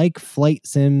you like flight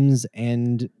sims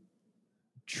and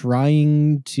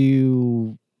trying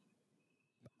to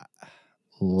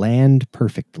land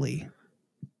perfectly?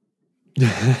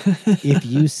 If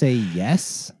you say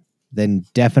yes, then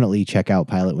definitely check out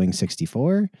Pilotwings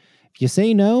 64. If you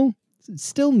say no,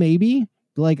 still maybe.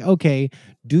 Like, okay,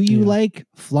 do you like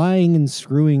flying and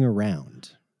screwing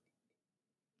around?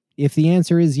 If the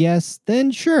answer is yes,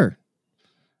 then sure.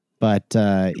 But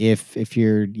if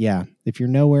you're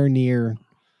nowhere near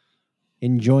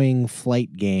enjoying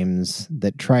flight games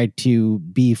that try to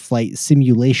be flight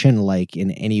simulation like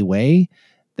in any way,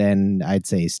 then I'd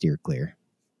say steer clear.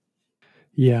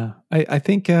 Yeah, I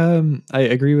think I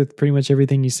agree with pretty much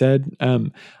everything you said.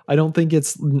 I don't think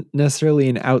it's necessarily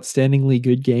an outstandingly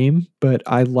good game, but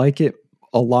I like it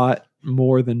a lot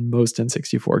more than most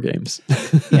N64 games.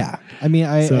 Yeah. I mean,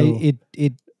 I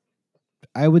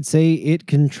would say it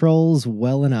controls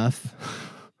well enough.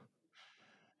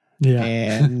 Yeah.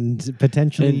 And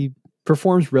potentially and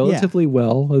performs relatively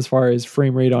well as far as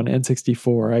frame rate on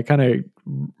N64. I kind of,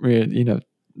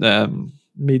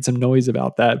 made some noise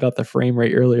about the frame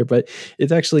rate earlier, but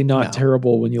it's actually not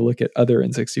terrible when you look at other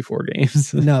N64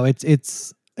 games. No,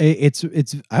 it's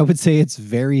I would say it's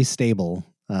very stable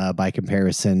by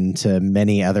comparison to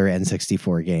many other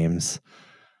N64 games.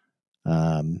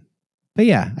 But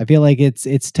yeah, I feel like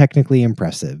it's technically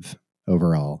impressive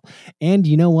overall. And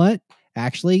you know what?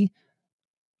 Actually,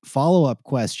 follow-up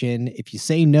question, if you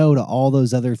say no to all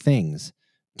those other things,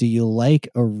 do you like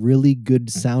a really good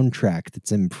soundtrack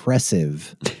that's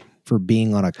impressive for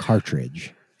being on a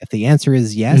cartridge? If the answer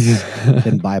is yes,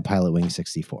 then buy Pilotwings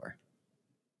 64.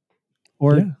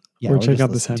 Or check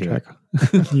out the soundtrack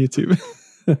on YouTube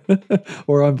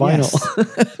or on vinyl.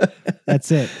 Yes.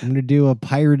 That's it. I'm going to do a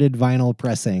pirated vinyl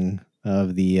pressing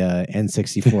of the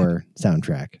N64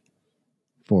 soundtrack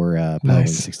for Pilotwings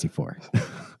 64.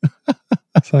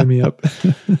 Sign me up.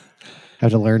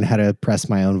 Have to learn how to press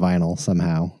my own vinyl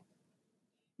somehow.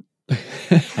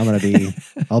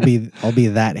 I'll be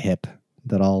that hip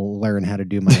that I'll learn how to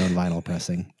do my own vinyl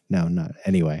pressing. No, not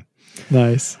anyway.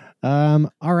 Nice. All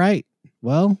right.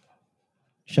 Well,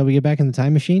 shall we get back in the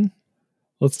time machine?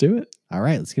 Let's do it. All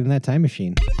right, let's get in that time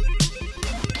machine.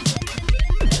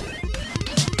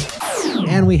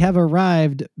 And we have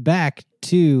arrived back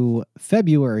to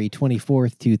February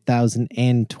 24th,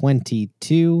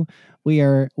 2022. We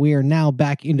are now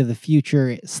back into the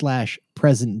future /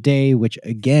 present day, which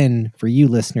again, for you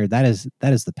listener, that is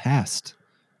the past.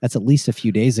 That's at least a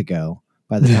few days ago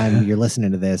by the time you're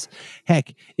listening to this.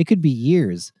 Heck, it could be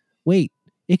years. Wait,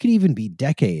 it could even be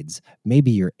decades.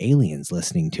 Maybe you're aliens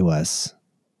listening to us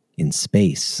in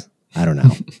space. I don't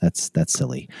know. That's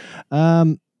silly.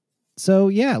 So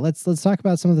yeah, let's talk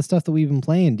about some of the stuff that we've been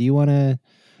playing. Do you want to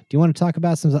talk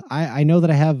about some? I know that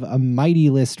I have a mighty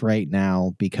list right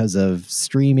now because of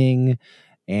streaming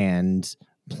and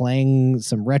playing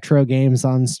some retro games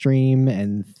on stream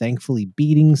and thankfully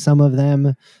beating some of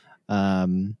them.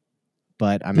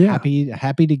 But I'm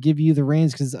happy to give you the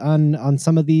reins because on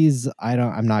some of these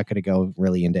I'm not going to go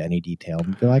really into any detail.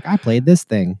 Be like, I played this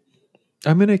thing.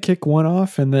 I'm going to kick one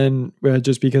off and then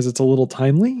just because it's a little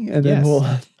timely and then we'll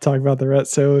talk about the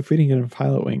rest. So if we didn't get into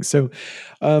Pilotwings. So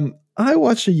I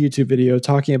watched a YouTube video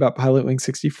talking about Pilotwings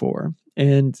 64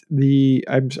 and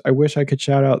I wish I could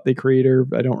shout out the creator.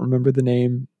 I don't remember the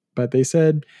name, but they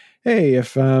said, hey,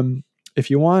 if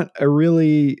you want a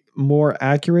really more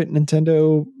accurate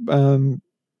Nintendo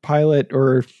pilot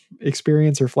or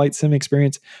experience or flight sim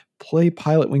experience, play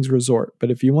Pilotwings Resort.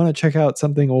 But if you want to check out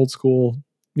something old school,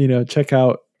 check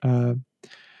out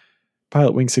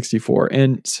Pilotwings 64.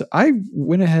 And so I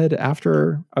went ahead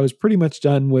after I was pretty much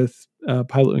done with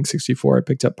Pilotwings 64. I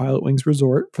picked up Pilotwings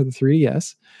Resort for the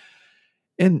 3DS.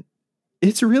 And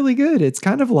it's really good. It's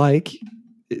kind of like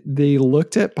they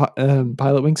looked at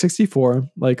Pilotwings 64,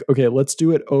 like, okay, let's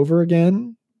do it over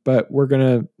again, but we're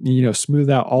going to, smooth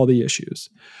out all the issues.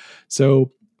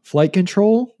 So flight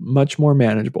control, much more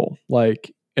manageable.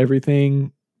 Like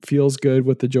everything feels good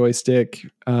with the joystick.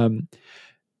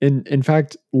 In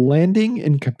fact, landing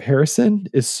in comparison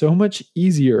is so much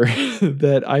easier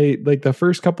that I like the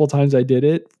first couple of times I did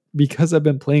it because I've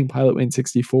been playing Pilotwings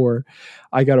 64,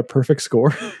 I got a perfect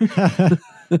score.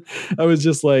 I was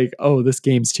just like, oh, this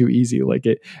game's too easy. Like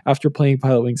it after playing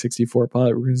Pilotwings 64,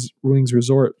 Pilotwings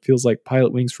Resort feels like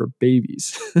Pilotwings for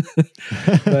babies.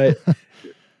 But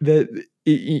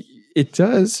it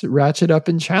does ratchet up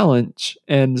and challenge,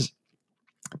 and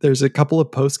there's a couple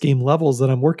of post-game levels that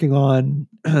I'm working on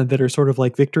that are sort of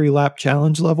like victory lap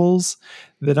challenge levels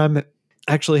that I'm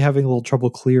actually having a little trouble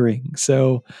clearing.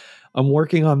 So I'm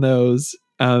working on those.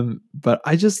 But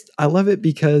I love it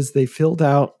because they filled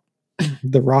out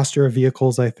the roster of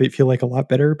vehicles. I feel like a lot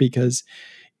better because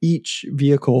each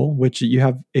vehicle, which you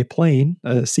have a plane,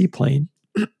 a seaplane,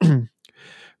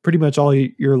 pretty much all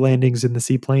your landings in the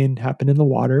seaplane happen in the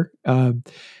water.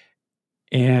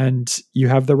 And you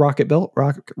have the rocket belt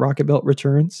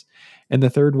returns. And the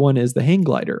third one is the hang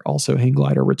glider, also hang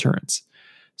glider returns.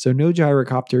 So no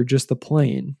gyrocopter, just the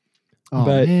plane. Oh,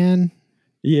 man.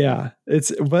 Yeah,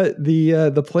 but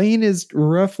the plane is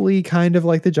roughly kind of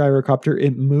like the gyrocopter.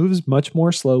 It moves much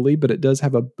more slowly, but it does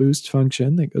have a boost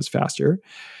function that goes faster.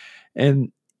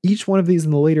 And each one of these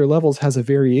in the later levels has a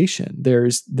variation.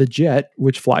 There's the jet,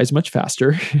 which flies much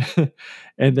faster.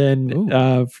 And then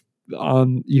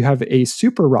you have a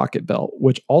super rocket belt,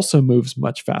 which also moves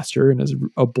much faster and is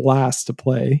a blast to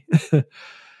play.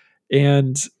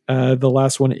 And the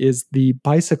last one is the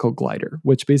bicycle glider,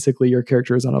 which basically your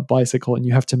character is on a bicycle and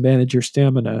you have to manage your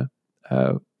stamina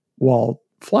while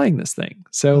flying this thing.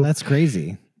 So that's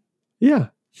crazy. Yeah.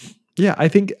 Yeah, I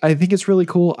think it's really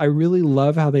cool. I really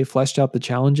love how they fleshed out the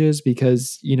challenges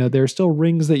because, there are still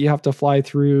rings that you have to fly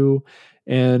through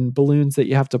and balloons that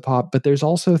you have to pop, but there's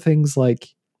also things like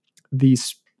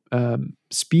these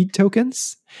speed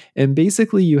tokens. And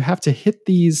basically you have to hit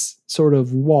these sort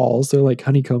of walls. They're like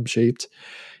honeycomb shaped.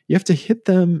 You have to hit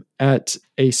them at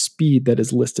a speed that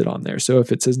is listed on there. So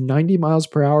if it says 90 miles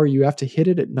per hour, you have to hit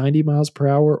it at 90 miles per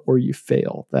hour or you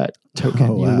fail that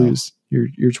token. You lose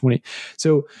your 20.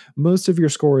 So most of your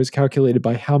score is calculated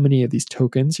by how many of these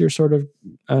tokens you're sort of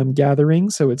gathering.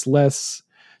 So it's less,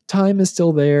 time is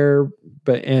still there,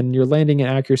 and you're landing in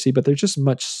accuracy, but they're just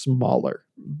much smaller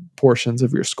portions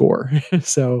of your score.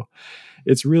 So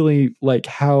it's really like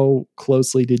how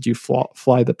closely did you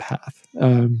fly the path.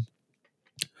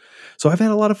 So I've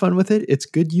had a lot of fun with it. It's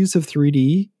good use of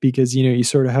 3D because, you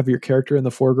sort of have your character in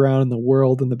the foreground and the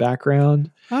world in the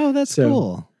background. Oh, that's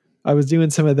cool. I was doing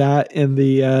some of that in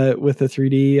the with the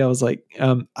 3D. I was like,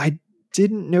 I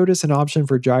didn't notice an option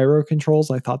for gyro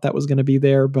controls. I thought that was going to be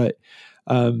there, but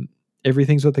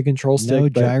everything's with the control stick. No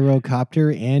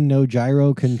gyrocopter and no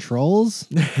gyro controls?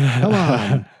 Come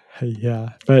on.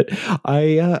 Yeah, but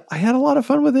I had a lot of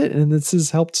fun with it, and this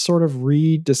has helped sort of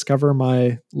rediscover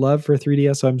my love for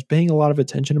 3DS. So I'm paying a lot of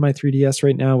attention to my 3DS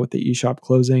right now with the eShop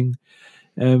closing.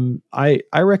 I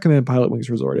recommend Pilot Wings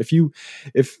Resort. If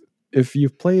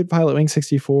you've played Pilot Wings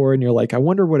 64 and you're like, I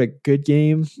wonder what a good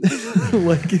game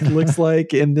looks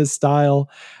like in this style,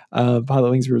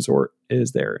 Pilot Wings Resort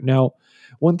is there. Now,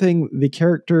 one thing, the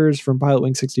characters from Pilot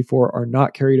Wings 64 are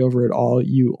not carried over at all.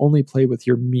 You only play with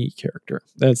your Mii character.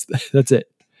 That's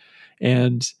it.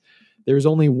 And there's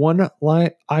only one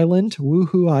island,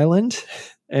 Woohoo Island,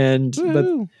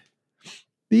 but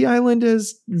the island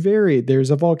is varied.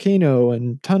 There's a volcano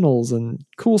and tunnels and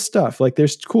cool stuff. Like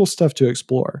there's cool stuff to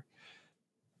explore.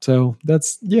 So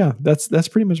that's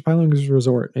pretty much Pilot Wings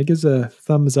Resort. It gives a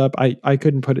thumbs up. I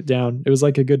couldn't put it down. It was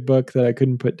like a good book that I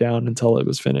couldn't put down until it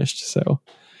was finished. So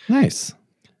nice.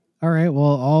 All right.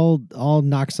 Well, I'll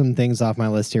knock some things off my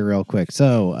list here real quick.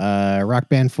 So Rock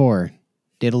Band 4.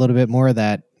 Did a little bit more of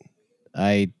that.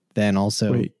 I then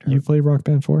also you played Rock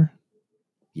Band 4?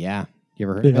 Yeah. You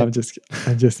ever heard of it? I'm just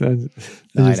kidding.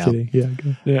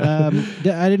 Yeah.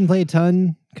 I didn't play a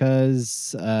ton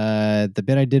because the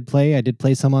bit I did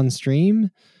play some on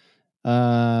stream.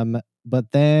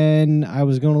 But then I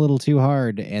was going a little too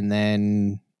hard, and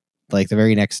then like the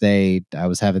very next day I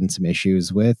was having some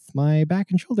issues with my back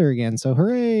and shoulder again. So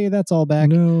hooray, that's all back.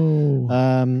 No.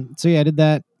 So yeah, I did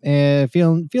that.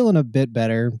 Feeling a bit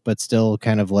better, but still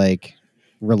kind of like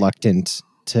reluctant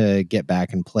to get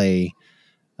back and play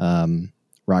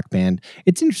Rock Band.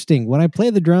 It's interesting when I play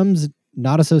the drums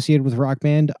not associated with Rock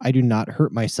Band, I do not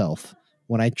hurt myself.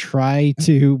 When I try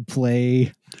to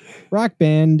play Rock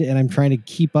Band and I'm trying to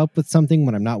keep up with something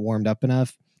when I'm not warmed up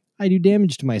enough, I do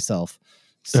damage to myself.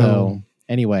 So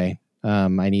anyway,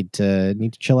 I need to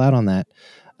chill out on that.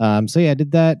 So yeah, I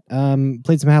did that.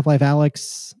 Played some Half-Life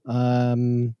Alyx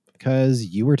because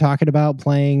you were talking about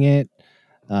playing it.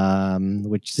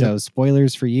 So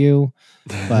spoilers for you,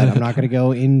 but I'm not going to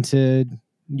go into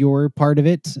your part of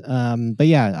it. But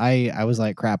yeah, I was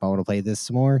like, crap, I want to play this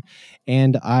some more.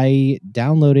 And I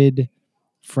downloaded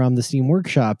from the Steam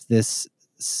Workshop this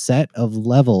set of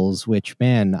levels, which,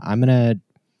 man,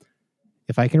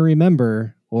 if I can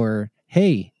remember, or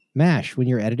hey, Mash, when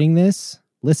you're editing this,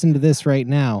 listen to this right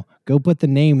now. Go put the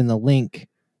name and the link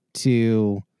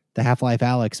to the Half-Life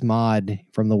Alyx mod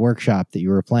from the workshop that you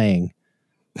were playing.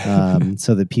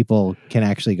 So that people can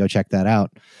actually go check that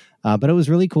out. But it was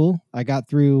really cool. I got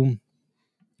through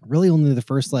really only the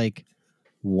first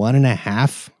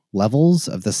 1.5 levels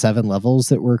of the 7 levels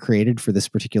that were created for this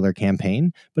particular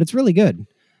campaign, but it's really good.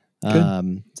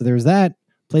 So there was that.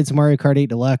 Played some Mario Kart 8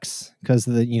 Deluxe because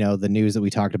of the news that we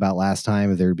talked about last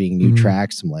time of there being new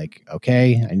tracks. I'm like,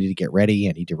 okay, I need to get ready.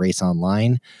 I need to race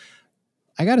online.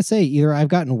 I got to say, either I've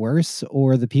gotten worse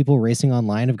or the people racing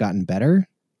online have gotten better.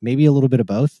 Maybe a little bit of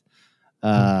both.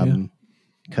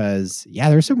 Because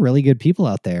there's some really good people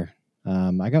out there. I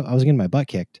was getting my butt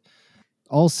kicked.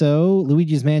 Also,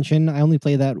 Luigi's Mansion, I only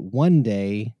played that one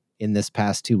day in this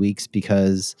past 2 weeks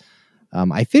because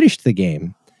I finished the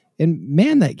game. And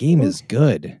man, that game is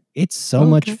good. It's so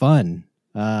much fun.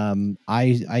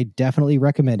 I definitely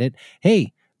recommend it.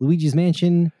 Hey, Luigi's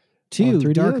Mansion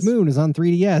 2 Dark Moon is on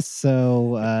 3DS,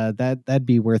 so that'd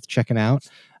be worth checking out.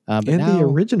 The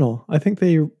original. I think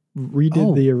they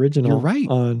redid the original. You're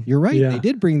right. You're right. Yeah. They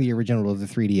did bring the original to the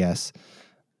 3DS.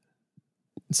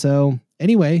 So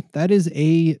anyway, that is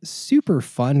a super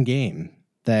fun game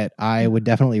that I would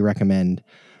definitely recommend.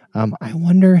 I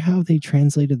wonder how they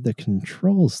translated the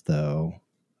controls though,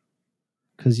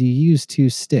 because you use 2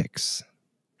 sticks.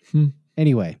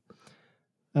 Anyway,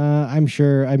 I'm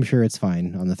sure it's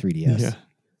fine on the 3DS. Yeah.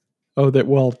 Oh,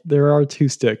 there are 2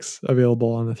 sticks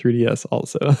available on the 3DS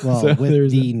also. Well, so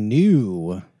with the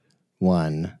new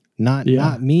one, not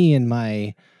me and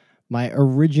my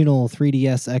original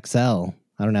 3DS XL.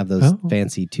 I don't have those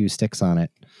fancy 2 sticks on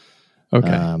it.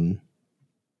 Okay.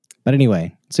 But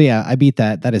anyway, so yeah, I beat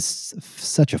that. That is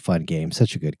such a fun game,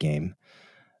 such a good game.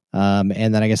 And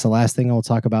then I guess the last thing I'll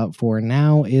talk about for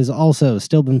now is also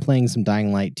still been playing some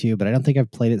Dying Light 2, but I don't think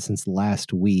I've played it since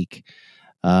last week.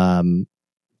 I'm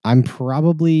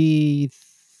probably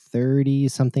 30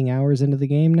 something hours into the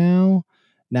game now.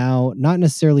 Now, not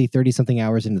necessarily 30 something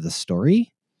hours into the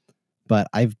story, but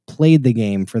I've played the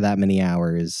game for that many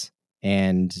hours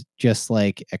and just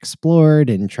like explored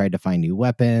and tried to find new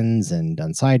weapons and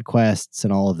done side quests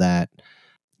and all of that.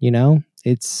 You know,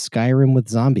 it's Skyrim with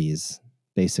zombies,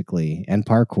 basically, and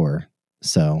parkour.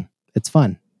 So it's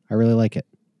fun. I really like it.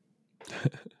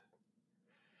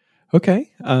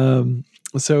 Okay.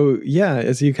 So yeah,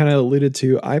 as you kind of alluded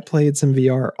to, I played some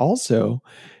VR also.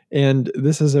 And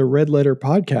this is a red letter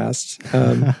podcast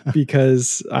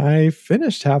because I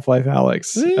finished Half-Life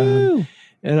Alyx.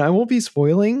 And I won't be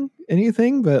spoiling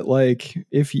anything, but like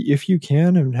if you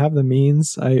can and have the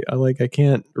means, I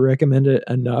can't recommend it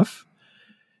enough.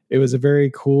 It was a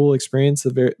very cool experience.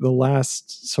 The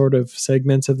last sort of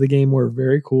segments of the game were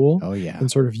very cool. Oh yeah,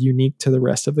 and sort of unique to the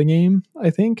rest of the game,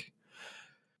 I think.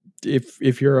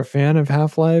 If you're a fan of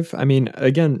Half-Life, I mean,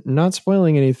 again, not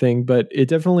spoiling anything, but it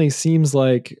definitely seems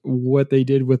like what they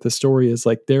did with the story is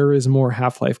like there is more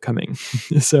Half-Life coming.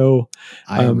 So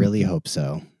I really hope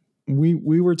so.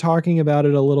 We were talking about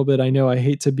it a little bit. I know I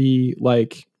hate to be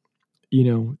like,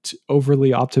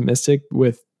 overly optimistic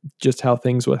with just how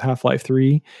things with Half-Life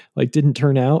 3 like didn't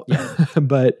turn out,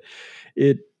 but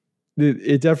it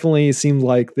definitely seemed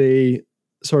like they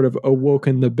sort of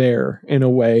awoken the bear in a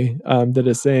way that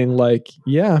is saying like,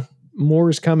 yeah, more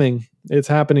is coming. It's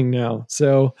happening now.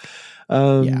 So,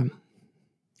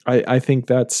 I think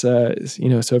that's, so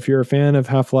if you're a fan of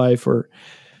Half-Life or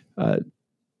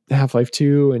Half-Life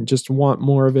 2 and just want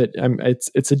more of it,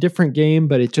 it's a different game,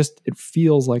 but it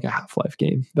feels like a Half-Life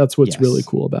game. That's what's really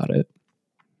cool about it.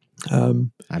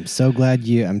 I'm so glad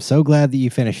that you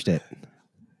finished it.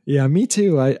 Yeah, me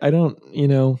too. I don't,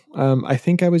 I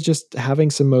think I was just having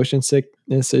some motion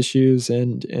sickness issues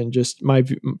and just my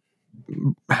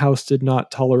house did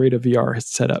not tolerate a VR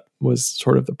setup was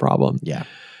sort of the problem. Yeah.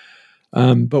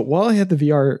 But while I had the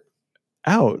VR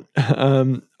out,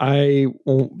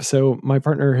 so my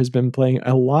partner has been playing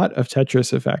a lot of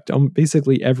Tetris Effect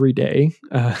basically every day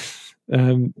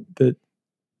that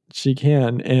she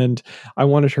can, and I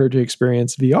wanted her to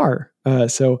experience VR.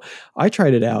 So I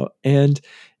tried it out, and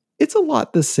it's a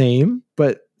lot the same,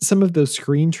 but some of those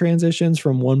screen transitions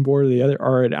from one board to the other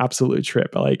are an absolute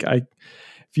trip. Like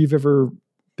if you've ever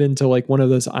been to like one of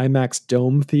those IMAX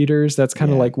dome theaters, that's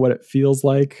kind of like what it feels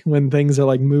like when things are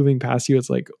like moving past you. It's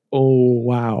like, oh,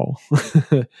 wow.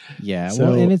 Yeah.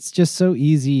 Well, and it's just so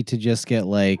easy to just get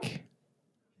like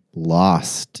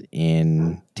lost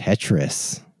in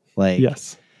Tetris. Like,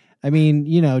 yes. I mean,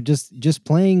 just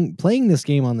playing this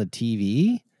game on the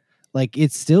TV, like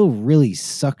it still really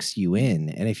sucks you in.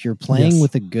 And if you're playing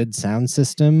with a good sound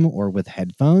system or with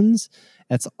headphones,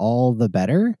 that's all the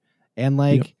better. And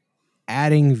like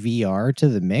adding VR to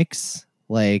the mix,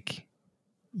 like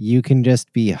you can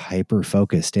just be hyper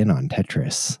focused in on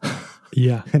Tetris.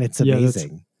 Yeah. And it's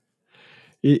amazing.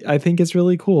 I think it's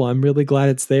really cool. I'm really glad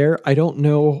it's there. I don't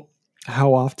know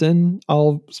how often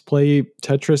I'll play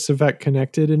Tetris Effect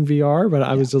Connected in VR, but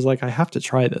I was just like, I have to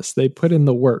try this. They put in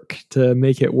the work to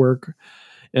make it work.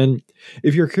 And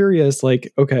if you're curious,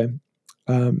 like, okay,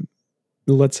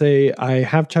 let's say I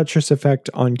have Tetris Effect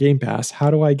on Game Pass. How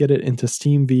do I get it into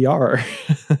Steam VR?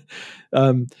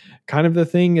 Kind of the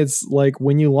thing is like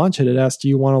when you launch it, it asks, do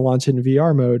you want to launch it in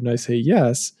VR mode? And I say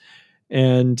yes.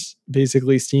 And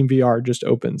basically Steam VR just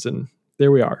opens and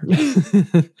there we are,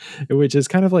 which is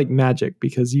kind of like magic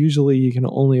because usually you can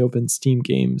only open Steam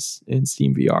games in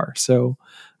Steam VR. So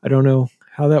I don't know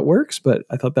how that works, but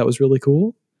I thought that was really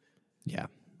cool. Yeah.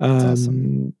 That's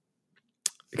awesome.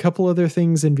 A couple other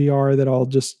things in VR that I'll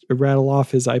just rattle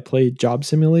off is I played Job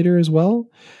Simulator as well.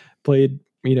 Played,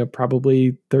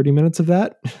 probably 30 minutes of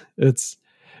that. It's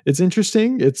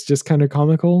interesting. It's just kind of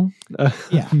comical.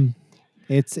 Yeah.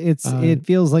 It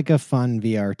feels like a fun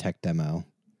VR tech demo.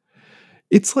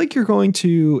 It's like you're going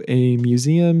to a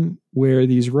museum where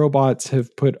these robots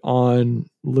have put on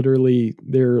literally,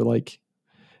 they're like,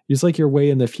 it's like you're way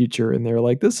in the future and they're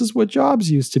like, this is what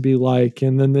jobs used to be like.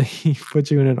 And then they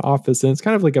put you in an office and it's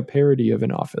kind of like a parody of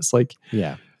an office. Like,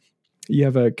 yeah, you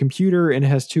have a computer and it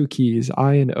has two keys,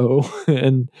 I and O.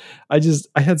 And I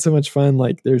had so much fun.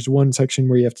 Like, there's one section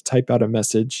where you have to type out a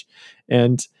message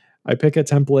and I pick a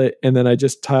template and then I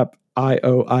just type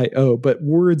I-O, but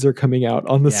words are coming out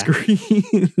on the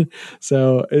screen.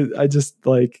 So I just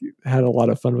like had a lot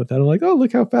of fun with that. I'm like, oh,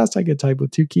 look how fast I can type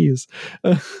with two keys.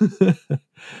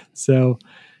 So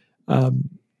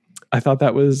I thought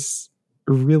that was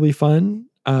really fun.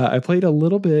 I played a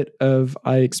little bit of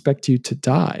I Expect You to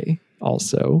Die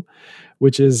also,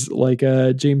 which is like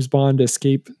a James Bond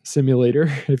escape simulator,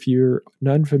 if you're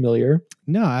not familiar.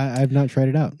 No, I've not tried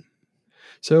it out.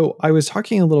 So I was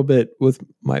talking a little bit with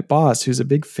my boss, who's a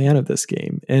big fan of this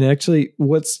game. And actually,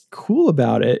 what's cool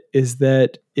about it is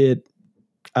that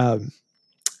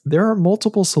there are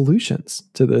multiple solutions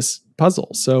to this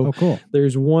puzzle. So cool.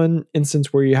 There's one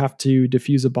instance where you have to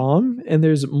defuse a bomb, and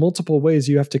there's multiple ways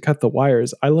you have to cut the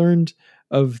wires. I learned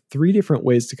of 3 different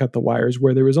ways to cut the wires,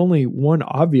 where there was only one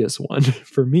obvious one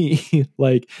for me.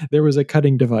 Like, there was a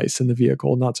cutting device in the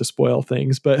vehicle, not to spoil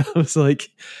things, but I was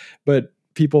like, but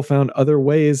people found other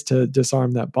ways to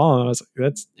disarm that bomb. I was like,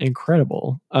 that's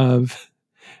incredible of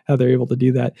how they're able to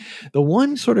do that. The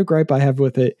one sort of gripe I have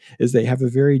with it is they have a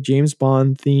very James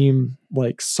Bond theme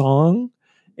like song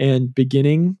and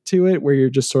beginning to it, where you're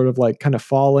just sort of like kind of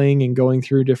falling and going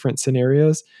through different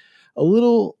scenarios.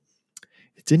 It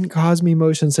didn't cause me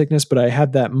motion sickness, but I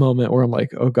had that moment where I'm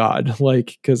like, oh God,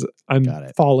 like, cause I'm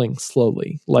falling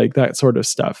slowly, like that sort of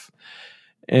stuff.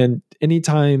 And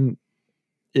anytime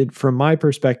from my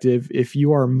perspective, if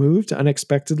you are moved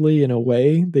unexpectedly in a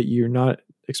way that you're not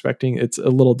expecting, it's a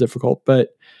little difficult, but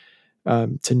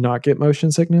to not get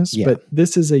motion sickness. Yeah. But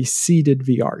this is a seated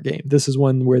VR game. This is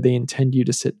one where they intend you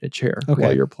to sit in a chair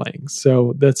while you're playing.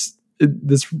 So this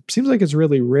seems like it's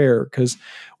really rare, because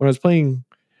when I was playing,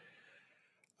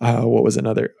 what was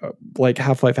another, like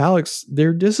Half-Life Alyx,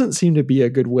 there doesn't seem to be a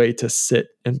good way to sit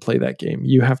and play that game.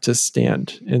 You have to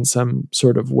stand in some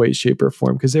sort of way, shape, or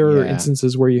form, because there are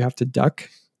instances where you have to duck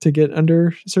to get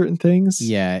under certain things.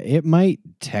 Yeah, it might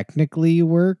technically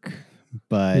work,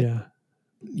 but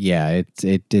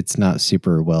it's not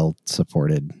super well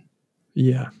supported.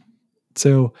 Yeah.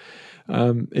 So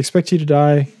Expect You to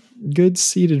Die, good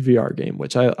seated VR game,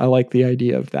 which I like the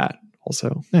idea of that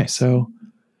also. Nice. So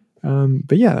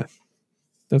but yeah,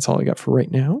 that's all I got for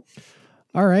right now.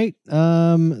 All right.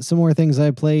 Some more things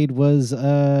I played was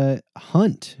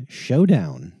Hunt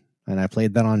Showdown, and I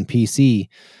played that on PC.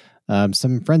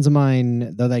 Some friends of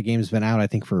mine, though that game's been out, I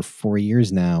think, for 4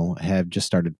 years now, have just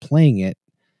started playing it.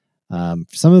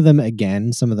 Some of them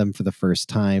again, some of them for the first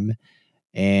time.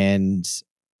 And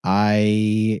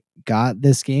I got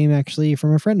this game actually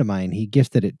from a friend of mine. He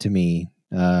gifted it to me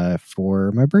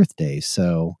for my birthday.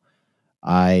 So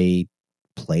I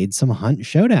played some Hunt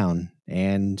Showdown,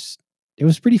 and it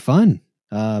was pretty fun.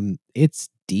 It's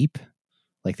deep.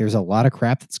 Like, there's a lot of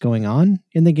crap that's going on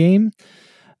in the game.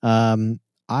 When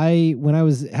I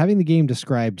was having the game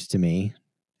described to me,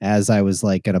 as I was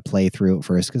like going to play through it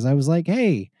first, because I was like,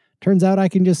 hey, turns out I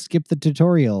can just skip the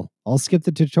tutorial. I'll skip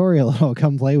the tutorial and I'll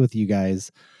come play with you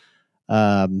guys.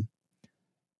 They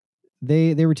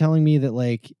were telling me that,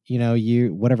 like, you know,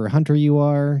 you, whatever hunter you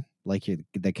are, like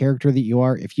the character that you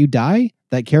are, if you die,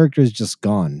 that character is just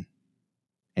gone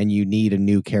and you need a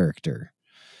new character.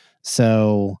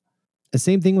 So the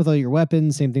same thing with all your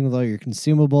weapons, same thing with all your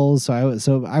consumables.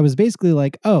 So I was basically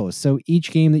like, oh, so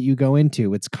each game that you go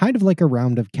into, it's kind of like a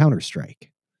round of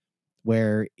Counter-Strike,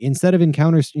 where instead of with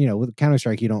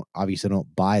Counter-Strike, you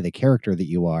don't buy the character that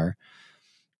you are,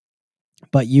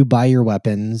 but you buy your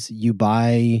weapons, you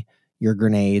buy your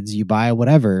grenades, you buy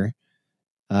whatever.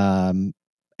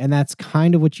 And that's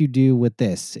kind of what you do with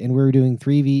this. And we're doing not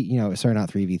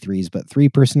 3v3s, but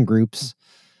 3-person groups.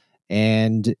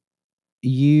 And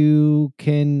you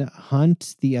can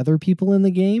hunt the other people in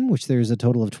the game, which there's a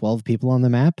total of 12 people on the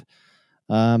map.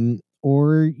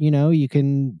 Or, you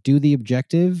can do the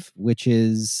objective, which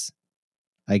is,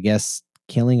 I guess,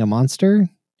 killing a monster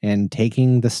and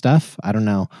taking the stuff. I don't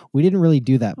know. We didn't really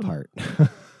do that part.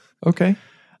 Okay.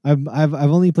 I've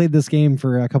only played this game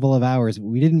for a couple of hours.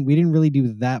 We didn't really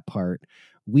do that part.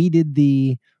 We did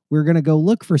we're going to go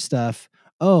look for stuff.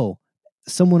 Oh,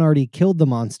 someone already killed the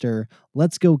monster.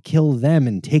 Let's go kill them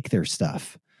and take their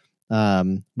stuff.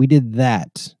 We did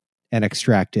that and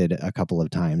extracted a couple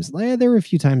of times. There were a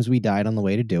few times we died on the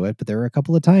way to do it, but there were a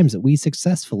couple of times that we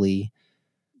successfully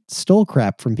stole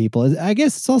crap from people. I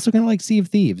guess it's also kind of like Sea of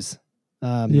Thieves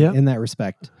in that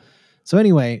respect. So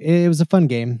anyway, it was a fun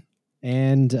game.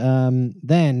 And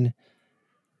then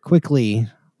quickly,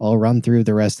 I'll run through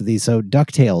the rest of these. So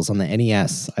DuckTales on the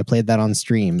NES, I played that on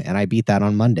stream and I beat that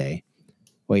on Monday.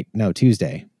 Wait, no,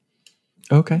 Tuesday.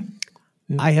 Okay.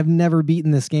 Yeah. I have never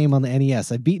beaten this game on the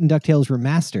NES. I've beaten DuckTales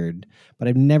Remastered, but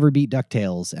I've never beat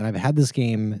DuckTales. And I've had this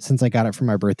game since I got it for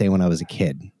my birthday when I was a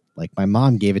kid. Like my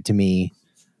mom gave it to me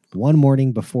one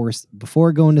morning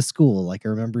before going to school. Like I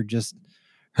remember just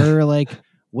her like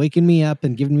waking me up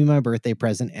and giving me my birthday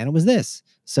present. And it was this.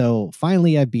 So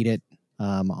finally I beat it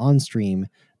on stream.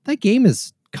 That game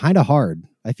is kind of hard.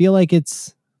 I feel like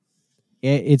it's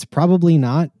probably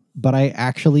not, but I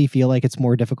actually feel like it's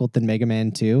more difficult than Mega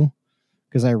Man 2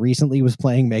 because I recently was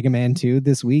playing Mega Man 2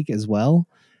 this week as well.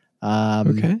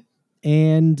 Okay.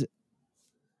 And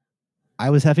I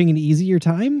was having an easier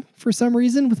time for some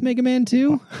reason with Mega Man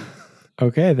 2.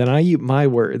 Okay, then I eat my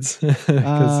words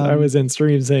because I was in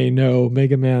stream saying no,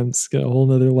 Mega Man's got a whole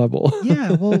nother level.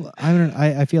 Yeah, well,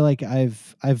 I feel like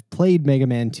I've played Mega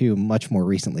Man 2 much more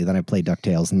recently than I played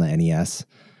DuckTales in the NES.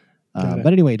 But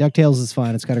anyway, DuckTales is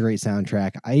fun. It's got a great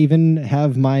soundtrack. I even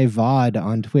have my VOD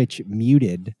on Twitch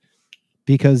muted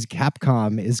because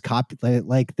Capcom is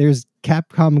like there's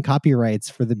Capcom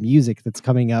copyrights for the music that's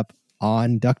coming up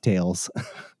on DuckTales.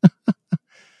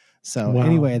 So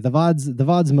anyway, the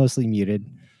VOD's mostly muted,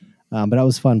 but it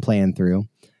was fun playing through.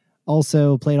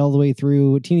 Also played all the way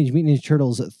through Teenage Mutant Ninja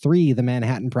Turtles 3, The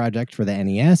Manhattan Project for the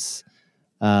NES.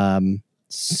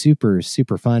 Super,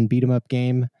 super fun beat 'em up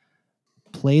game.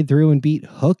 Played through and beat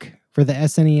Hook for the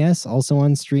SNES, also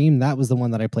on stream. That was the one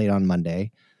that I played on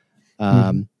Monday.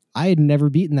 I had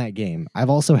never beaten that game. I've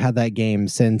also had that game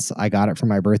since I got it for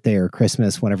my birthday or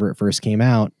Christmas, whenever it first came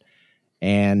out.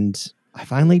 And I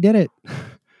finally did it.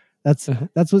 That's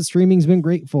what streaming's been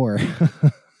great for.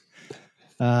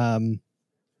 And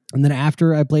then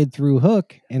after I played through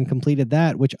Hook and completed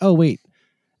that, which,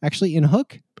 actually in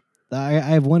Hook, I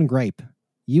have one gripe.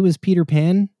 You as Peter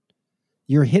Pan,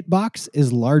 your hitbox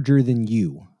is larger than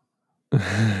you.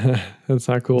 That's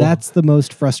not cool. That's the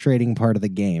most frustrating part of the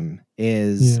game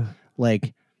is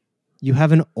like you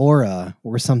have an aura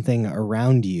or something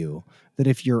around you that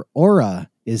if your aura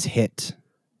is hit,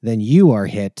 then you are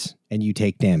hit and you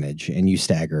take damage and you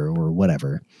stagger or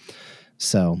whatever.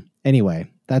 So anyway,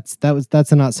 that's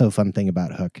a not so fun thing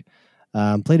about Hook.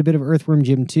 Played a bit of Earthworm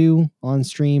Jim 2 on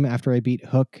stream after I beat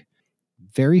Hook.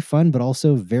 Very fun, but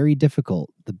also very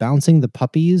difficult. The bouncing the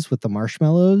puppies with the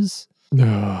marshmallows.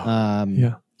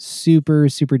 Super,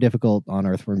 super difficult on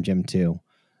Earthworm Jim 2.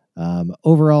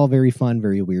 Overall, very fun,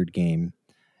 very weird game.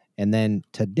 And then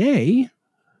today,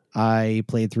 I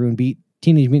played through and beat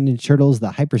Teenage Mutant Ninja Turtles,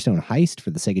 the Hyperstone Heist for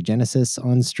the Sega Genesis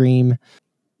on stream.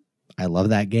 I love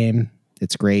that game.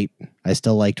 It's great. I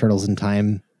still like Turtles in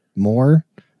Time more,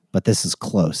 but this is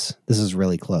close. This is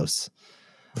really close.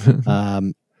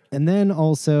 And then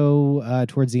also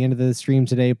towards the end of the stream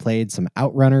today, played some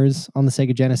Outrunners on the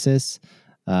Sega Genesis.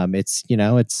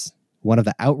 It's one of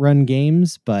the Outrun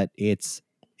games, but it's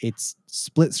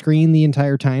split screen the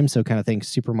entire time. So kind of think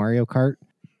Super Mario Kart.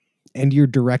 And you're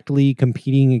directly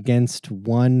competing against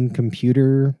one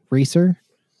computer racer.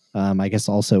 I guess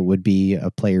also would be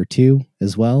a player 2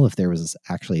 as well if there was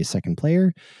actually a second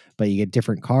player. But you get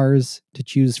different cars to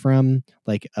choose from,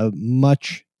 like a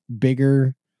much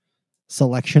bigger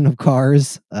selection of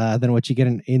cars than what you get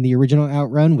in the original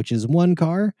Outrun, which is one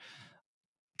car.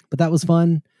 But that was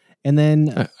fun. And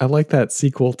then I like that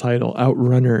sequel title,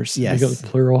 Outrunners. Yes, you got the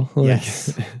plural.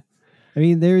 Yes. I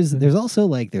mean, there's also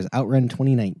there's Outrun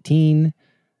 2019,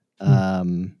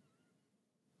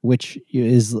 which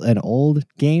is an old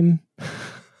game.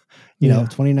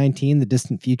 2019, the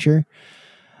distant future.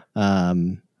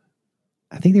 I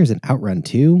think there's an Outrun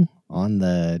 2 on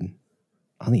the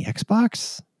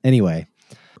Xbox. Anyway,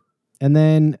 and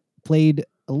then played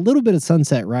a little bit of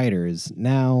Sunset Riders.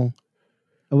 Now,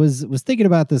 I was thinking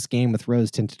about this game with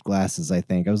rose-tinted glasses, I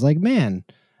think. I was like, man,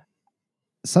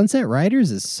 Sunset Riders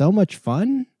is so much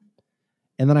fun.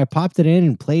 And then I popped it in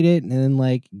and played it, and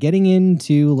then getting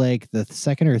into the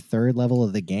second or third level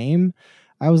of the game,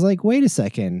 I was like, wait a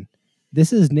second.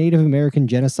 This is Native American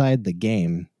Genocide the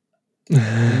game.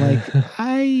 I'm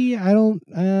I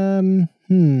don't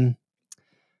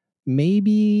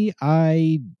maybe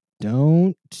I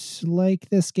don't like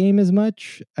this game as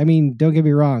much. I mean, don't get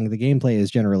me wrong, the gameplay is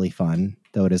generally fun,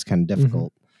 though it is kind of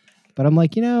difficult. But I'm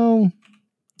like,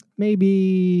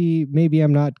 maybe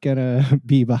I'm not gonna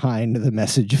be behind the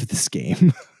message of this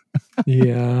game.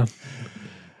 Yeah.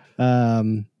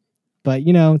 But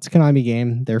it's a Konami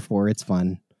game, therefore it's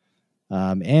fun.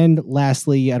 And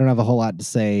lastly, I don't have a whole lot to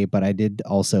say, but I did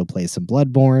also play some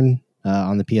Bloodborne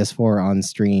on the PS4 on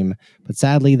stream. But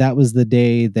sadly, that was the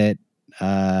day that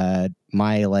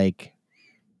my like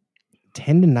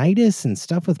tendonitis and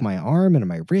stuff with my arm and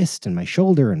my wrist and my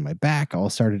shoulder and my back all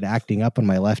started acting up on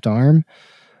my left arm.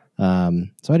 So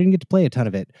I didn't get to play a ton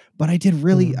of it, but I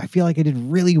feel like I did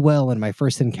really well in my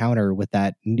first encounter with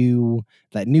that new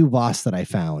boss that I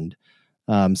found.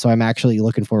 So I'm actually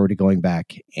looking forward to going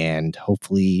back and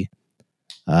hopefully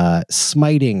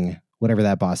smiting whatever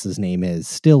that boss's name is,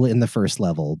 still in the first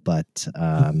level, but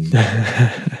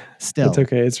still, it's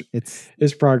okay.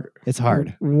 It's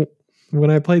hard. When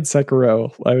I played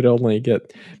Sekiro, I would only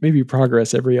get maybe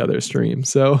progress every other stream.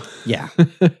 So yeah,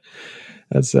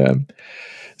 that's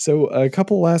So a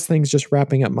couple last things, just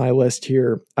wrapping up my list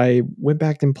here. I went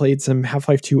back and played some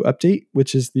Half-Life 2 Update,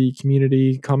 which is the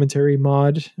community commentary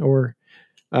mod, or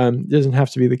it doesn't have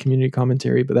to be the community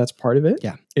commentary, but that's part of it.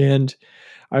 Yeah. And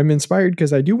I'm inspired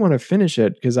because I do want to finish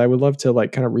it, because I would love to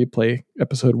like kind of replay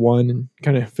episode 1 and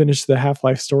kind of finish the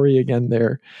Half-Life story again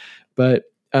there. But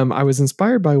I was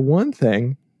inspired by one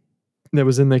thing that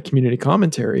was in the community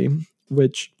commentary,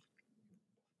 which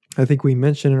I think we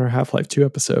mentioned in our Half-Life 2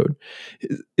 episode,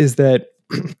 is that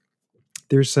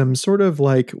there's some sort of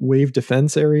like wave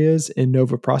defense areas in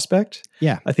Nova Prospekt.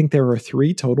 Yeah. I think there are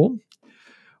 3 total.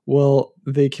 Well,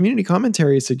 the community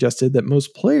commentary suggested that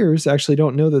most players actually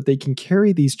don't know that they can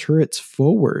carry these turrets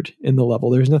forward in the level.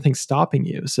 There's nothing stopping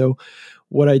you. So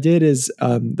what I did is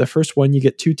the first one, you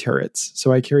get 2 turrets.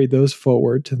 So I carried those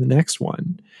forward to the next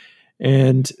one.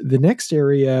 And the next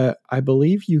area, I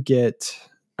believe you get...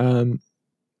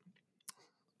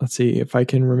 let's see if I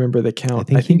can remember the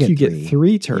count. I think you get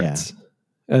 3 turrets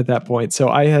at that point. So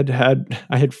I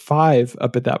had 5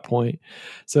 up at that point.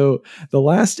 So the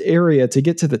last area to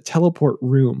get to the teleport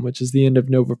room, which is the end of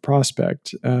Nova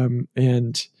Prospekt,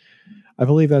 and I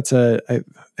believe that's I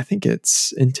think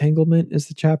it's Entanglement is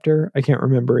the chapter. I can't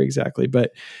remember exactly,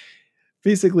 but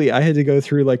basically I had to go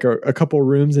through like a couple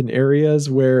rooms and areas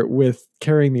where with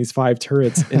carrying these 5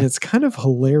 turrets, and it's kind of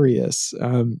hilarious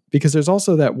because there's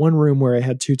also that one room where I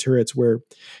had 2 turrets where,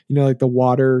 you know, like the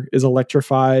water is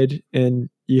electrified and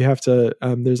you have to,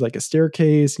 there's like a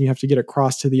staircase and you have to get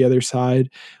across to the other side.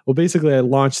 Well, basically I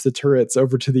launched the turrets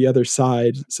over to the other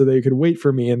side so they could wait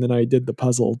for me. And then I did the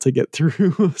puzzle to get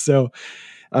through. So,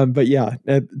 but yeah,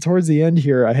 towards the end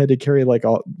here, I had to carry like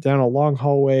down a long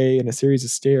hallway and a series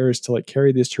of stairs to like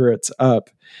carry these turrets up.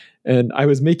 And I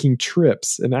was making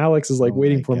trips, and Alex is like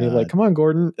waiting for me, like, "Come on,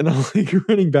 Gordon!" And I'm like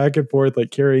running back and forth,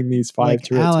 like carrying these 5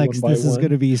 turrets. Alex, this is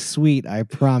going to be sweet, I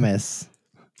promise.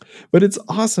 But it's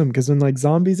awesome because when like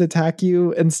zombies attack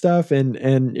you and stuff, and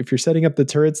if you're setting up the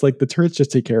turrets, like the turrets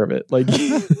just take care of it. Like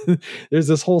there's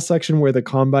this whole section where the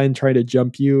Combine try to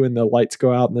jump you and the lights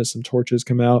go out and there's some torches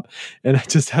come out, and I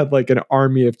just had like an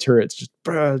army of turrets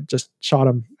just shot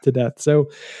them to death. So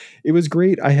it was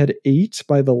great. I had 8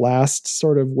 by the last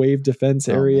sort of wave defense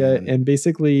area, and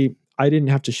basically I didn't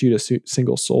have to shoot a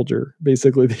single soldier.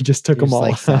 Basically, they just took them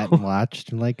all out. Sat and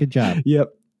watched, like, good job.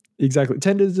 Yep. Exactly.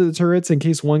 Tended to the turrets in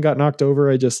case one got knocked over.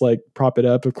 I just like prop it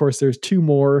up. Of course, there's 2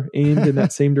 more aimed in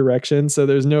that same direction, so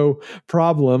there's no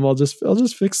problem. I'll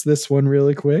just fix this one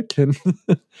really quick, and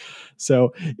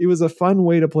so it was a fun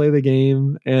way to play the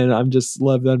game, and I'm just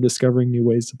love that I'm discovering new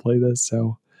ways to play this.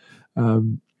 So,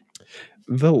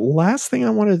 the last thing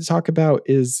I wanted to talk about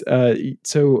is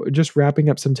so just wrapping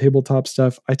up some tabletop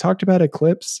stuff. I talked about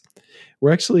Eclipse.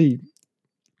 We're actually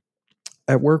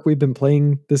at work, we've been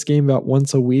playing this game about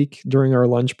once a week during our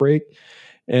lunch break.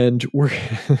 And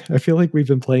I feel like we've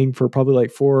been playing for probably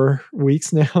like 4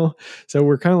 weeks now. So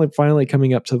we're kind of like finally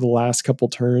coming up to the last couple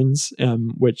turns,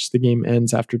 which the game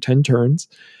ends after 10 turns.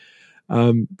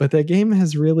 But that game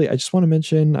has really, I just want to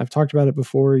mention, I've talked about it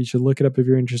before. You should look it up if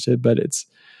you're interested, but it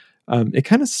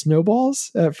kind of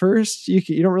snowballs at first.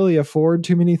 You don't really afford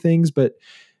too many things, but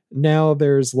now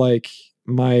there's like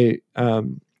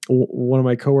one of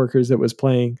my coworkers that was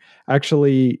playing,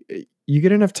 actually, you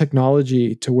get enough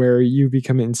technology to where you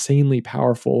become insanely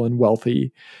powerful and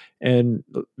wealthy. And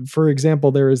for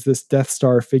example, there is this Death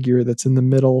Star figure that's in the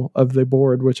middle of the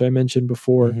board, which I mentioned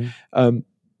before.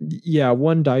 Mm-hmm.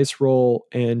 1 dice roll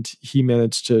and he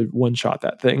managed to one-shot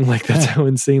that thing. Like, that's how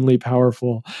insanely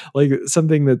powerful. Like,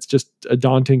 something that's just a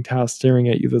daunting task staring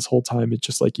at you this whole time, it's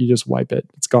just like you just wipe it,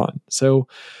 it's gone. So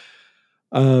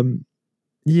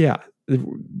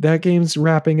that game's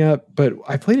wrapping up, but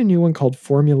I played a new one called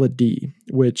Formula D,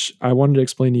 which I wanted to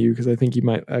explain to you because I think you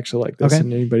might actually like this,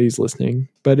 and anybody's listening.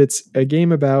 But it's a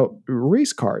game about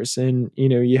race cars, and you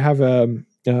know, you have a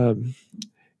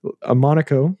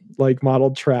Monaco like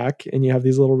modeled track, and you have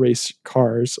these little race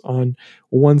cars on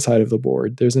one side of the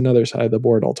board. There's another side of the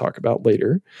board I'll talk about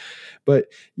later. But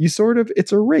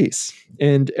it's a race,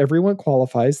 and everyone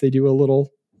qualifies. They do a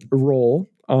little roll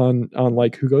on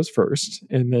like who goes first,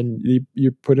 and then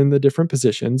you put in the different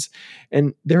positions,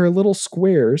 and there are little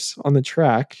squares on the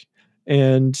track,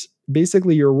 and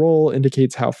basically your roll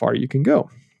indicates how far you can go.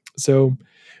 So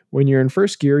when you're in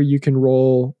first gear, you can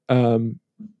roll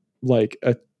like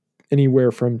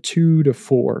anywhere from 2 to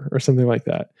 4 or something like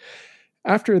that.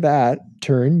 After that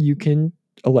turn, you can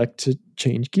elect to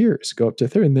change gears, go up to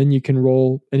third, and then you can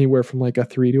roll anywhere from like a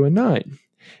 3 to a 9.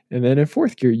 And then in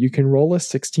fourth gear, you can roll a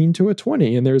 16 to a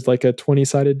 20, and there's like a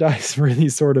 20-sided dice for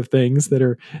these sort of things that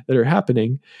are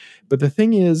happening. But the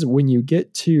thing is, when you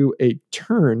get to a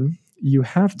turn, you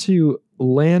have to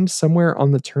land somewhere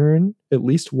on the turn at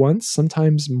least once,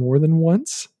 sometimes more than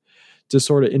once, to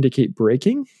sort of indicate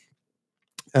braking.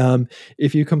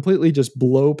 If you completely just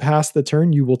blow past the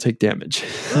turn, you will take damage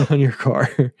on your car.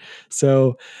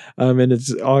 So, and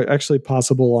it's actually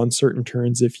possible on certain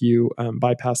turns, if you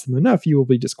bypass them enough, you will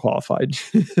be disqualified.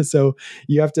 So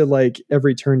you have to like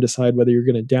every turn decide whether you're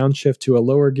going to downshift to a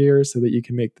lower gear so that you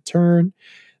can make the turn.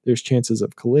 There's chances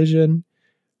of collision.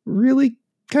 Really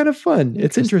kind of fun.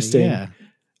 It's interesting. Yeah.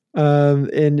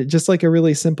 And just like a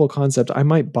really simple concept, I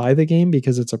might buy the game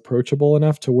because it's approachable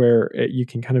enough to where you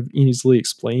can kind of easily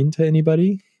explain to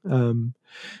anybody.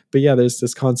 But yeah, there's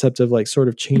this concept of like sort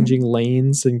of changing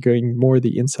lanes and going more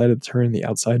the inside of the turn and the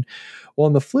outside. Well,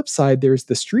 on the flip side, there's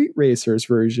the Street Racers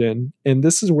version, and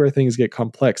this is where things get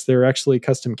complex. There are actually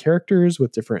custom characters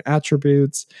with different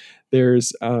attributes.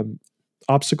 There's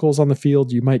obstacles on the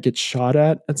field. You might get shot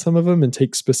at some of them and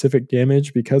take specific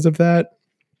damage because of that.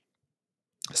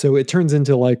 So it turns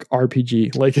into like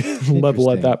RPG, like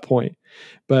level at that point.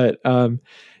 But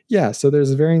yeah, so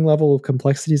there's a varying level of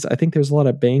complexities. I think there's a lot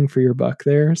of bang for your buck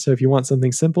there. So if you want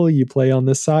something simple, you play on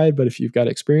this side. But if you've got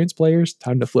experienced players,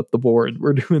 time to flip the board.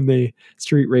 We're doing the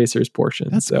Street Racers portion.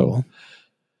 That's cool.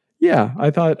 Yeah,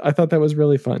 I thought that was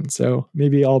really fun. So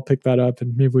maybe I'll pick that up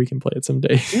and maybe we can play it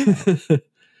someday. Yeah.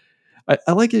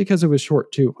 I like it because it was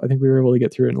short too. I think we were able to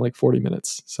get through it in like 40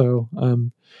 minutes. So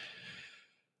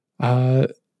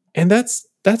and that's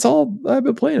all I've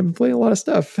been playing. I've been playing a lot of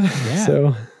stuff. Yeah.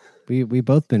 So we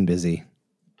both been busy.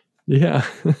 Yeah.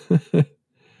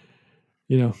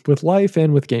 With life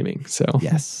and with gaming. So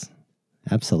yes,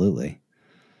 absolutely.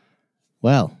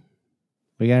 Well,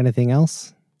 we got anything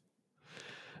else?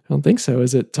 I don't think so.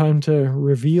 Is it time to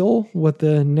reveal what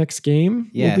the next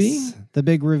game will be? The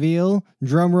big reveal.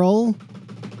 Drum roll.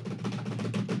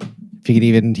 If you could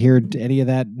even hear any of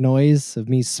that noise of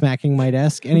me smacking my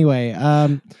desk. Anyway,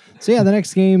 so yeah, the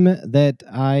next game that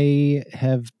I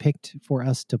have picked for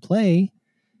us to play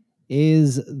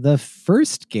is the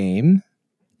first game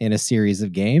in a series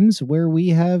of games where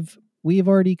we've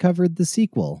already covered the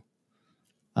sequel.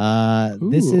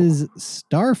 This is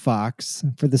Star Fox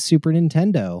for the Super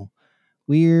Nintendo.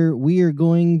 We are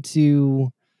going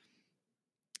to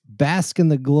bask in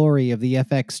the glory of the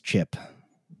FX chip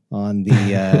on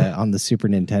the on the Super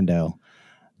Nintendo.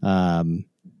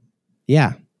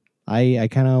 Yeah, I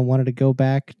kind of wanted to go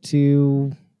back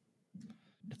to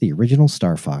the original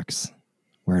Star Fox,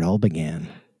 where it all began.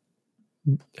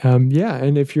 Yeah,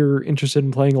 and if you're interested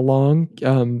in playing along,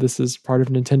 this is part of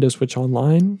Nintendo Switch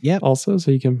Online. Yep. Also, so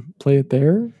you can play it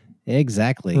there.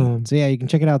 Exactly. So yeah, you can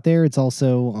check it out there. It's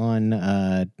also on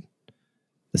the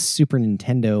Super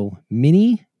Nintendo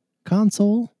Mini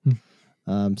console.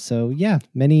 So yeah,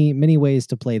 many ways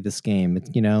to play this game. It's,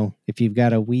 if you've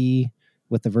got a Wii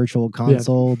with the Virtual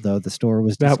Console, though the store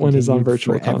was that one is on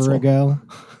Virtual forever Console ago.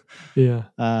 Yeah.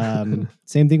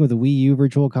 Same thing with the Wii U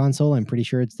Virtual Console. I'm pretty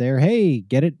sure it's there. Hey,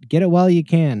 get it while you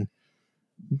can.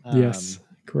 Yes,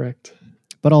 correct.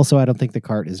 But also, I don't think the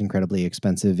cart is incredibly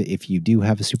expensive if you do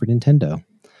have a Super Nintendo.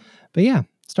 But yeah,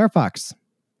 Star Fox.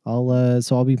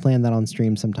 I'll be playing that on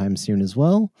stream sometime soon as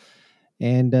well.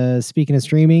 And speaking of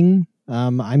streaming,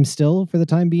 I'm still, for the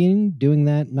time being, doing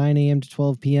that 9 a.m. to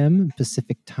 12 p.m.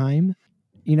 Pacific time.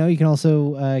 You can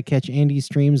also catch Andy's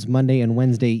streams Monday and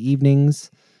Wednesday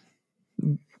evenings,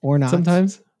 or not.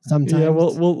 Sometimes. Yeah,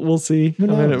 we'll see. Who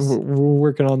knows? We're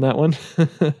working on that one.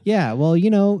 Yeah, well, you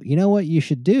know what you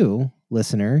should do,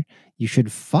 listener? You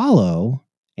should follow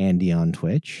Andy on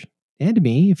Twitch and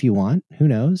me if you want. Who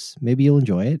knows? Maybe you'll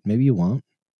enjoy it. Maybe you won't.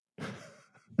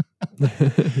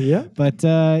 Yeah, but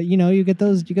you get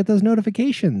those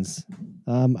notifications.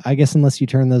 I guess unless you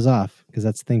turn those off, because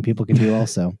that's the thing people can do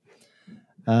also.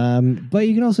 But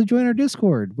you can also join our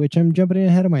Discord, which I'm jumping in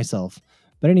ahead of myself.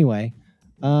 But anyway,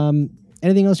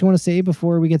 anything else you want to say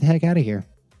before we get the heck out of here?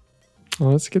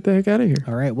 Well, let's get the heck out of here.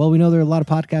 All right. Well, we know there are a lot of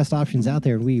podcast options out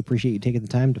there, and we appreciate you taking the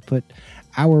time to put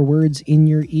our words in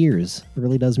your ears. It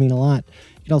really does mean a lot.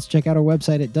 You can also check out our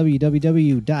website at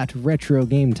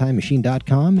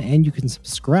www.retrogametimemachine.com, and you can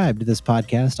subscribe to this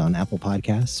podcast on Apple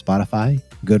Podcasts, Spotify,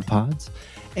 Good Pods,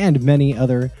 and many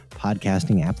other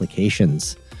podcasting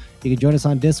applications. You can join us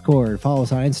on Discord, follow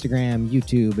us on Instagram,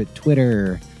 YouTube,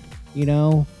 Twitter,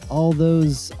 all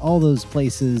those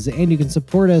places, and you can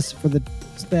support us at the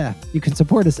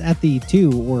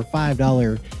 $2 or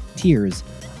 $5 tiers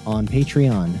on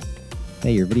Patreon.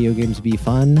 May your video games be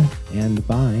fun, and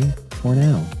bye for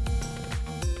now.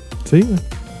 See ya.